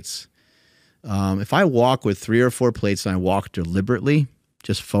 plates, if I walk with 3 or 4 plates and I walk deliberately,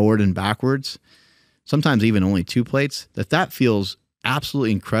 just forward and backwards, sometimes even only 2 plates, that feels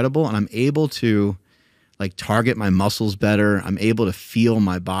absolutely incredible. And I'm able to like target my muscles better. I'm able to feel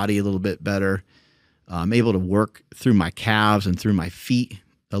my body a little bit better. I'm able to work through my calves and through my feet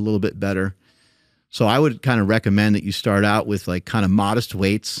a little bit better. So I would kind of recommend that you start out with like kind of modest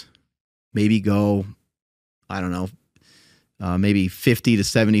weights, maybe go, I don't know, maybe 50 to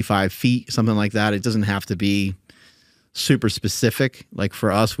 75 feet, something like that. It doesn't have to be super specific. Like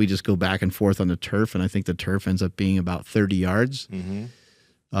for us, we just go back and forth on the turf, and I think the turf ends up being about 30 yards.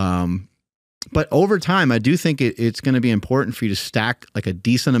 But over time, I do think it's going to be important for you to stack like a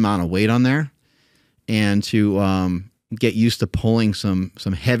decent amount of weight on there and to get used to pulling some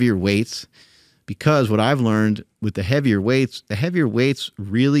heavier weights, because what I've learned with the heavier weights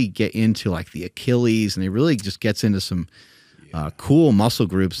really get into like the Achilles, and it really just gets into some cool muscle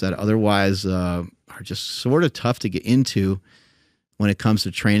groups that otherwise are just sort of tough to get into when it comes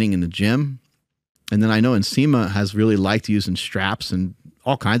to training in the gym. And then I know Nsima has really liked using straps and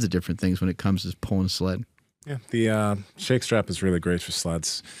all kinds of different things when it comes to pulling a sled. Yeah, the shake strap is really great for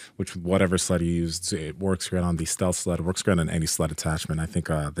sleds, which whatever sled you use, it works great on the Stealth sled. It works great on any sled attachment. I think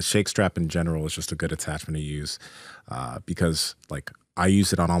the shake strap in general is just a good attachment to use because like I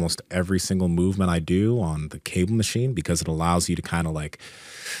use it on almost every single movement I do on the cable machine, because it allows you to kind of like,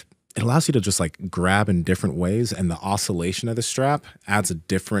 it allows you to just like grab in different ways, and the oscillation of the strap adds a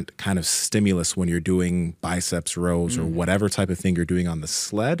different kind of stimulus when you're doing biceps rows or whatever type of thing you're doing on the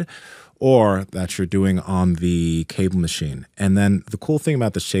sled or that you're doing on the cable machine. And then the cool thing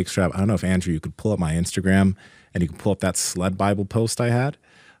about the shake strap, I don't know if Andrew, you could pull up my Instagram and you can pull up that sled Bible post I had,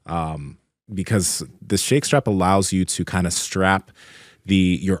 because the shake strap allows you to kind of strap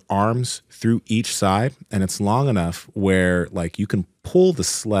your arms through each side, and it's long enough where like you can pull the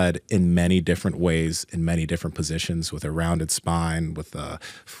sled in many different ways, in many different positions, with a rounded spine, with a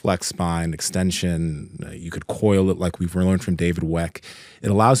flex spine extension. You could coil it like we've learned from David Weck. It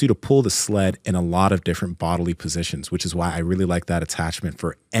allows you to pull the sled in a lot of different bodily positions, which is why I really like that attachment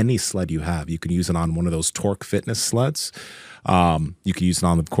for any sled you have. You can use it on one of those Torque Fitness sleds. You can use it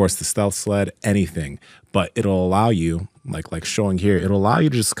on, of course, the stealth sled, anything. But it'll allow you, like showing here, it'll allow you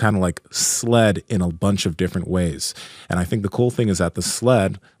to just kind of like sled in a bunch of different ways. And I think the cool thing is that the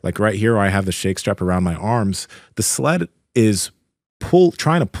sled, like right here where I have the shake strap around my arms, the sled is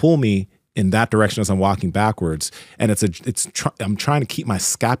trying to pull me in that direction as I'm walking backwards. And I'm trying to keep my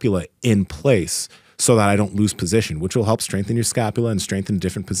scapula in place so that I don't lose position, which will help strengthen your scapula and strengthen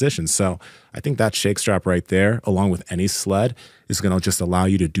different positions. So I think that shake strap right there, along with any sled, is going to just allow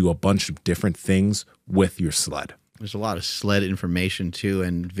you to do a bunch of different things with your sled. There's a lot of sled information too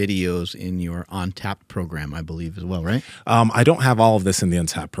and videos in your OnTap program, I believe, as well, right? I don't have all of this in the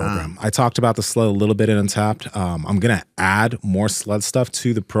Untapped program. I talked about the sled a little bit in Untapped. I'm going to add more sled stuff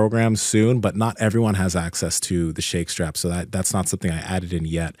to the program soon, but not everyone has access to the shake strap. So that's not something I added in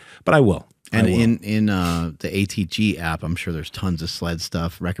yet, but I will. And in the ATG app, I'm sure there's tons of sled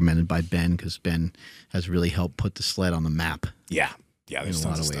stuff recommended by Ben, because Ben has really helped put the sled on the map. Yeah, there's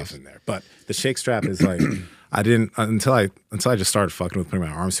tons of stuff in there. But the shake strap is like, I didn't until I just started fucking with putting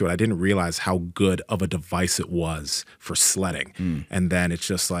my arms through it. I didn't realize how good of a device it was for sledding. And then it's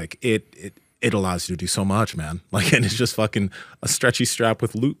just like it allows you to do so much, man. Like, and it's just fucking a stretchy strap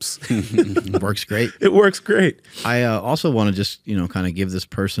with loops. Works great. It works great. I also want to just kind of give this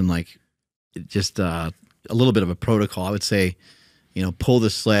person like just a little bit of a protocol. I would say, pull the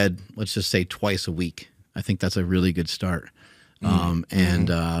sled, let's just say twice a week. I think that's a really good start.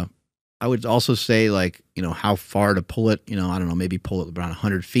 I would also say, like, how far to pull it, I don't know, maybe pull it around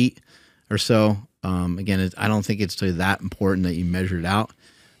 100 feet or so. Again, I don't think it's that important that you measure it out,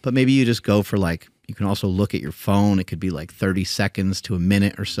 but maybe you just go for like, you can also look at your phone. It could be like 30 seconds to a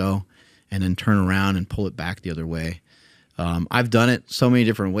minute or so, and then turn around and pull it back the other way. I've done it so many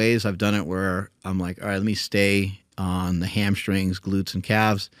different ways. I've done it where I'm like, all right, let me stay on the hamstrings, glutes, and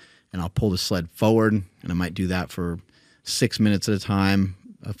calves, and I'll pull the sled forward, and I might do that for 6 minutes at a time.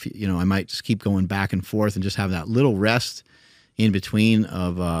 I might just keep going back and forth and just have that little rest in between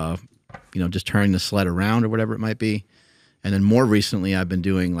of, just turning the sled around or whatever it might be. And then more recently, I've been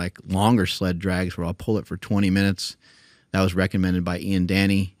doing like longer sled drags where I'll pull it for 20 minutes. That was recommended by Ian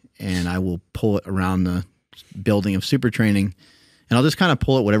Danny, and I will pull it around the building of super training, and I'll just kind of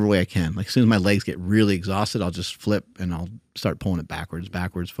pull it whatever way I can. Like, as soon as my legs get really exhausted, I'll just flip and I'll start pulling it backwards,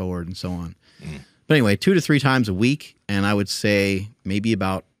 forward, and so on. But anyway, 2 to 3 times a week, and I would say maybe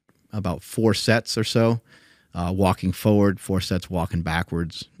about 4 sets or so, walking forward, 4 sets walking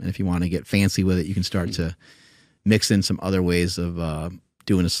backwards. And if you want to get fancy with it, you can start to mix in some other ways of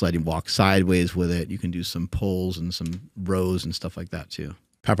doing a sledding walk sideways with it. You can do some pulls and some rows and stuff like that too.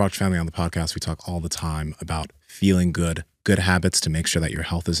 Power Project Family on the podcast, we talk all the time about feeling good habits to make sure that your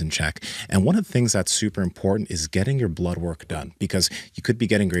health is in check. And one of the things that's super important is getting your blood work done, because you could be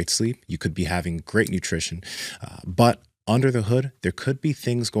getting great sleep, you could be having great nutrition, but under the hood, there could be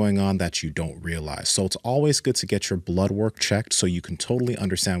things going on that you don't realize. So it's always good to get your blood work checked so you can totally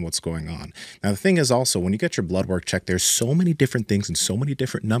understand what's going on. Now, the thing is also, when you get your blood work checked, there's so many different things and so many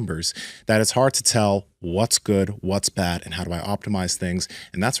different numbers that it's hard to tell what's good, what's bad, and how do I optimize things.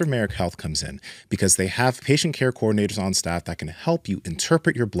 And that's where Merrick Health comes in, because they have patient care coordinators on staff that can help you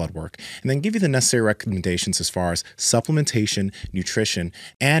interpret your blood work and then give you the necessary recommendations as far as supplementation, nutrition,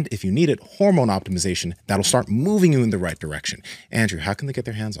 and if you need it, hormone optimization that'll start moving you in the right direction. Andrew, how can they get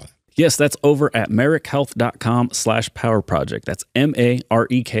their hands on it? Yes, that's over at marrickhealth.com/power project. That's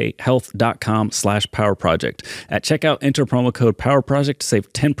MAREK health.com/power project. At checkout, enter promo code Power Project to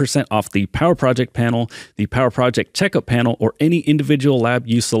save 10% off the Power Project panel, the Power Project checkup panel, or any individual lab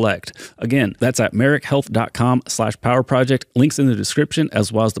you select. Again, that's at marrickhealth.com/power project. Links in the description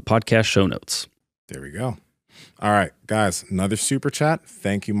as well as the podcast show notes. There we go. All right, guys, another super chat.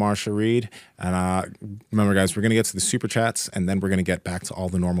 Thank you, Marsha Reed. And remember, guys, we're going to get to the super chats, and then we're going to get back to all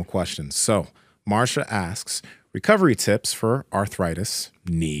the normal questions. So Marsha asks, recovery tips for arthritis,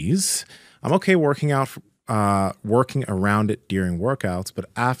 knees. I'm okay working around it during workouts, but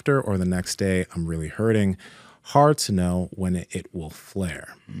after or the next day, I'm really hurting. Hard to know when it will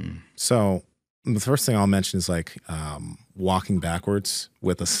flare. So the first thing I'll mention is like walking backwards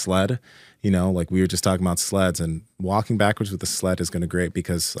with a sled. Like we were just talking about sleds, and walking backwards with a sled is going to be great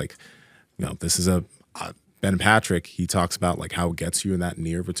because, like, this is Ben Patrick, he talks about like how it gets you in that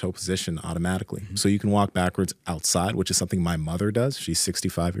near of a toe position automatically. So you can walk backwards outside, which is something my mother does. She's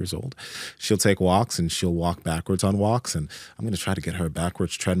 65 years old. She'll take walks and she'll walk backwards on walks. And I'm going to try to get her a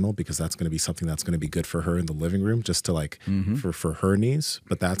backwards treadmill because that's going to be something that's going to be good for her in the living room, just to like for her knees.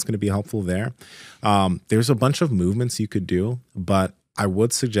 But that's going to be helpful there. There's a bunch of movements you could do, but I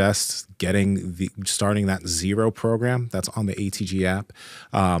would suggest starting that Zero program that's on the ATG app.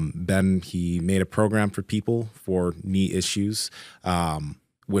 Ben, he made a program for people for knee issues,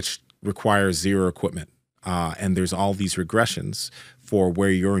 which requires zero equipment. And there's all these regressions for where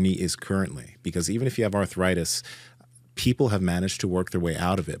your knee is currently. Because even if you have arthritis, people have managed to work their way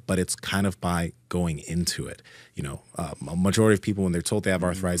out of it, but it's kind of by going into it. You know, a majority of people, when they're told they have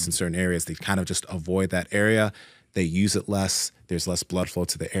arthritis in certain areas, they kind of just avoid that area. They use it less, there's less blood flow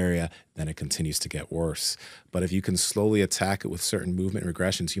to the area, then it continues to get worse. But if you can slowly attack it with certain movement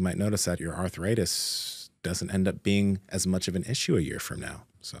regressions, you might notice that your arthritis doesn't end up being as much of an issue a year from now.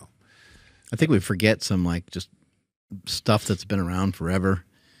 So I think we forget some like just stuff that's been around forever.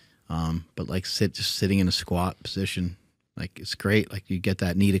 But like just sitting in a squat position, like it's great. Like you get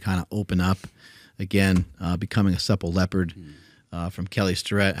that knee to kind of open up again, becoming a supple leopard. From Kelly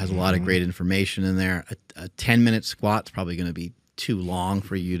Starrett has a lot of great information in there. A 10-minute squat's probably going to be too long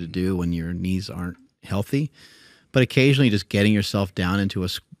for you to do when your knees aren't healthy. But occasionally just getting yourself down into a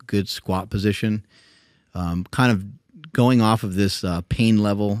good squat position, kind of going off of this pain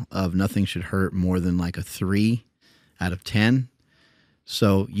level of nothing should hurt more than like a 3 out of 10.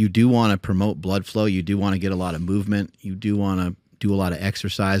 So you do want to promote blood flow. You do want to get a lot of movement. You do want to do a lot of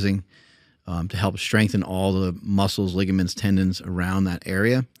exercising. To help strengthen all the muscles, ligaments, tendons around that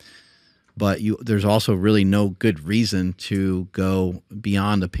area. But there's also really no good reason to go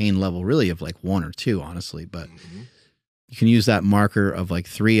beyond a pain level really of like 1 or 2, honestly. But you can use that marker of like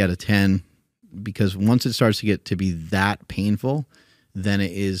 3 out of 10 because once it starts to get to be that painful, then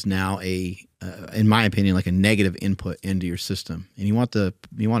it is now in my opinion, like a negative input into your system. And you want to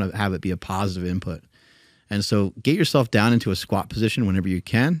have it be a positive input. And so get yourself down into a squat position whenever you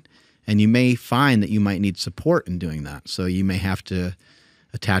can. And you may find that you might need support in doing that. So you may have to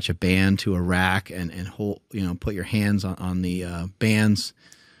attach a band to a rack and hold, put your hands on the bands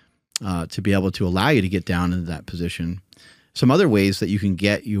to be able to allow you to get down into that position. Some other ways that you can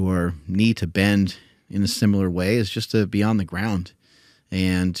get your knee to bend in a similar way is just to be on the ground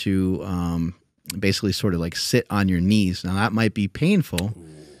and to basically sort of like sit on your knees. Now that might be painful,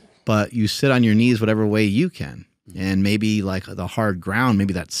 but you sit on your knees whatever way you can. And maybe like the hard ground,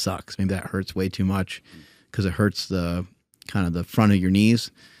 maybe that sucks. Maybe that hurts way too much because it hurts the kind of the front of your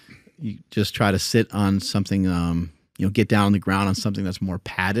knees. You just try to sit on something, get down on the ground on something that's more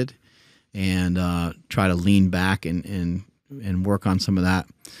padded and try to lean back and work on some of that.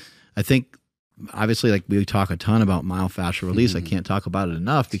 I think obviously like we talk a ton about myofascial release. I can't talk about it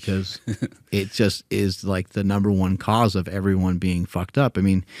enough because it just is like the #1 cause of everyone being fucked up. I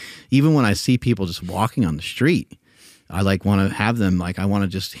mean, even when I see people just walking on the street, I like want to have them like I want to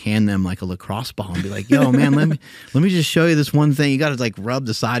just hand them like a lacrosse ball and be like, "Yo, man, let me just show you this one thing. You got to like rub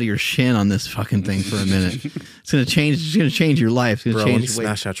the side of your shin on this fucking thing for a minute. It's gonna change. It's gonna change your life. It's gonna change. Let me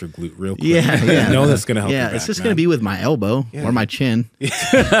smash out your glute real quick. Yeah, I know that's gonna help. Yeah, your it's back, just man. gonna be with my elbow or my chin.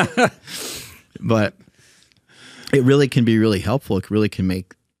 But it really can be really helpful. It really can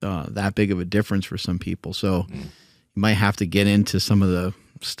make that big of a difference for some people. So you might have to get into some of the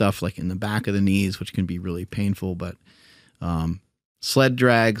stuff like in the back of the knees, which can be really painful. But sled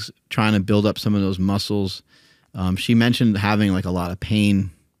drags, trying to build up some of those muscles. She mentioned having like a lot of pain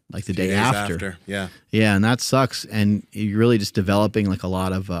like the day after. Yeah. Yeah, and that sucks. And you're really just developing like a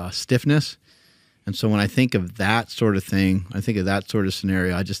lot of stiffness. And so when I think of that sort of thing, I think of that sort of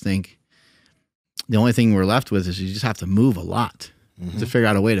scenario, I just think the only thing we're left with is you just have to move a lot to figure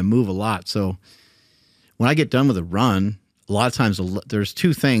out a way to move a lot. So when I get done with a run, a lot of times there's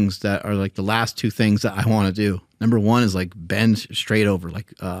 2 things that are like the last 2 things that I want to do. #1 is like bend straight over,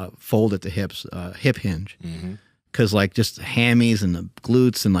 like fold at the hips, hip hinge. Because like just the hammies and the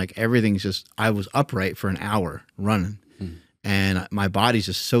glutes and like everything's just, I was upright for an hour running and my body's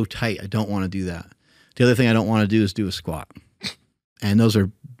just so tight. I don't want to do that. The other thing I don't want to do is do a squat. And those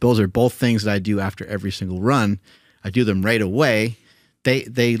are both things that I do after every single run. I do them right away.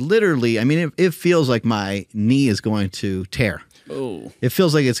 They literally, I mean, it feels like my knee is going to tear. Oh. It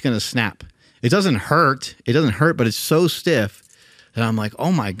feels like it's going to snap. It doesn't hurt. It doesn't hurt, but it's so stiff that I'm like,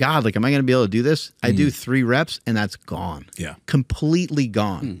 oh my God, like, am I going to be able to do this? I do 3 reps and that's gone. Yeah. Completely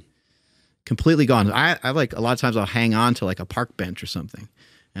gone. Completely gone. I like a lot of times I'll hang on to like a park bench or something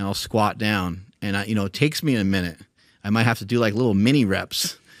and I'll squat down and it takes me a minute. I might have to do like little mini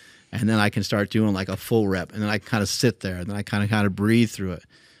reps and then I can start doing like a full rep and then I kind of sit there and then I kind of breathe through it.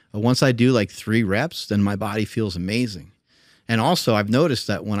 But once I do like 3 reps, then my body feels amazing. And also I've noticed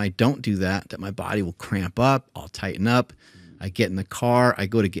that when I don't do that my body will cramp up, I'll tighten up. I get in the car, I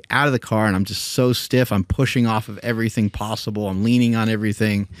go to get out of the car and I'm just so stiff. I'm pushing off of everything possible. I'm leaning on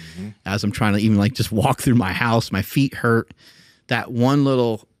everything as I'm trying to even like just walk through my house. My feet hurt. that one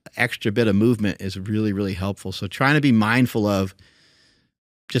little extra bit of movement is really, really helpful. So trying to be mindful of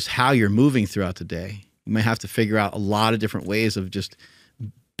just how you're moving throughout the day. You might have to figure out a lot of different ways of just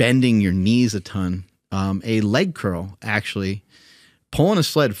bending your knees a ton. A leg curl, actually, pulling a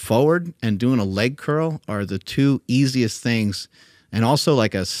sled forward and doing a leg curl are the two easiest things. And also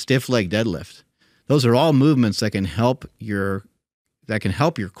like a stiff leg deadlift. Those are all movements that can help your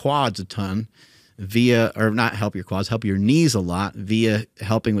quads a ton via, or not help your quads, help your knees a lot via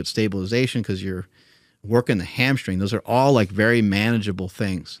helping with stabilization because you're working the hamstring. Those are all like very manageable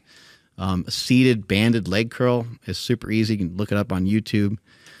things. A seated banded leg curl is super easy. You can look it up on YouTube.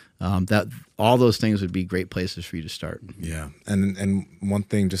 That all those things would be great places for you to start. Yeah, and one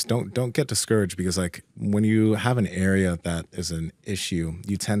thing, just don't get discouraged, because like when you have an area that is an issue,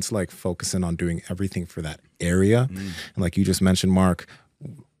 you tend to like focus in on doing everything for that area. And like you just mentioned, Mark,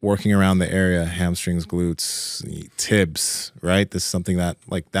 working around the area, hamstrings, glutes, tibs, right? This is something that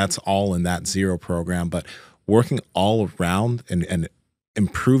like that's all in that zero program, but working all around and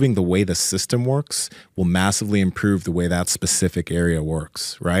improving the way the system works will massively improve the way that specific area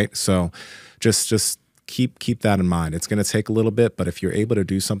works, right? So just keep that in mind. It's going to take a little bit, but if you're able to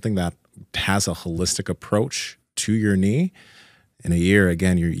do something that has a holistic approach to your knee, in a year,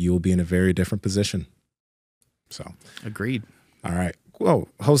 again, you'll be in a very different position. So agreed. All right. Whoa,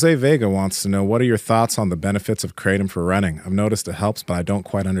 Jose Vega wants to know, what are your thoughts on the benefits of Kratom for running? I've noticed it helps, but I don't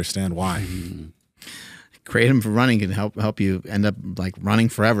quite understand why. Kratom for running can help you end up like running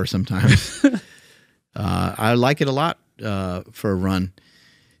forever sometimes. I like it a lot for a run.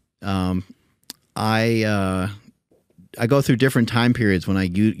 I go through different time periods when I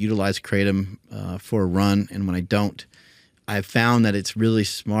utilize Kratom for a run and when I don't. I've found that it's really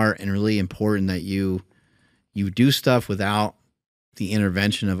smart and really important that you do stuff without the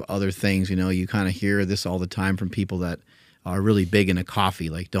intervention of other things. You know, you kind of hear this all the time from people that are really big into coffee.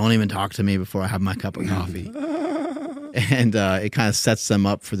 Like, don't even talk to me before I have my cup of coffee. And it kind of sets them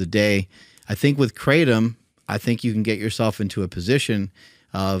up for the day. I think with Kratom, I think you can get yourself into a position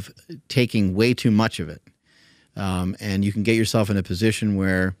of taking way too much of it. And you can get yourself in a position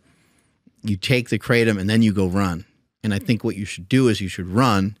where you take the Kratom and then you go run. And I think what you should do is you should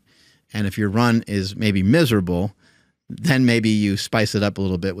run. And if your run is maybe miserable, then maybe you spice it up a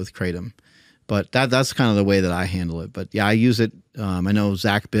little bit with Kratom. But that's kind of the way that I handle it. But yeah, I use it. I know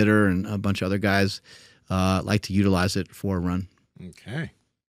Zach Bitter and a bunch of other guys like to utilize it for a run. Okay.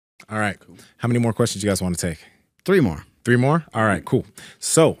 All right. Cool. How many more questions do you guys want to take? 3 more. 3 more? All right, cool.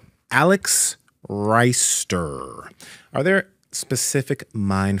 So, Alex Reister, are there specific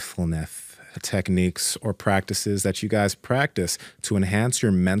mindfulness techniques or practices that you guys practice to enhance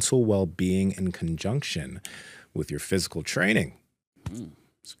your mental well-being in conjunction with your physical training?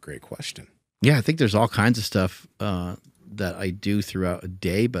 It's a great question. Yeah, I think there's all kinds of stuff that I do throughout a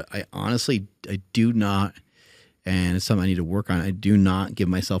day, but I honestly do not, and it's something I need to work on, I do not give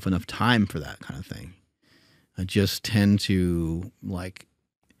myself enough time for that kind of thing. I just tend to like,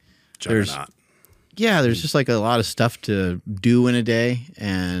 there's just like a lot of stuff to do in a day,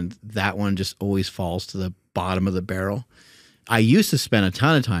 and that one just always falls to the bottom of the barrel. I used to spend a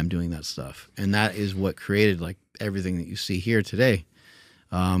ton of time doing that stuff, and that is what created like everything that you see here today.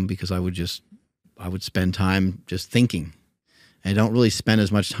 Because I would spend time just thinking. I don't really spend as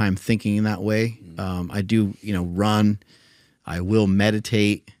much time thinking in that way. I do, run. I will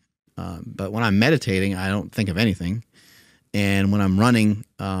meditate. But when I'm meditating, I don't think of anything. And when I'm running,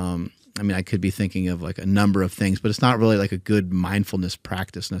 I could be thinking of like a number of things, but it's not really like a good mindfulness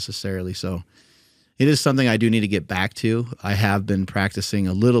practice necessarily. So it is something I do need to get back to. I have been practicing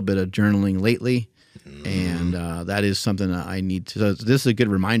a little bit of journaling lately. And that is something that I need to. So this is a good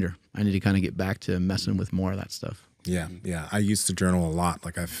reminder. I need to kind of get back to messing with more of that stuff. Yeah. I used to journal a lot.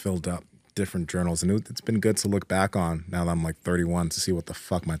 Like I've filled up different journals, and it's been good to look back on now that I'm like 31 to see what the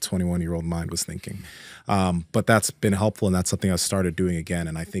fuck my 21-year-old mind was thinking. But that's been helpful, and that's something I've started doing again.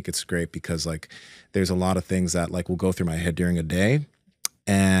 And I think it's great because like there's a lot of things that like will go through my head during a day,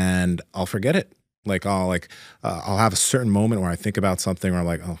 and I'll forget it. Like I'll have a certain moment where I think about something where I'm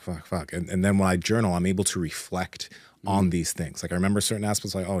like, oh, fuck. And then when I journal, I'm able to reflect on these things. Like I remember certain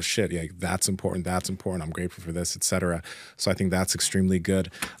aspects like, oh shit, yeah, that's important. I'm grateful for this, etc. So I think that's extremely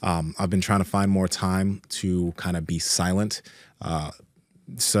good. I've been trying to find more time to kind of be silent.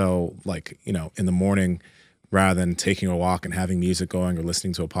 So like, in the morning, rather than taking a walk and having music going or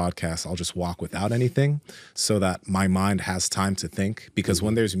listening to a podcast, I'll just walk without anything so that my mind has time to think. Because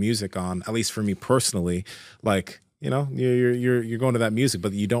when there's music on, at least for me personally, like, you're going to that music,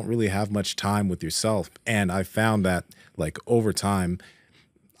 but you don't really have much time with yourself. And I found that like over time,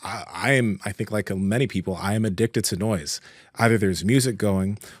 I think like many people, I am addicted to noise. Either there's music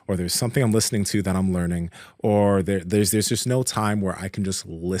going, or there's something I'm listening to that I'm learning, or there's just no time where I can just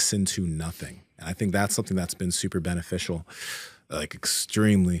listen to nothing. And I think that's something that's been super beneficial, like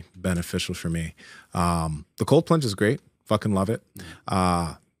extremely beneficial for me. The cold plunge is great. Fucking love it.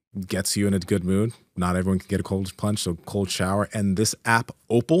 Gets you in a good mood. Not everyone can get a cold plunge, so cold shower. And this app,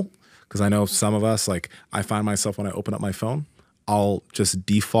 Opal, because I know some of us, like I find myself when I open up my phone, I'll just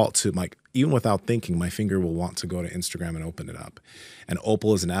default to like, even without thinking, my finger will want to go to Instagram and open it up. And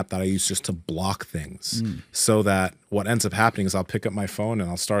Opal is an app that I use just to block things, so that what ends up happening is I'll pick up my phone and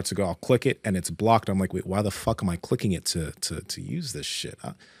I'll click it and it's blocked. I'm like, wait, why the fuck am I clicking it to use this shit?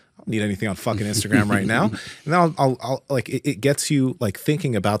 I don't need anything on fucking Instagram right now. And then I'll like, it gets you like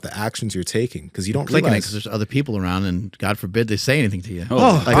thinking about the actions you're taking, because you don't clicking it realize because there's other people around, and God forbid they say anything to you.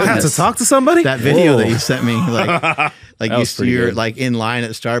 like, I have to talk to somebody. That video that you sent me, like you're good. like in line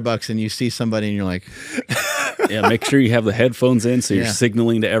at Starbucks and you see somebody and you're like, Yeah, make sure you have the headphones in so you're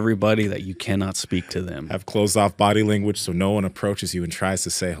signaling to everybody that you cannot speak to them. Have closed off body language so no one approaches you and tries to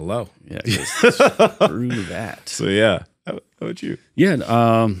say hello. Yeah, just screw that. So yeah, how about you? Yeah,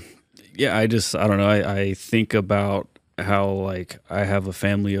 I don't know. I think about how like I have a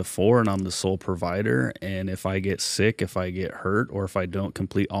family of 4 and I'm the sole provider, and if I get sick, if I get hurt, or if I don't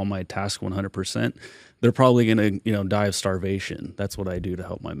complete all my tasks 100%, they're probably gonna die of starvation. That's what I do to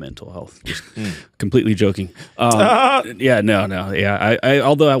help my mental health. Just completely joking. Yeah. I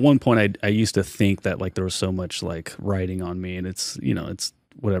although at one point I used to think that like there was so much like riding on me, and it's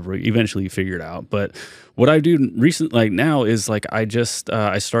whatever. Eventually you figure it out. But what I do now is like I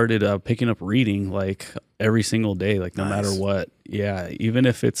started picking up reading like every single day, like no matter what. Yeah, even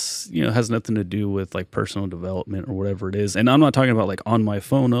if it's has nothing to do with like personal development or whatever it is. And I'm not talking about like on my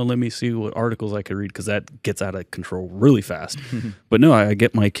phone. Oh, let me see what articles I could read, because that gets out of control really fast. But no, I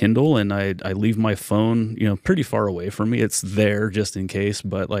get my Kindle and I leave my phone pretty far away from me. It's there just in case.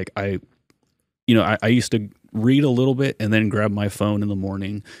 But like I used to read a little bit and then grab my phone in the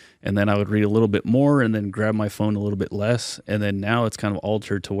morning, and then I would read a little bit more and then grab my phone a little bit less. And then now it's kind of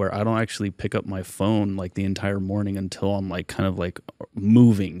altered to where I don't actually pick up my phone like the entire morning until I'm like kind of like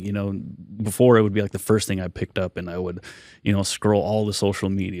moving. Before it would be like the first thing I picked up, and I would scroll all the social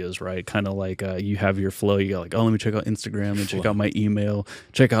medias, right? Kind of like you have your flow. You go like, oh, let me check out Instagram and check out my email,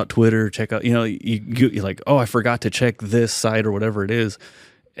 check out Twitter, check out you're like, oh, I forgot to check this site or whatever it is.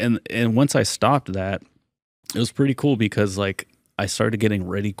 And once I stopped that, it was pretty cool, because like I started getting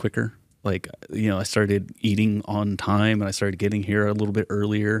ready quicker. Like, I started eating on time, and I started getting here a little bit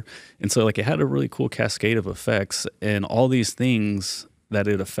earlier. And so like it had a really cool cascade of effects, and all these things that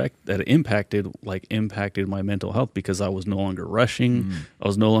it impacted my mental health, because I was no longer rushing. I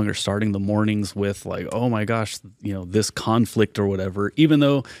was no longer starting the mornings with like, oh my gosh, this conflict or whatever, even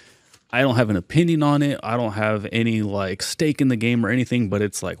though I don't have an opinion on it. I don't have any like stake in the game or anything, but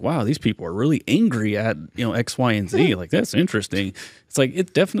it's like, wow, these people are really angry at, X, Y, and Z. Like, that's interesting. It's like,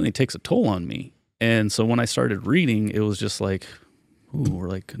 it definitely takes a toll on me. And so when I started reading, it was just like, ooh, we're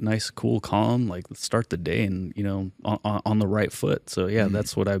like nice, cool, calm. Like, let's start the day and, on the right foot. So yeah,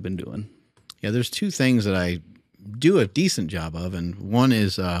 that's what I've been doing. Yeah, there's 2 things that I do a decent job of. And one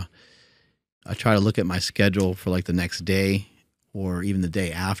is I try to look at my schedule for like the next day or even the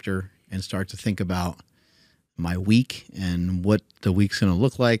day after, and start to think about my week and what the week's going to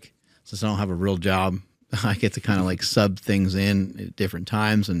look like. Since I don't have a real job, I get to kind of like sub things in at different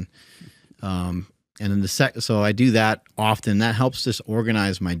times. And then so I do that often. That helps just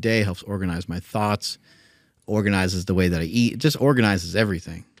organize my day, helps organize my thoughts, organizes the way that I eat. It just organizes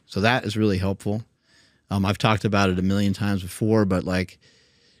everything. So that is really helpful. I've talked about it a million times before, but like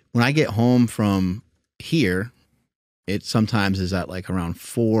when I get home from here, it sometimes is at like around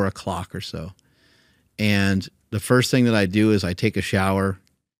 4 o'clock or so. And the first thing that I do is I take a shower,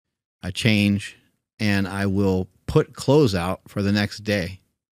 I change, and I will put clothes out for the next day.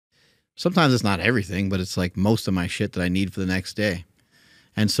 Sometimes it's not everything, but it's like most of my shit that I need for the next day.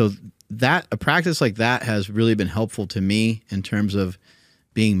 And so a practice like that has really been helpful to me in terms of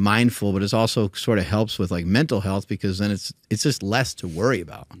being mindful, but it also sort of helps with like mental health, because then it's just less to worry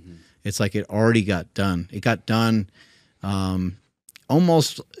about. It's like it already got done. It got done.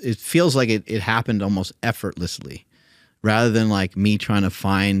 Almost, it feels like it happened almost effortlessly, rather than like me trying to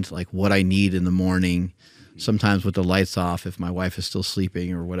find like what I need in the morning, sometimes with the lights off if my wife is still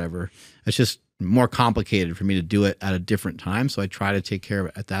sleeping or whatever. It's just more complicated for me to do it at a different time. So I try to take care of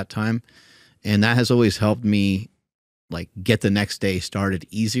it at that time. And that has always helped me like get the next day started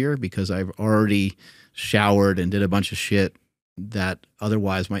easier, because I've already showered and did a bunch of shit that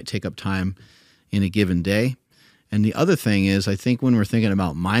otherwise might take up time in a given day. And the other thing is, I think when we're thinking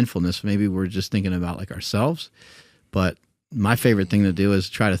about mindfulness, maybe we're just thinking about like ourselves. But my favorite thing to do is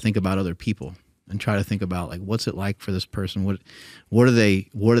try to think about other people and try to think about like, what's it like for this person? What are they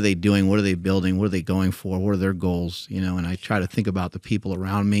doing? What are they building? What are they going for? What are their goals? You know, and I try to think about the people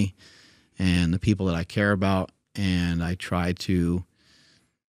around me and the people that I care about. And I try to,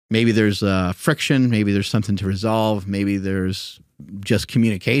 maybe there's friction, maybe there's something to resolve, maybe there's just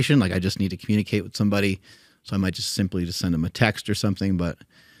communication. Like I just need to communicate with somebody. So I might just simply just send them a text or something. But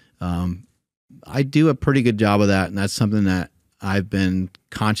I do a pretty good job of that. And that's something that I've been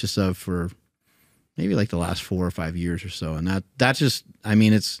conscious of for maybe like the last 4 or 5 years or so. And that's just, I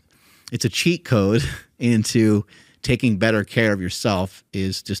mean, it's a cheat code into taking better care of yourself,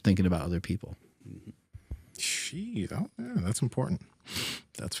 is just thinking about other people. Gee, oh, yeah, that's important.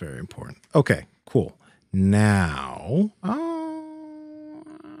 That's very important. Okay, cool. Now, all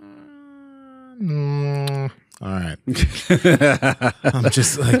right. I'm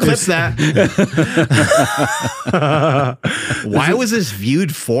just like, clip that. Why was this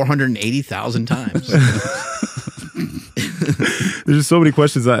viewed 480,000 times? There's just so many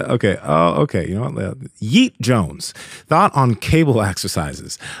questions. Okay. You know what? Yeet Jones. Thought on cable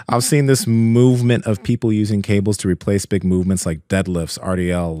exercises. I've seen this movement of people using cables to replace big movements like deadlifts,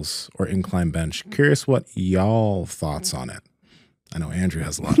 RDLs, or incline bench. Curious what y'all thoughts on it. I know Andrew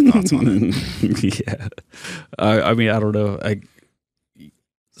has a lot of thoughts on it. Yeah. I mean, I don't know.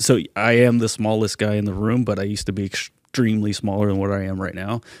 So I am the smallest guy in the room, but I used to be extremely smaller than what I am right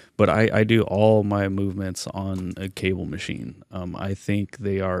now. But I do all my movements on a cable machine. I think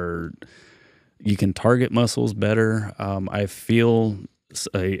you can target muscles better. I feel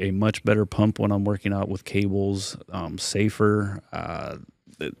a much better pump when I'm working out with cables, safer.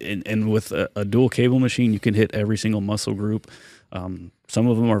 And with a dual cable machine, you can hit every single muscle group. Some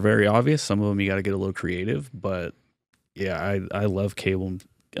of them are very obvious. Some of them you got to get a little creative. But yeah, I love cable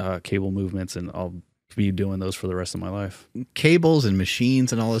movements, and I'll be doing those for the rest of my life. Cables and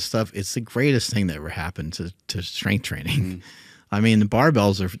machines and all this stuff, it's the greatest thing that ever happened to strength training. I mean, the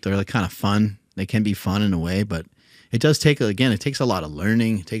barbells they're like kind of fun. They can be fun in a way, but it does take, again, it takes a lot of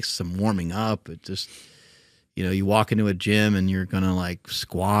learning. It takes some warming up. It just, you know, you walk into a gym and you're going to like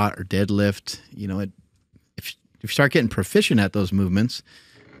squat or deadlift, you know, if you start getting proficient at those movements,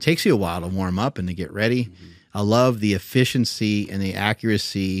 it takes you a while to warm up and to get ready. I love the efficiency and the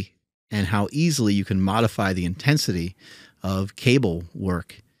accuracy and how easily you can modify the intensity of cable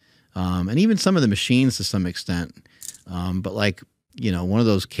work. And even some of the machines to some extent. But like, you know, one of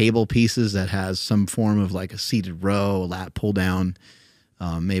those cable pieces that has some form of like a seated row, a lat pull down.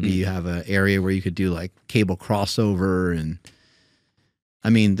 Maybe you have an area where you could do like cable crossover. And I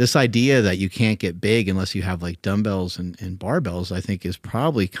mean, this idea that you can't get big unless you have like dumbbells and barbells, I think is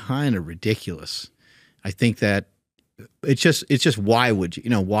probably kind of ridiculous. I think that it's just why would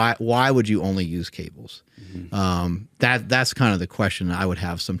you, why would you only use cables? That's kind of the question I would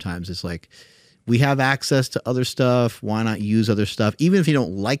have sometimes. It's like, we have access to other stuff. Why not use other stuff? Even if you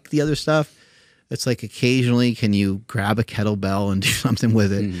don't like the other stuff, it's like occasionally can you grab a kettlebell and do something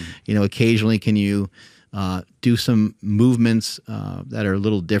with it? You know, occasionally can you do some movements that are a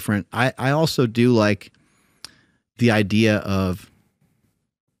little different. I also do like the idea of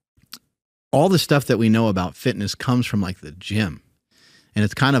all the stuff that we know about fitness comes from like the gym. And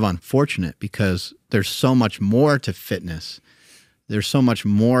it's kind of unfortunate because there's so much more to fitness. There's so much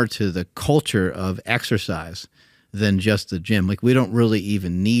more to the culture of exercise than just the gym. Like we don't really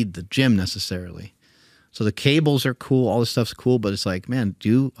even need the gym necessarily. So the cables are cool. All this stuff's cool, but it's like, man,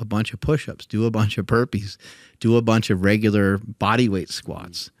 do a bunch of push-ups, do a bunch of burpees, do a bunch of regular body weight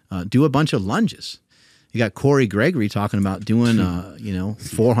squats, do a bunch of lunges. You got Corey Gregory talking about doing a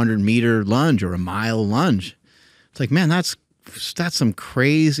 400-meter lunge or a mile lunge. It's like, man, that's some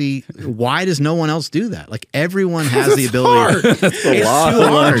crazy. Why does no one else do that? Like everyone has the ability. That's a lot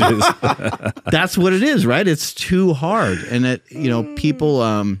of lunges. That's what it is, right? It's too hard, and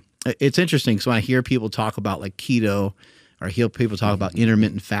people. It's interesting. So when I hear people talk about like keto, or hear people talk about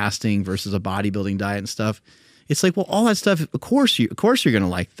intermittent fasting versus a bodybuilding diet and stuff, it's like, well, all that stuff. Of course you're going to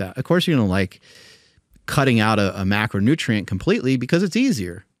like that. Of course you're going to like cutting out a macronutrient completely because it's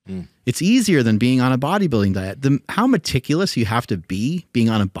easier. It's easier than being on a bodybuilding diet. How meticulous you have to be being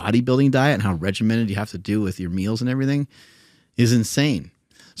on a bodybuilding diet and how regimented you have to do with your meals and everything is insane.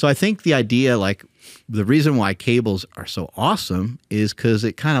 So I think the idea, like the reason why cables are so awesome is because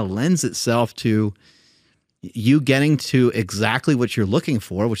it kind of lends itself to you getting to exactly what you're looking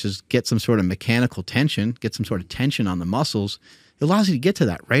for, which is get some sort of mechanical tension, get some sort of tension on the muscles. It allows you to get to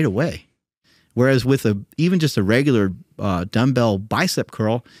that right away. Whereas with even just a regular dumbbell bicep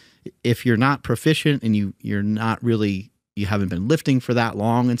curl, if you're not proficient and you're not really, you haven't been lifting for that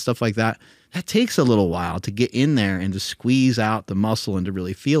long and stuff like that, that takes a little while to get in there and to squeeze out the muscle and to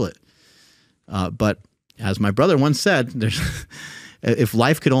really feel it. But as my brother once said, if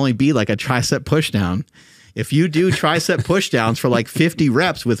life could only be like a tricep pushdown, if you do tricep pushdowns for like 50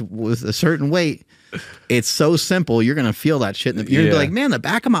 reps with a certain weight, it's so simple. You're gonna feel that shit. You're gonna be like, man, the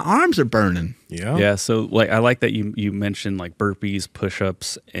back of my arms are burning. Yeah. Yeah. So like, I like that you mentioned like burpees,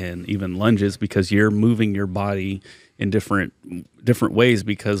 push-ups, and even lunges, because you're moving your body in different ways,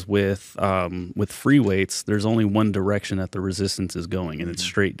 because with free weights, there's only one direction that the resistance is going, and it's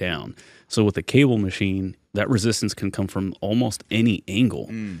straight down. So with a cable machine, that resistance can come from almost any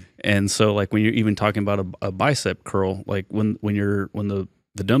angle. And so like when you're even talking about a bicep curl, like when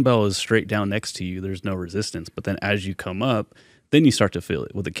the dumbbell is straight down next to you, there's no resistance. But then as you come up, then you start to feel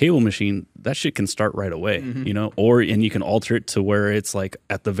it. With a cable machine, that shit can start right away, you know, and you can alter it to where it's like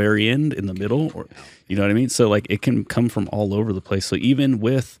at the very end, in the middle, or, you know what I mean? So like it can come from all over the place. So even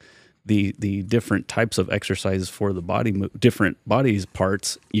with the different types of exercises for the body, different bodies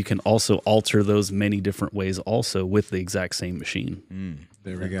parts, you can also alter those many different ways also with the exact same machine.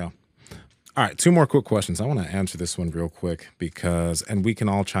 There we go. All right, 2 more quick questions. I want to answer this one real quick and we can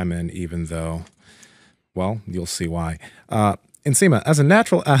all chime in, even though, well, you'll see why. Nsima, as a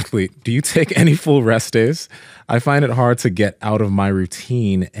natural athlete, do you take any full rest days? I find it hard to get out of my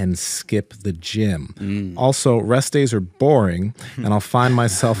routine and skip the gym. Also, rest days are boring, and I'll find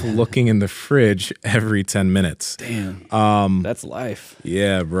myself looking in the fridge every 10 minutes. Damn. That's life.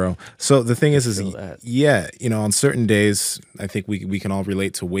 Yeah, bro. So the thing is yeah, you know, on certain days, I think we can all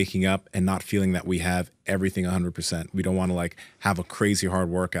relate to waking up and not feeling that we have everything 100%. We don't want to like have a crazy hard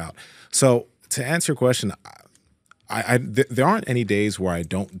workout. So to answer your question, there aren't any days where I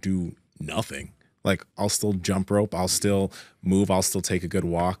don't do nothing. Like I'll still jump rope, I'll still move, I'll still take a good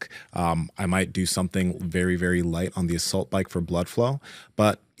walk. I might do something very, very light on the assault bike for blood flow.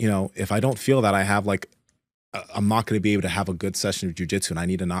 But, you know, if I don't feel that I have like, I'm not going to be able to have a good session of jujitsu and I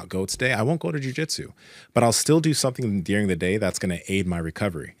need to not go today, I won't go to jujitsu. But I'll still do something during the day that's going to aid my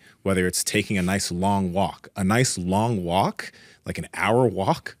recovery, whether it's taking a nice long walk. A nice long walk, like an hour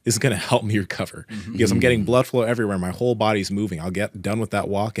walk, is going to help me recover because I'm getting blood flow everywhere. My whole body's moving. I'll get done with that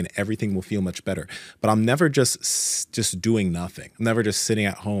walk and everything will feel much better. But I'm never just doing nothing. I'm never just sitting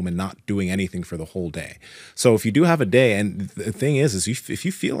at home and not doing anything for the whole day. So if you do have a day, and the thing is if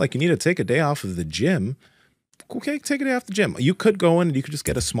you feel like you need to take a day off of the gym, okay, take a day off the gym. You could go in and you could just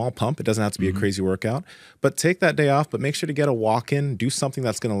get a small pump. It doesn't have to be a crazy workout, but take that day off, but make sure to get a walk in, do something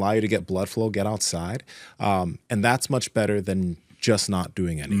that's going to allow you to get blood flow, get outside. And that's much better than just not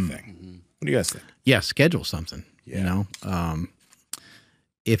doing anything. What do you guys think? Yeah, schedule something, you know?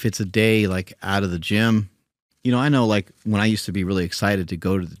 If it's a day like out of the gym, you know, I know like when I used to be really excited to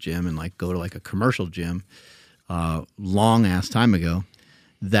go to the gym and like go to like a commercial gym long ass time ago,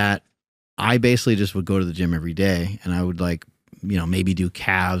 that I basically just would go to the gym every day and I would like, you know, maybe do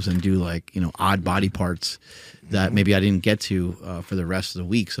calves and do like, you know, odd body parts that maybe I didn't get to for the rest of the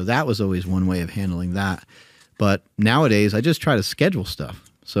week. So that was always one way of handling that. But nowadays I just try to schedule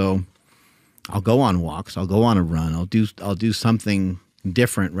stuff. So I'll go on walks, I'll go on a run, I'll do something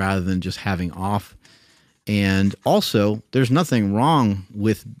different rather than just having off. And also there's nothing wrong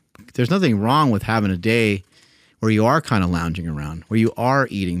with having a day where you are kind of lounging around, where you are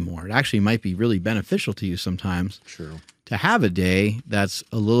eating more. It actually might be really beneficial to you sometimes. True. To have a day that's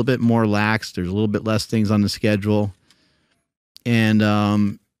a little bit more lax. There's a little bit less things on the schedule. And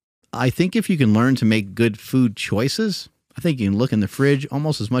I think if you can learn to make good food choices, I think you can look in the fridge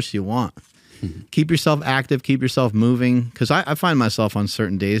almost as much as you want. Keep yourself active, keep yourself moving. Because I find myself on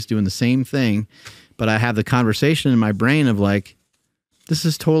certain days doing the same thing, but I have the conversation in my brain of like, this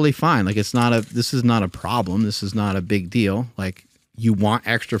is totally fine. Like this is not a problem. This is not a big deal. Like you want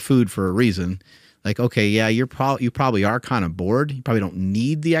extra food for a reason. Like, okay, yeah, you probably are kind of bored. You probably don't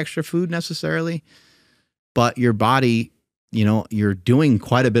need the extra food necessarily, but your body, you know, you're doing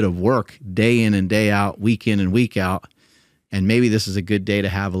quite a bit of work day in and day out, week in and week out. And maybe this is a good day to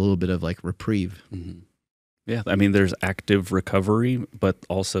have a little bit of like reprieve. Yeah. I mean, there's active recovery, but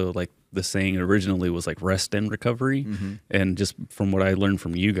also like the saying originally was like rest and recovery. And just from what I learned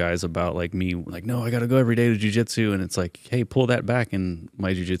from you guys about like me, like, no, I got to go every day to jujitsu. And it's like, hey, pull that back. And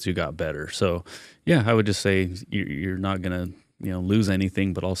my jujitsu got better. So yeah, I would just say you're not going to, you know, lose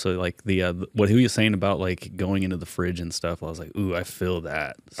anything, but also like what he was saying about like going into the fridge and stuff. I was like, ooh, I feel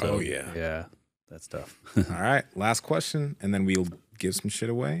that. So, yeah, that's tough. All right. Last question. And then we'll give some shit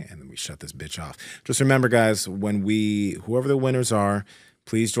away and then we shut this bitch off. Just remember guys, whoever the winners are,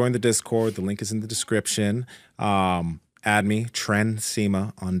 please join the Discord. The link is in the description. add me,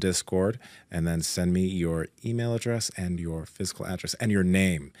 Nsima, on Discord, and then send me your email address and your physical address and your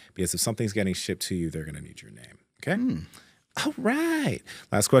name. Because if something's getting shipped to you, they're going to need your name. Okay? All right.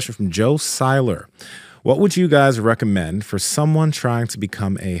 Last question from Joe Seiler. What would you guys recommend for someone trying to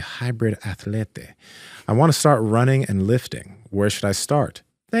become a hybrid athlete? I want to start running and lifting. Where should I start?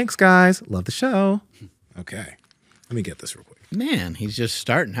 Thanks, guys. Love the show. Okay. Let me get this real quick. Man, he's just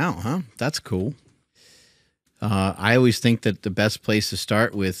starting out, huh? That's cool. I always think that the best place to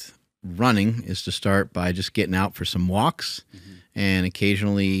start with running is to start by just getting out for some walks and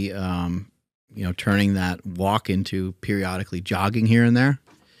occasionally, turning that walk into periodically jogging here and there.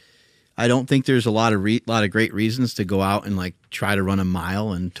 I don't think there's a lot of great reasons to go out and like try to run a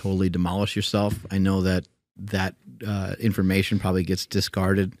mile and totally demolish yourself. I know that information probably gets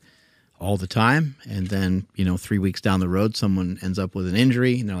discarded all the time. And then, 3 weeks down the road, someone ends up with an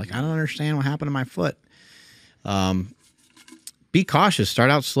injury and they're like, I don't understand what happened to my foot. Be cautious.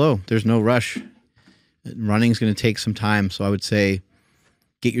 Start out slow. There's no rush. Running's going to take some time. So I would say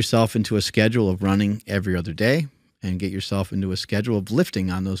get yourself into a schedule of running every other day and get yourself into a schedule of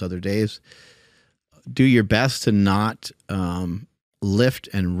lifting on those other days. Do your best to not lift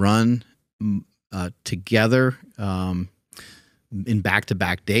and run together in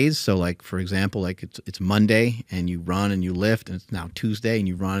back-to-back days. So like, for example, like it's Monday and you run and you lift, and it's now Tuesday and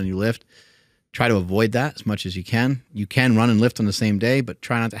you run and you lift. Try to avoid that as much as you can. You can run and lift on the same day, but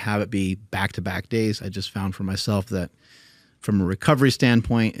try not to have it be back-to-back days. I just found for myself that from a recovery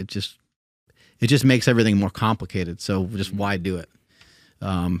standpoint, it just makes everything more complicated. So just why do it?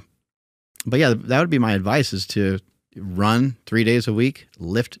 But yeah, that would be my advice, is to run 3 days a week,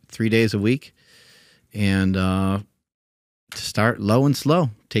 lift 3 days a week, and to start low and slow.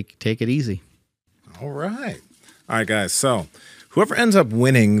 Take it easy. All right, guys. So whoever ends up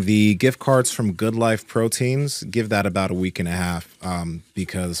winning the gift cards from Good Life Proteins, give that about a week and a half,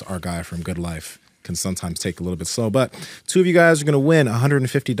 because our guy from Good Life can sometimes take a little bit slow. But two of you guys are going to win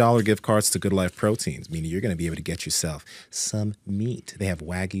 $150 gift cards to Good Life Proteins, meaning you're going to be able to get yourself some meat. They have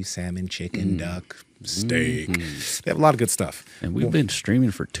Wagyu salmon, chicken, duck, steak. They have a lot of good stuff. And we've been streaming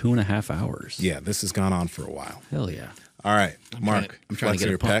for 2.5 hours. Yeah, this has gone on for a while. Hell yeah. All right, Mark, I'm trying to get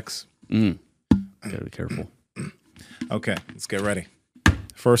your pecs. Gotta be careful. Okay, let's get ready.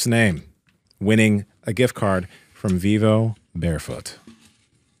 First name, winning a gift card from Vivo Barefoot.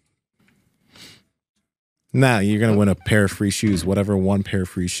 Now you're going to win a pair of free shoes, whatever one pair of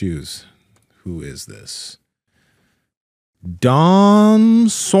free shoes. Who is this? Don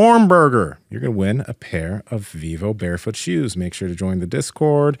Sornberger. You're going to win a pair of Vivo Barefoot shoes. Make sure to join the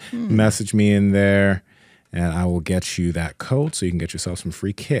Discord. Message me in there, and I will get you that code so you can get yourself some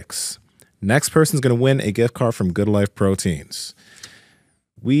free kicks. Next person's going to win a gift card from Good Life Proteins.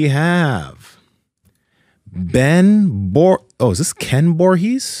 We have is this Ken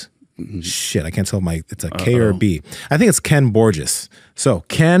Borges? Shit, I can't tell if it's a K or a B. I think it's Ken Borges. So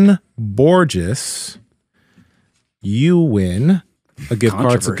Ken Borges, you win a gift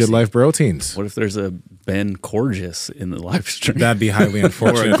card to Good Life Proteins. What if there's a Ben Gorgeous in the live stream? That'd be highly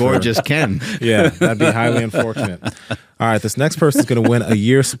unfortunate. Or a gorgeous Ken. Yeah, that'd be highly unfortunate. All right, this next person's going to win a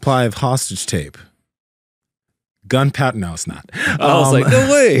year's supply of hostage tape. Gunpowder. No, it's not. I was like,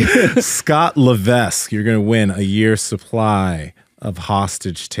 no way. Scott Levesque, you're going to win a year's supply of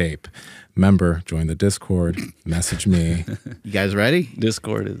hostage tape. Remember, join the Discord. Message me. You guys ready?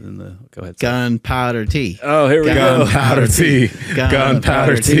 Discord is in the. Go ahead. Gunpowder tea. Oh, here we go. Gunpowder tea.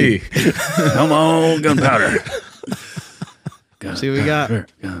 Gunpowder tea. Come on, gunpowder. See what we got.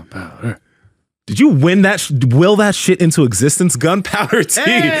 Gunpowder. Did you win that? Will that shit into existence? Gunpowder tea.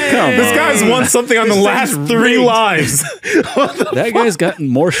 Hey! This guy's won something on the last 3 lives. That guy's gotten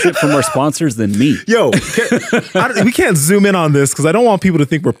more shit from our sponsors than me. Yo, we can't zoom in on this because I don't want people to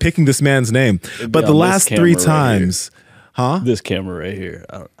think we're picking this man's name. But the last 3 times, This camera right here.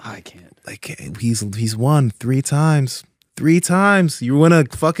 I can't. Like he's won 3 times. 3 times. You win a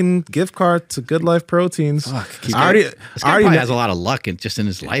fucking gift card to Good Life Proteins. Fuck, this guy probably has a lot of luck just in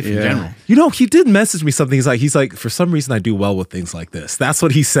his life in general. You know, he did message me something. He's like, for some reason I do well with things like this. That's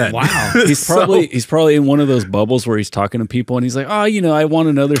what he said. Wow. He's probably in one of those bubbles where he's talking to people and he's like, oh, I want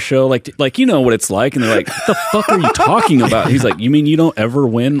another show. Like you know what it's like. And they're like, what the fuck are you talking about? He's like, you mean you don't ever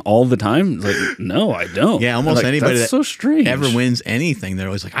win all the time? It's like, no, I don't. Yeah, almost anybody that's that so strange. ever wins anything, they're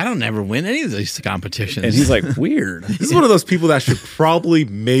always like, I don't ever win any of these competitions. And he's like, weird. This is one of those people that should probably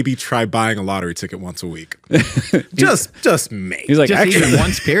maybe try buying a lottery ticket once a week. just maybe. He's like, just actually, even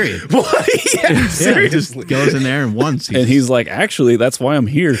once period. What? Yeah, seriously. Just goes in there and once. And he's like, actually, that's why I'm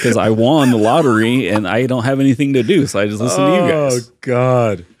here, because I won the lottery and I don't have anything to do, so I just listen to you guys. Oh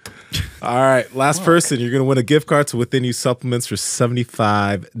God. All right, last person. You're going to win a gift card to Within You Supplements for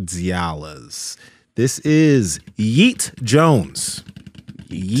 $75. This is Yeet Jones.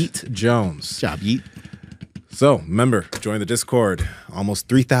 Yeet Jones. Good job, Yeet. So remember, join the Discord. Almost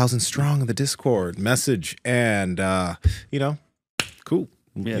 3,000 strong in the Discord. Message and, cool.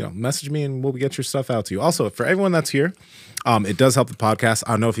 Yeah. Message me and we'll get your stuff out to you. Also, for everyone that's here, it does help the podcast.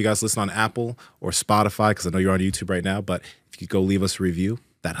 I don't know if you guys listen on Apple or Spotify because I know you're on YouTube right now, but if you go leave us a review,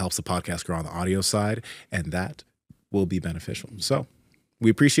 that helps the podcast grow on the audio side, and that will be beneficial. So we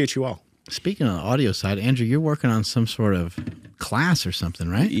appreciate you all. Speaking of the audio side, Andrew, you're working on some sort of class or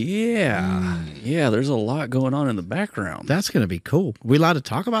something, right? Yeah. Yeah, there's a lot going on in the background. That's going to be cool. We allowed to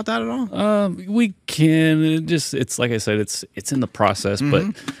talk about that at all? We can. It's like I said, it's in the process, but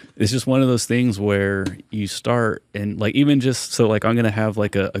it's just one of those things where you start and like even just so like I'm going to have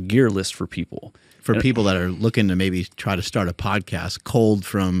like a gear list for people. For people that are looking to maybe try to start a podcast cold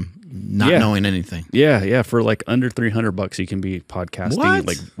from not knowing anything. Yeah. For like under $300, you can be podcasting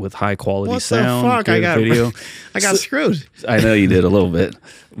like with high quality sound. What the fuck? I got video. I got screwed. I know you did a little bit,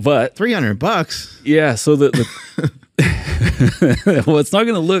 but $300. Yeah. So the well, it's not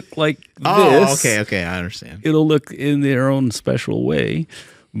going to look like this. Oh, okay. I understand. It'll look in their own special way,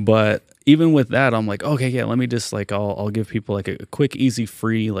 but even with that, I'm like, okay, yeah, let me just like, I'll give people like a quick, easy,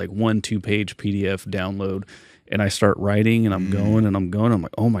 free, like 1-2 page PDF download. And I start writing and I'm going. I'm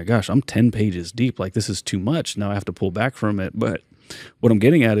like, oh my gosh, I'm 10 pages deep. Like this is too much. Now I have to pull back from it. But what I'm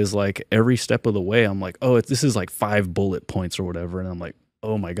getting at is like every step of the way, I'm like, oh, this is like 5 bullet points or whatever. And I'm like,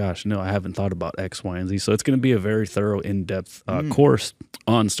 oh my gosh, no, I haven't thought about X, Y, and Z. So it's going to be a very thorough, in-depth course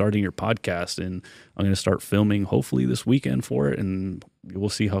on starting your podcast. And I'm going to start filming hopefully this weekend for it. And we'll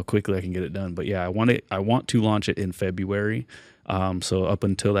see how quickly I can get it done. But yeah, I want to launch it in February. So up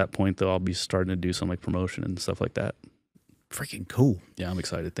until that point, though, I'll be starting to do some like promotion and stuff like that. Freaking cool. Yeah, I'm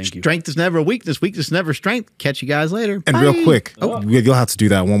excited. Thank you. Strength is never a weakness. Weakness is never strength. Catch you guys later. And Bye. real quick, you'll have to do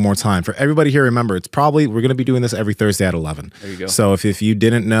that one more time. For everybody here, remember, we're going to be doing this every Thursday at 11. There you go. So if you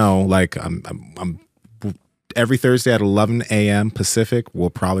didn't know, like I'm every Thursday at 11 a.m. Pacific, we'll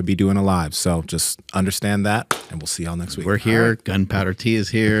probably be doing a live. So just understand that, and we'll see y'all next week. We're here. Right. Gunpowder Tea is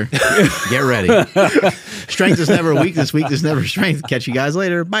here. Get ready. Strength is never weakness. Weakness is never strength. Catch you guys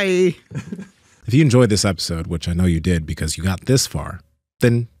later. Bye. If you enjoyed this episode, which I know you did because you got this far,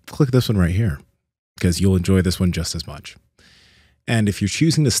 then click this one right here because you'll enjoy this one just as much. And if you're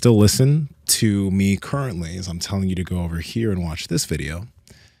choosing to still listen to me currently, as I'm telling you to go over here and watch this video,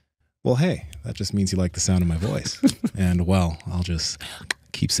 well, hey, that just means you like the sound of my voice. And, well, I'll just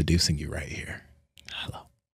keep seducing you right here. Hello.